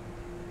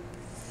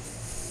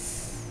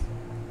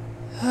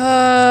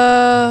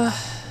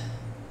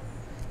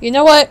 You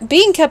know what?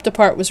 Being kept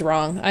apart was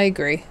wrong. I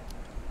agree.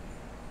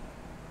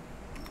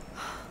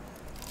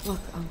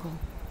 Look, Uncle,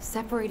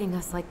 separating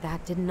us like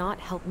that did not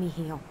help me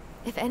heal.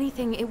 If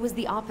anything, it was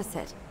the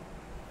opposite.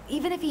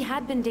 Even if he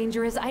had been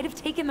dangerous, I'd have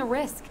taken the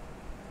risk.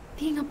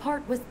 Being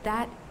apart was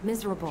that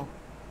miserable.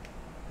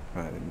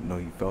 I didn't know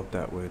you felt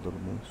that way, Little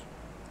Moose.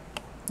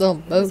 Little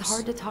It was Moose.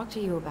 hard to talk to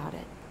you about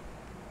it.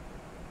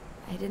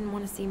 I didn't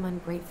want to seem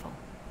ungrateful.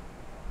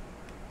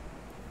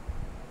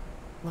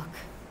 Look,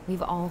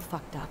 we've all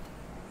fucked up.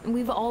 And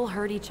we've all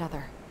hurt each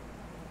other.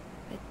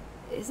 But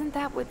isn't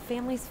that what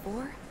family's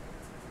for?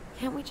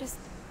 Can't we just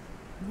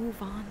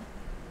move on?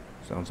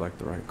 Sounds like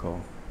the right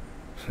call.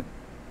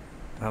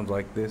 Sounds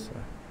like this.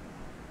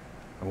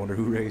 I wonder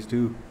who raised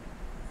who.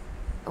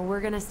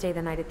 We're gonna stay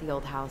the night at the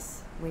old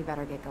house. We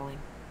better get going.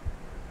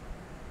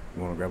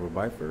 You wanna grab a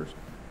bite first?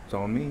 It's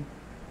on me.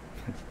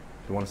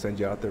 Don't want to send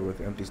you out there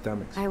with empty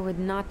stomachs. I would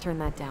not turn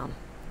that down.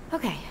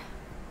 Okay,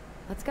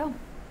 let's go.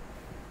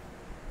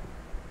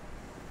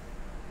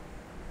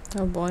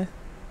 Oh boy.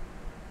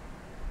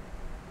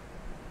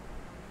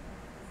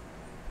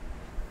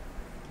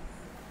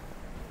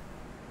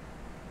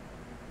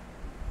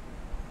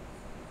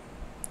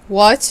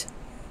 What?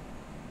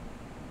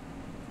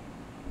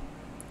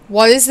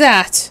 What is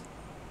that?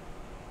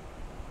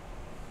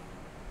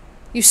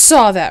 You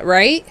saw that,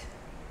 right?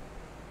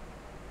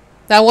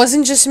 That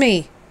wasn't just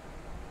me.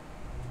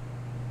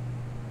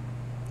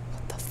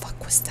 What the fuck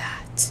was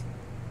that?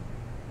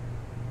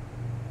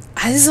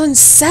 That is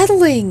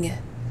unsettling.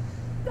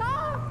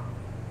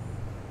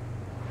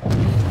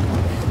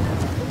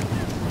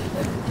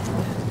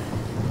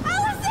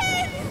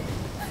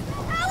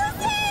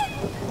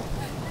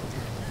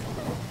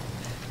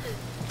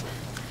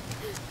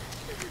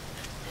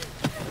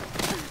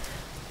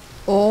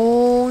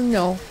 Oh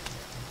no.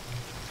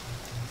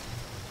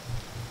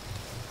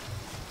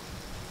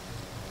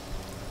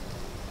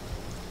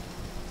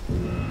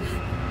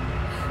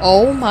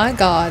 Oh my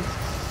god.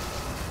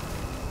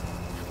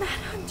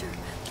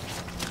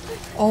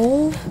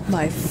 Oh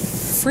my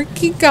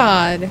freaking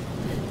god.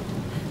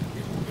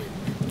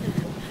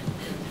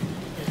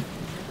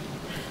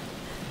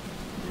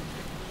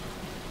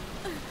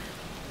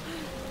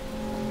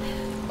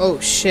 Oh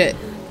shit.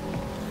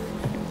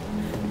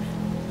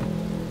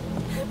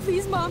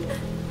 Please, Mom.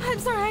 I'm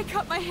sorry I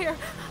cut my hair.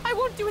 I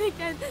won't do it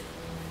again.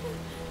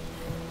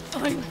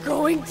 I'm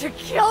going to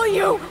kill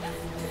you!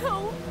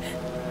 No.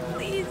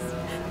 Please.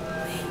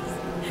 Please.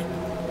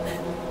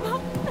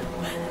 Mom.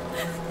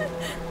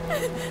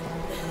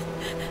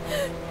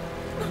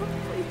 Mom,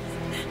 please.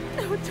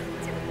 No, don't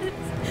do this.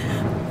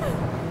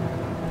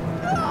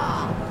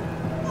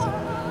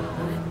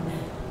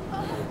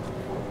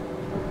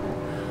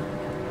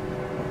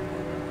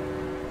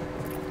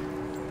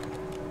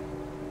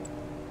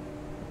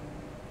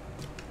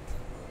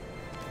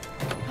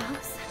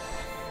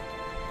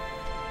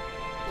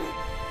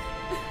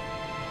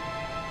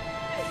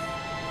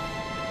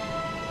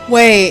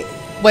 Wait,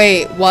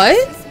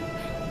 what?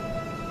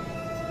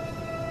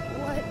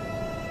 What?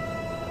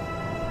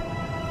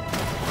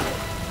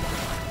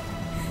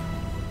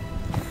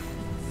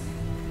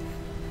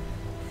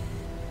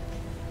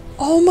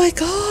 Oh my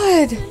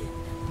god.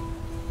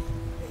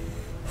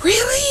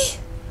 Really?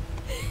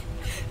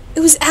 It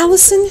was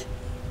Allison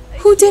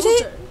who did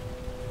it?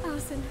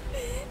 Allison,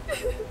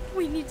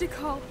 we need to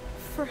call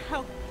for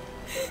help.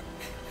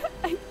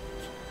 I killed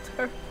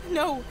her.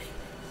 No,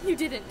 you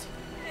didn't.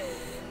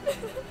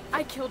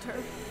 I killed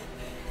her.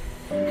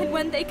 And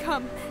when they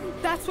come,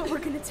 that's what we're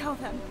gonna tell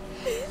them.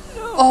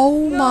 No,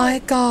 Oh no. my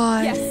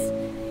god. Yes.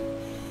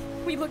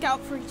 We look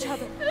out for each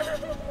other.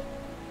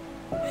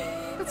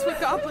 That's what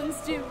goblins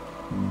do.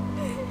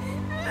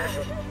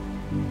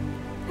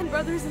 And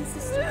brothers and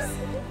sisters.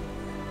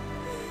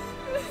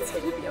 It's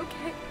gonna be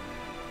okay.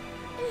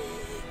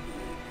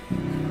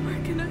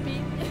 We're gonna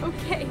be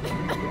okay.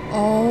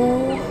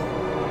 Oh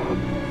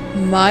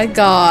my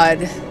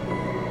god.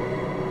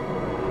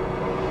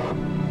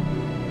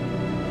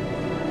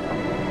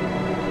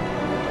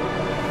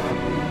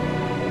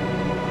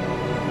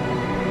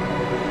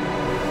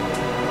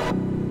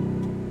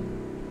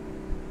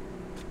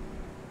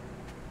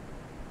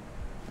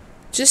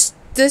 Just,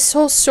 this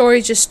whole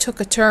story just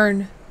took a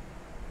turn.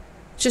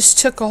 Just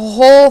took a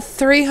whole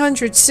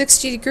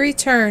 360-degree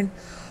turn.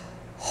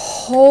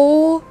 Holy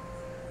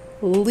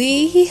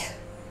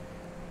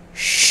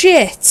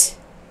shit.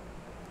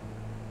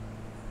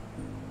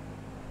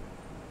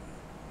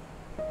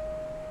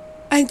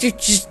 I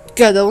just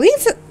gotta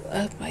leave it.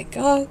 Oh my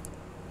god.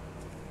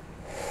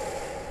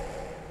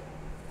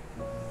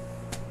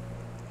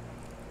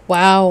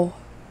 Wow.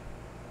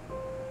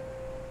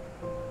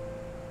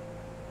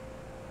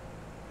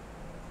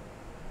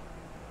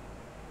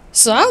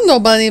 So I don't know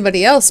about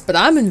anybody else, but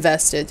I'm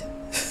invested.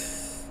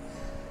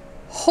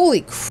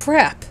 Holy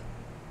crap.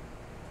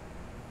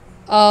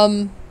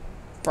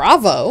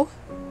 Bravo.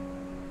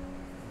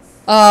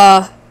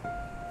 I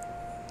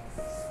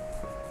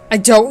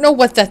don't know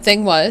what that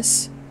thing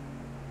was.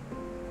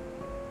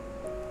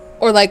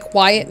 Or like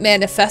why it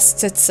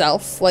manifests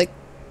itself. Like,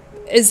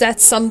 is that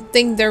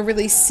something they're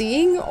really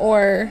seeing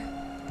or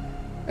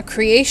a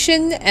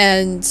creation?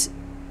 And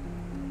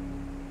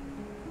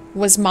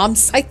was Mom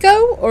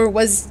psycho, or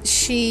was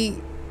she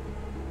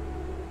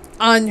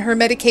on her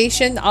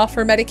medication, off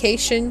her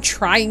medication,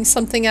 trying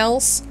something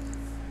else?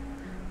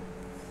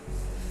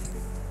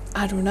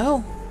 I don't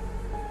know.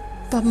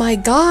 But my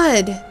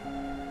god,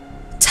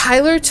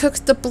 Tyler took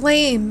the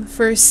blame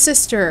for his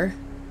sister.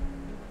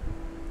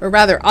 Or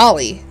rather,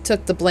 Ollie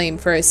took the blame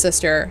for his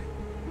sister.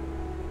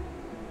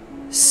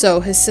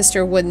 So his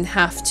sister wouldn't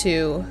have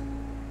to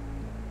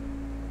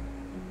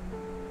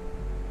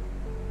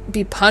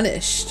be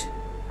punished.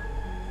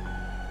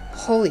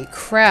 Holy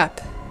crap.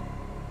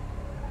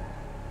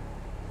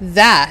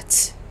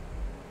 That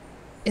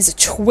is a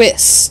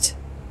twist.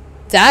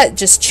 That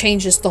just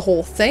changes the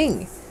whole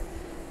thing.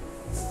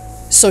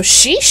 So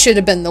she should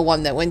have been the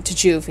one that went to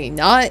juvie,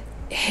 not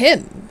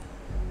him.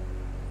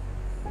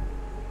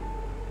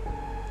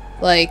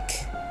 Like,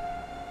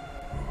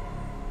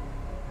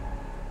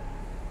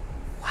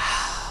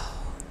 wow.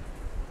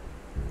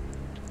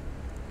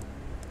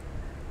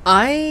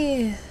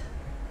 I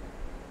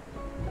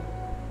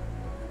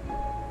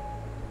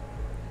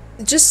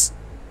just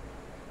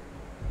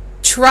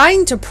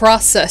trying to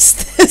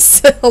process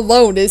this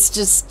alone is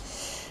just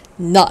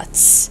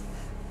nuts.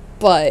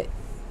 But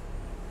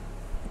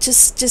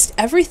just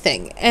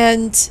everything.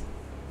 And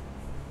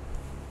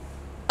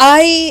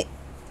I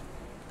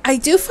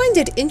do find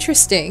it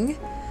interesting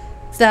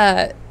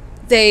that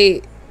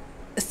they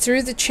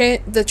threw the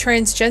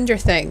transgender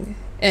thing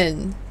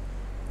in.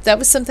 That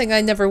was something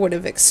I never would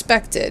have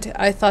expected.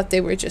 I thought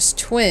they were just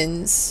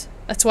twins.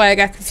 That's why I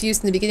got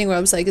confused in the beginning where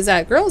I was like, is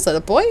that a girl? Is that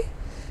a boy?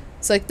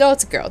 It's like, no,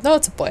 it's a girl. No,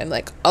 it's a boy. I'm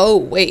like, oh,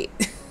 wait.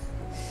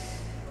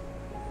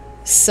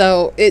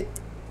 So it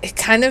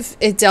kind of,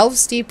 it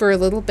delves deeper a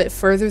little bit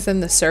further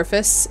than the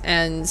surface.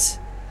 And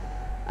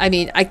I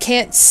mean, I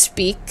can't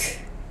speak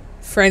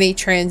for any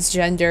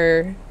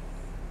transgender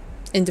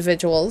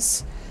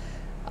individuals,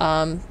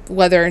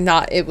 whether or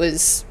not it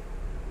was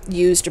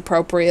used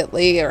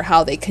appropriately or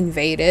how they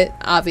conveyed it,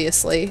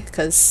 obviously,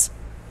 because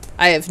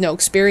I have no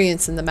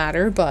experience in the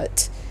matter,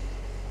 but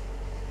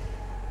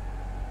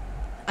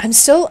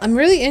I'm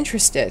really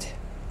interested.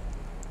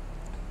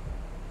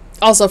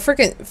 Also,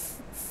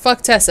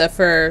 fuck Tessa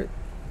for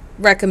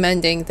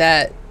recommending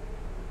that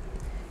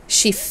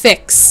she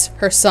fix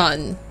her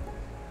son.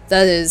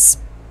 That is,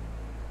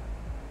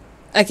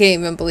 I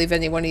can't even believe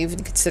anyone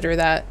even consider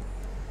that.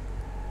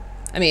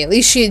 I mean, at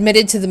least she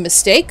admitted to the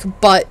mistake,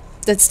 but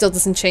that still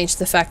doesn't change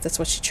the fact that's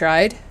what she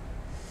tried.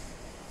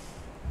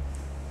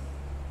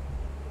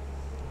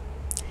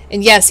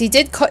 And yes, he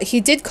did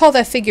call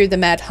that figure the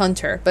Mad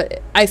Hunter,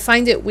 but I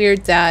find it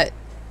weird that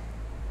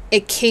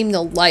it came to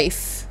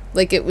life,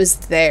 like it was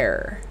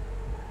there.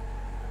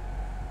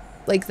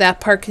 Like, that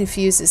part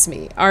confuses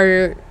me.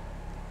 Are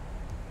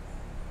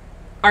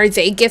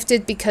they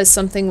gifted because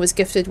something was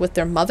gifted with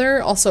their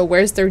mother? Also,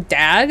 where's their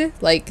dad?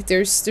 Like,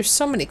 there's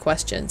so many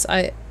questions.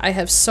 I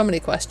have so many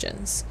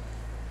questions.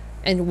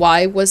 And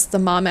why was the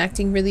mom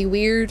acting really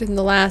weird in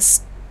the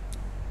last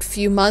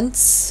few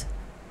months?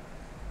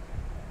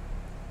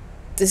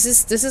 This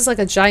is like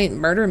a giant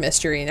murder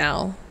mystery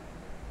now.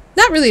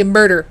 Not really a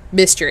murder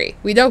mystery.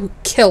 We know who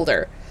killed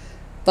her,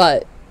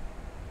 but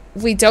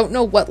we don't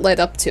know what led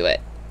up to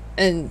it.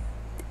 And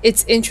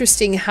it's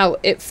interesting how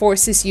it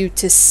forces you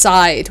to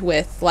side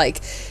with,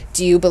 like,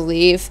 do you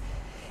believe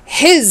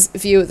his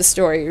view of the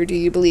story or do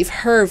you believe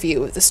her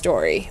view of the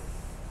story?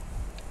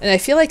 And I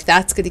feel like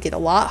that's going to get a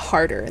lot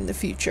harder in the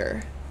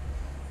future.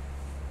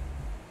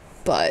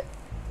 But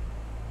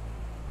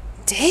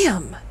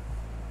damn.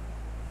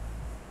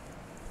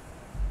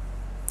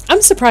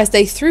 I'm surprised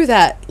they threw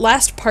that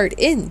last part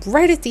in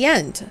right at the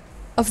end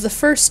of the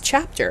first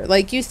chapter.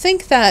 Like, you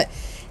think that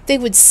they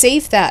would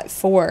save that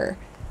for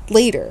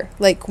later,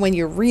 like when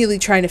you're really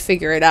trying to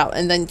figure it out,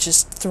 and then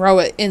just throw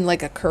it in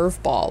like a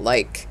curveball,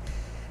 like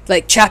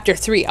chapter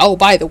 3. Oh,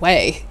 by the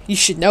way, you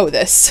should know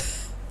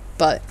this.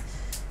 But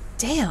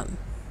damn.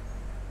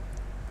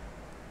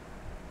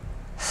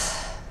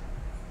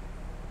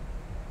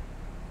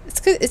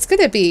 It's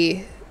gonna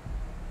be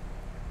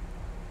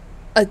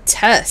a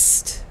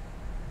test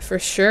for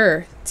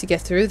sure to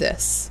get through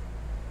this,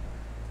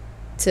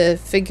 to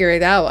figure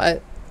it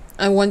out.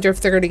 I wonder if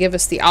they're going to give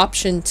us the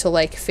option to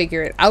like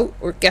figure it out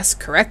or guess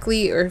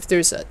correctly, or if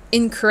there's an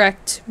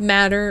incorrect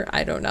matter.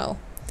 I don't know.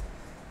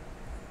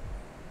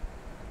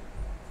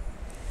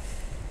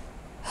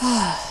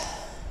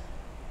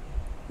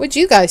 What'd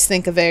you guys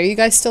think of it? Are you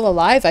guys still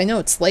alive? I know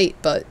it's late,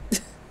 but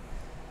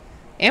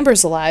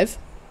Amber's alive.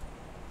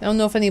 I don't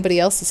know if anybody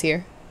else is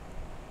here.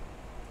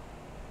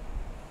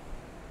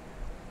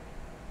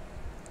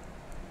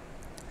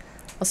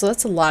 Also,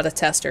 that's a lot of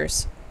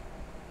testers.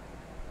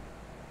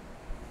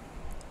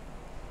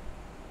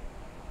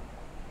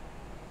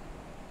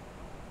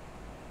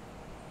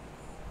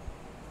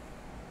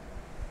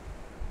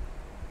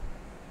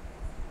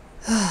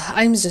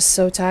 I'm just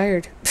so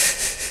tired.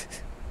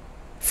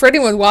 For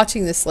anyone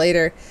watching this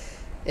later,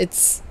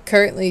 it's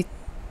currently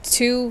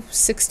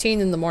 2:16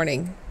 in the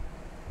morning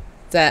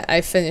that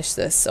I finished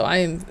this, so I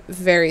am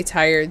very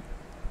tired.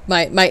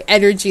 My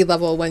energy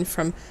level went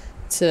from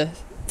to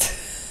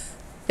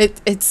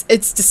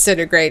it's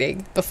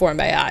disintegrating before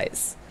my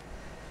eyes.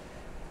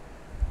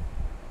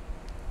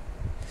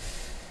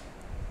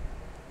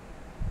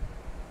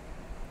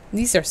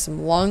 These are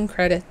some long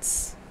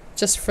credits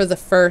just for the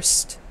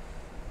first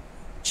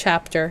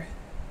chapter.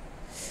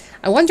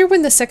 I wonder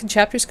when the second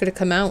chapter is going to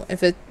come out,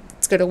 if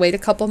it's going to wait a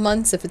couple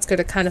months, if it's going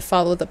to kind of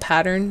follow the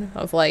pattern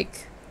of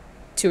like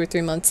 2 or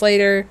 3 months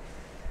later,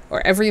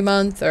 or every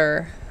month,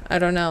 or I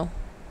don't know.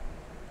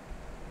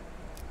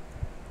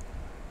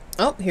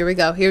 Oh, here we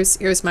go.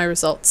 Here's my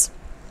results.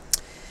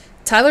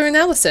 Tyler and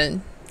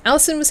Allison.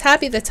 Allison was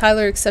happy that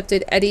Tyler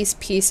accepted Eddie's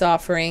peace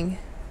offering,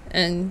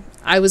 and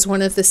I was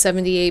one of the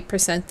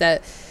 78%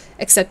 that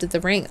accepted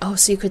the ring. Oh,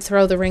 so you could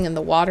throw the ring in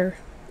the water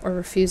or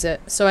refuse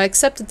it. So I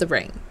accepted the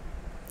ring.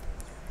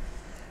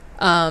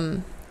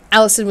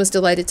 Allison was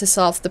delighted to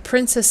solve the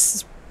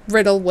princess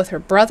riddle with her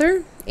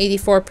brother.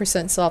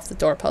 84% solved the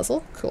door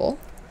puzzle. Cool.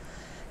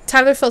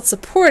 Tyler felt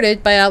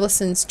supported by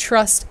Allison's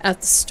trust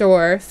at the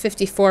store.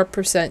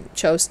 54%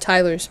 chose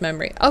Tyler's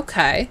memory.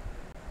 Okay.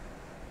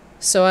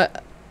 So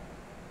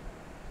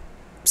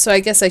I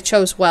guess I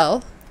chose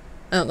well.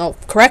 I don't know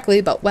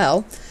correctly, but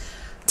well.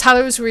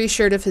 Tyler was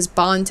reassured of his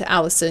bond to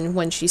Allison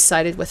when she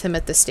sided with him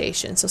at the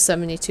station. So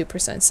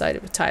 72%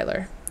 sided with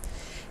Tyler.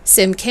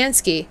 Sam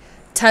Kansky.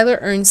 Tyler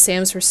earned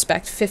Sam's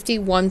respect.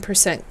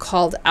 51%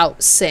 called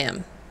out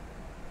Sam.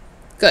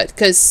 Good,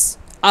 because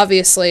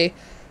obviously,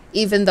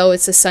 even though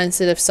it's a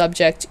sensitive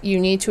subject, you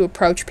need to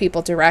approach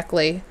people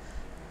directly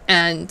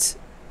and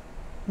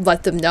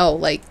let them know,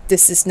 like,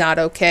 this is not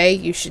okay,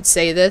 you should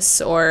say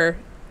this, or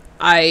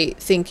I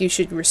think you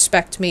should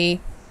respect me.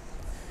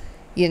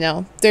 You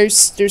know,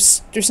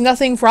 there's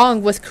nothing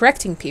wrong with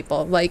correcting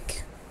people.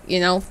 Like, you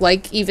know,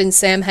 like even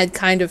Sam had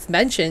kind of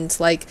mentioned,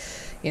 like,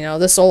 you know,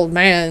 this old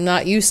man,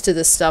 not used to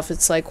this stuff.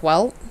 It's like,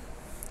 well,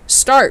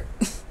 start.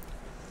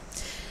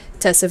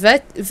 Tessa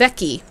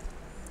Vecchi.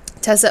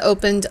 Tessa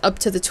opened up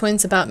to the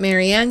twins about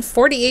Marianne.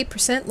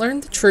 48%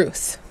 learned the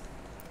truth.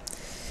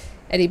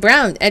 Eddie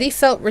Brown. Eddie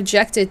felt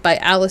rejected by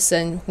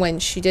Allison when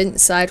she didn't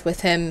side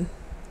with him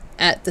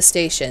at the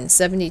station.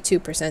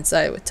 72%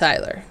 sided with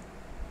Tyler.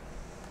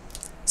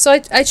 So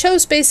I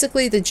chose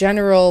basically the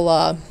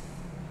general...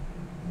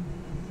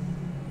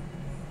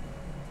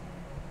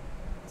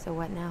 So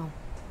what now?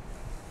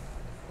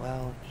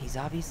 Well, he's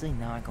obviously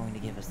not going to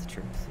give us the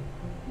truth.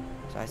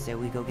 So I say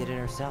we go get it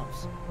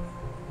ourselves.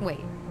 Wait,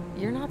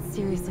 you're not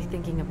seriously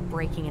thinking of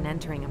breaking and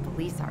entering a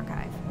police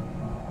archive?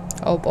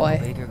 Oh boy.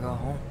 Go big or go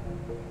home.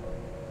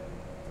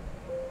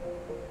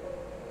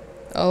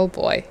 Oh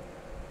boy.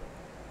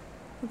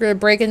 We're gonna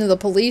break into the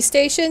police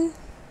station?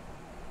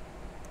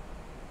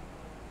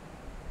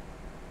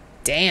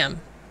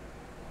 Damn.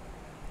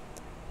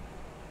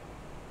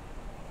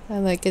 I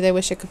like it. I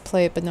wish I could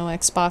play it, but no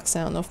Xbox.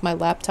 I don't know if my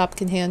laptop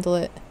can handle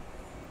it.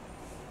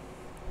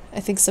 I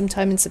think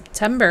sometime in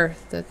September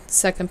the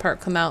second part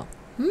come out.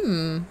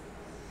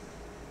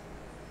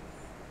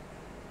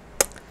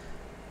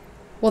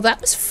 Well,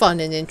 that was fun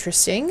and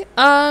interesting.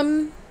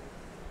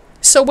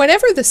 So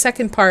whenever the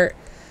second part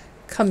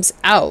comes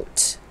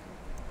out,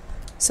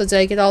 so did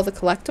I get all the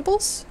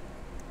collectibles?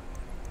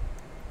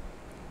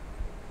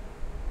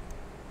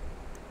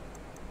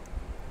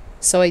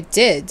 So I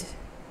did.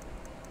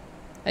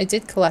 I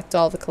did collect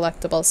all the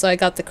collectibles. So I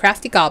got the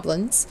Crafty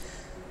Goblins,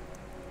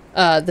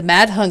 the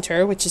Mad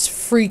Hunter, which is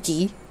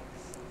freaky,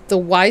 the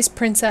Wise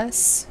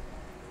Princess,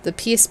 the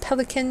Pious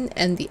Pelican,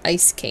 and the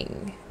Ice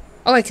King.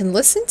 Oh, I can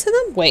listen to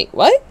them? Wait,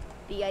 what?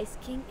 The Ice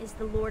King is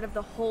the lord of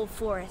the whole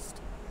forest.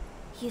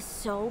 He is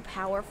so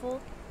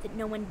powerful that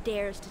no one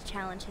dares to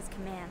challenge his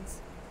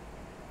commands.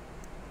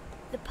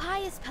 The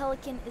Pious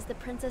Pelican is the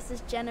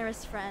princess's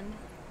generous friend.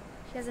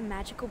 She has a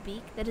magical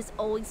beak that is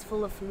always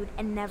full of food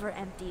and never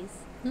empties.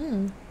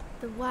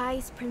 The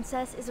wise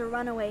princess is a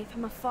runaway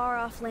from a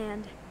far-off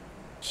land.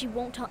 She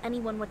won't tell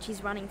anyone what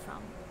she's running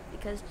from,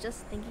 because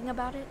just thinking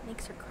about it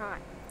makes her cry.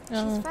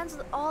 Oh. She's friends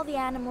with all the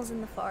animals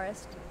in the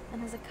forest,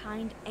 and has a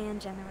kind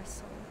and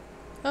generous soul.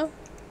 Oh.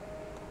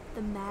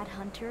 The Mad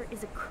Hunter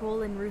is a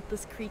cruel and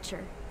ruthless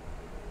creature.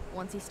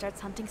 Once he starts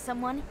hunting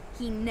someone,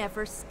 he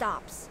never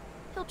stops.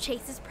 He'll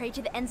chase his prey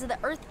to the ends of the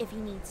earth if he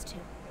needs to.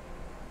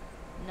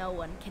 No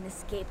one can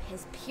escape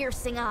his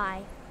piercing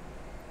eye.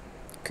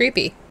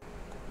 Creepy.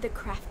 The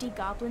crafty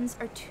goblins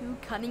are two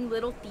cunning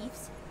little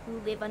thieves who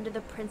live under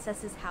the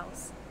princess's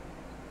house.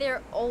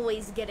 They're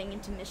always getting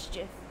into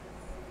mischief,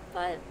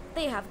 but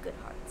they have good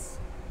hearts.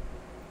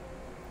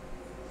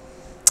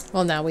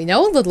 Well, now we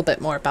know a little bit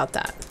more about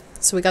that.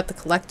 So we got the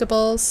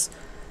collectibles.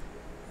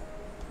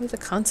 What are the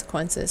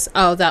consequences?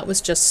 Oh, that was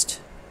just...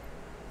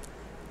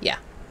 Yeah,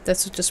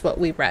 that's just what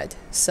we read.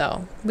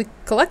 So we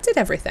collected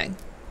everything.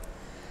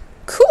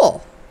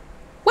 Cool.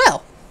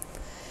 Well.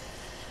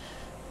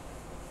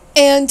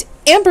 And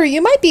Amber,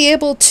 you might be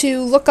able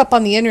to look up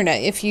on the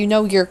internet if you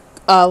know your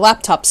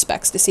laptop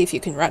specs to see if you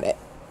can run it.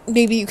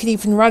 Maybe you can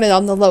even run it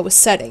on the lowest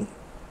setting.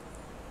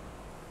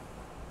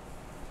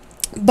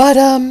 But,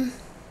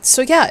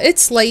 so yeah,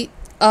 it's late.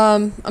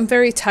 I'm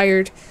very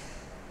tired.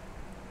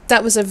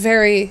 That was a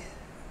very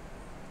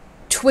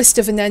twist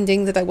of an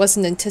ending that I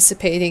wasn't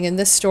anticipating, and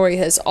this story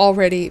has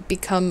already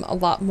become a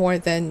lot more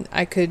than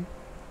I could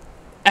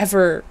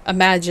ever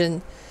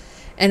imagine.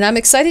 And I'm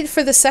excited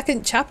for the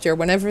second chapter,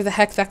 whenever the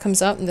heck that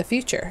comes out in the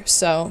future.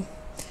 So,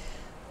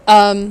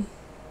 I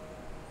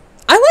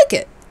like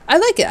it. I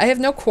like it. I have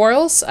no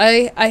quarrels.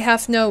 I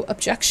have no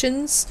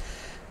objections.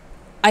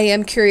 I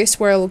am curious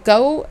where it'll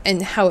go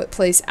and how it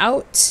plays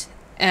out.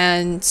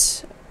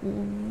 And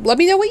let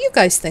me know what you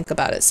guys think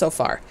about it so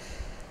far.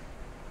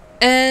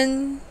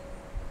 And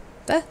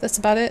that's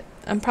about it.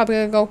 I'm probably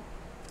going to go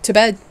to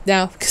bed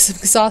now because I'm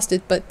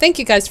exhausted. But thank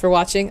you guys for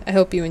watching. I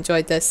hope you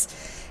enjoyed this.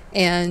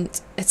 And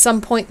at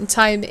some point in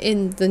time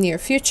in the near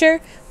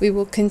future, we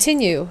will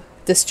continue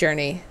this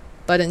journey.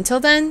 But until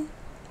then,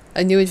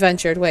 a new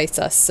adventure awaits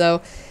us.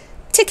 So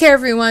take care,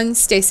 everyone.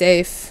 Stay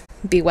safe.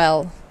 Be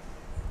well.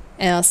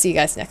 And I'll see you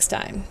guys next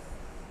time.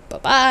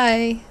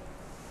 Bye-bye.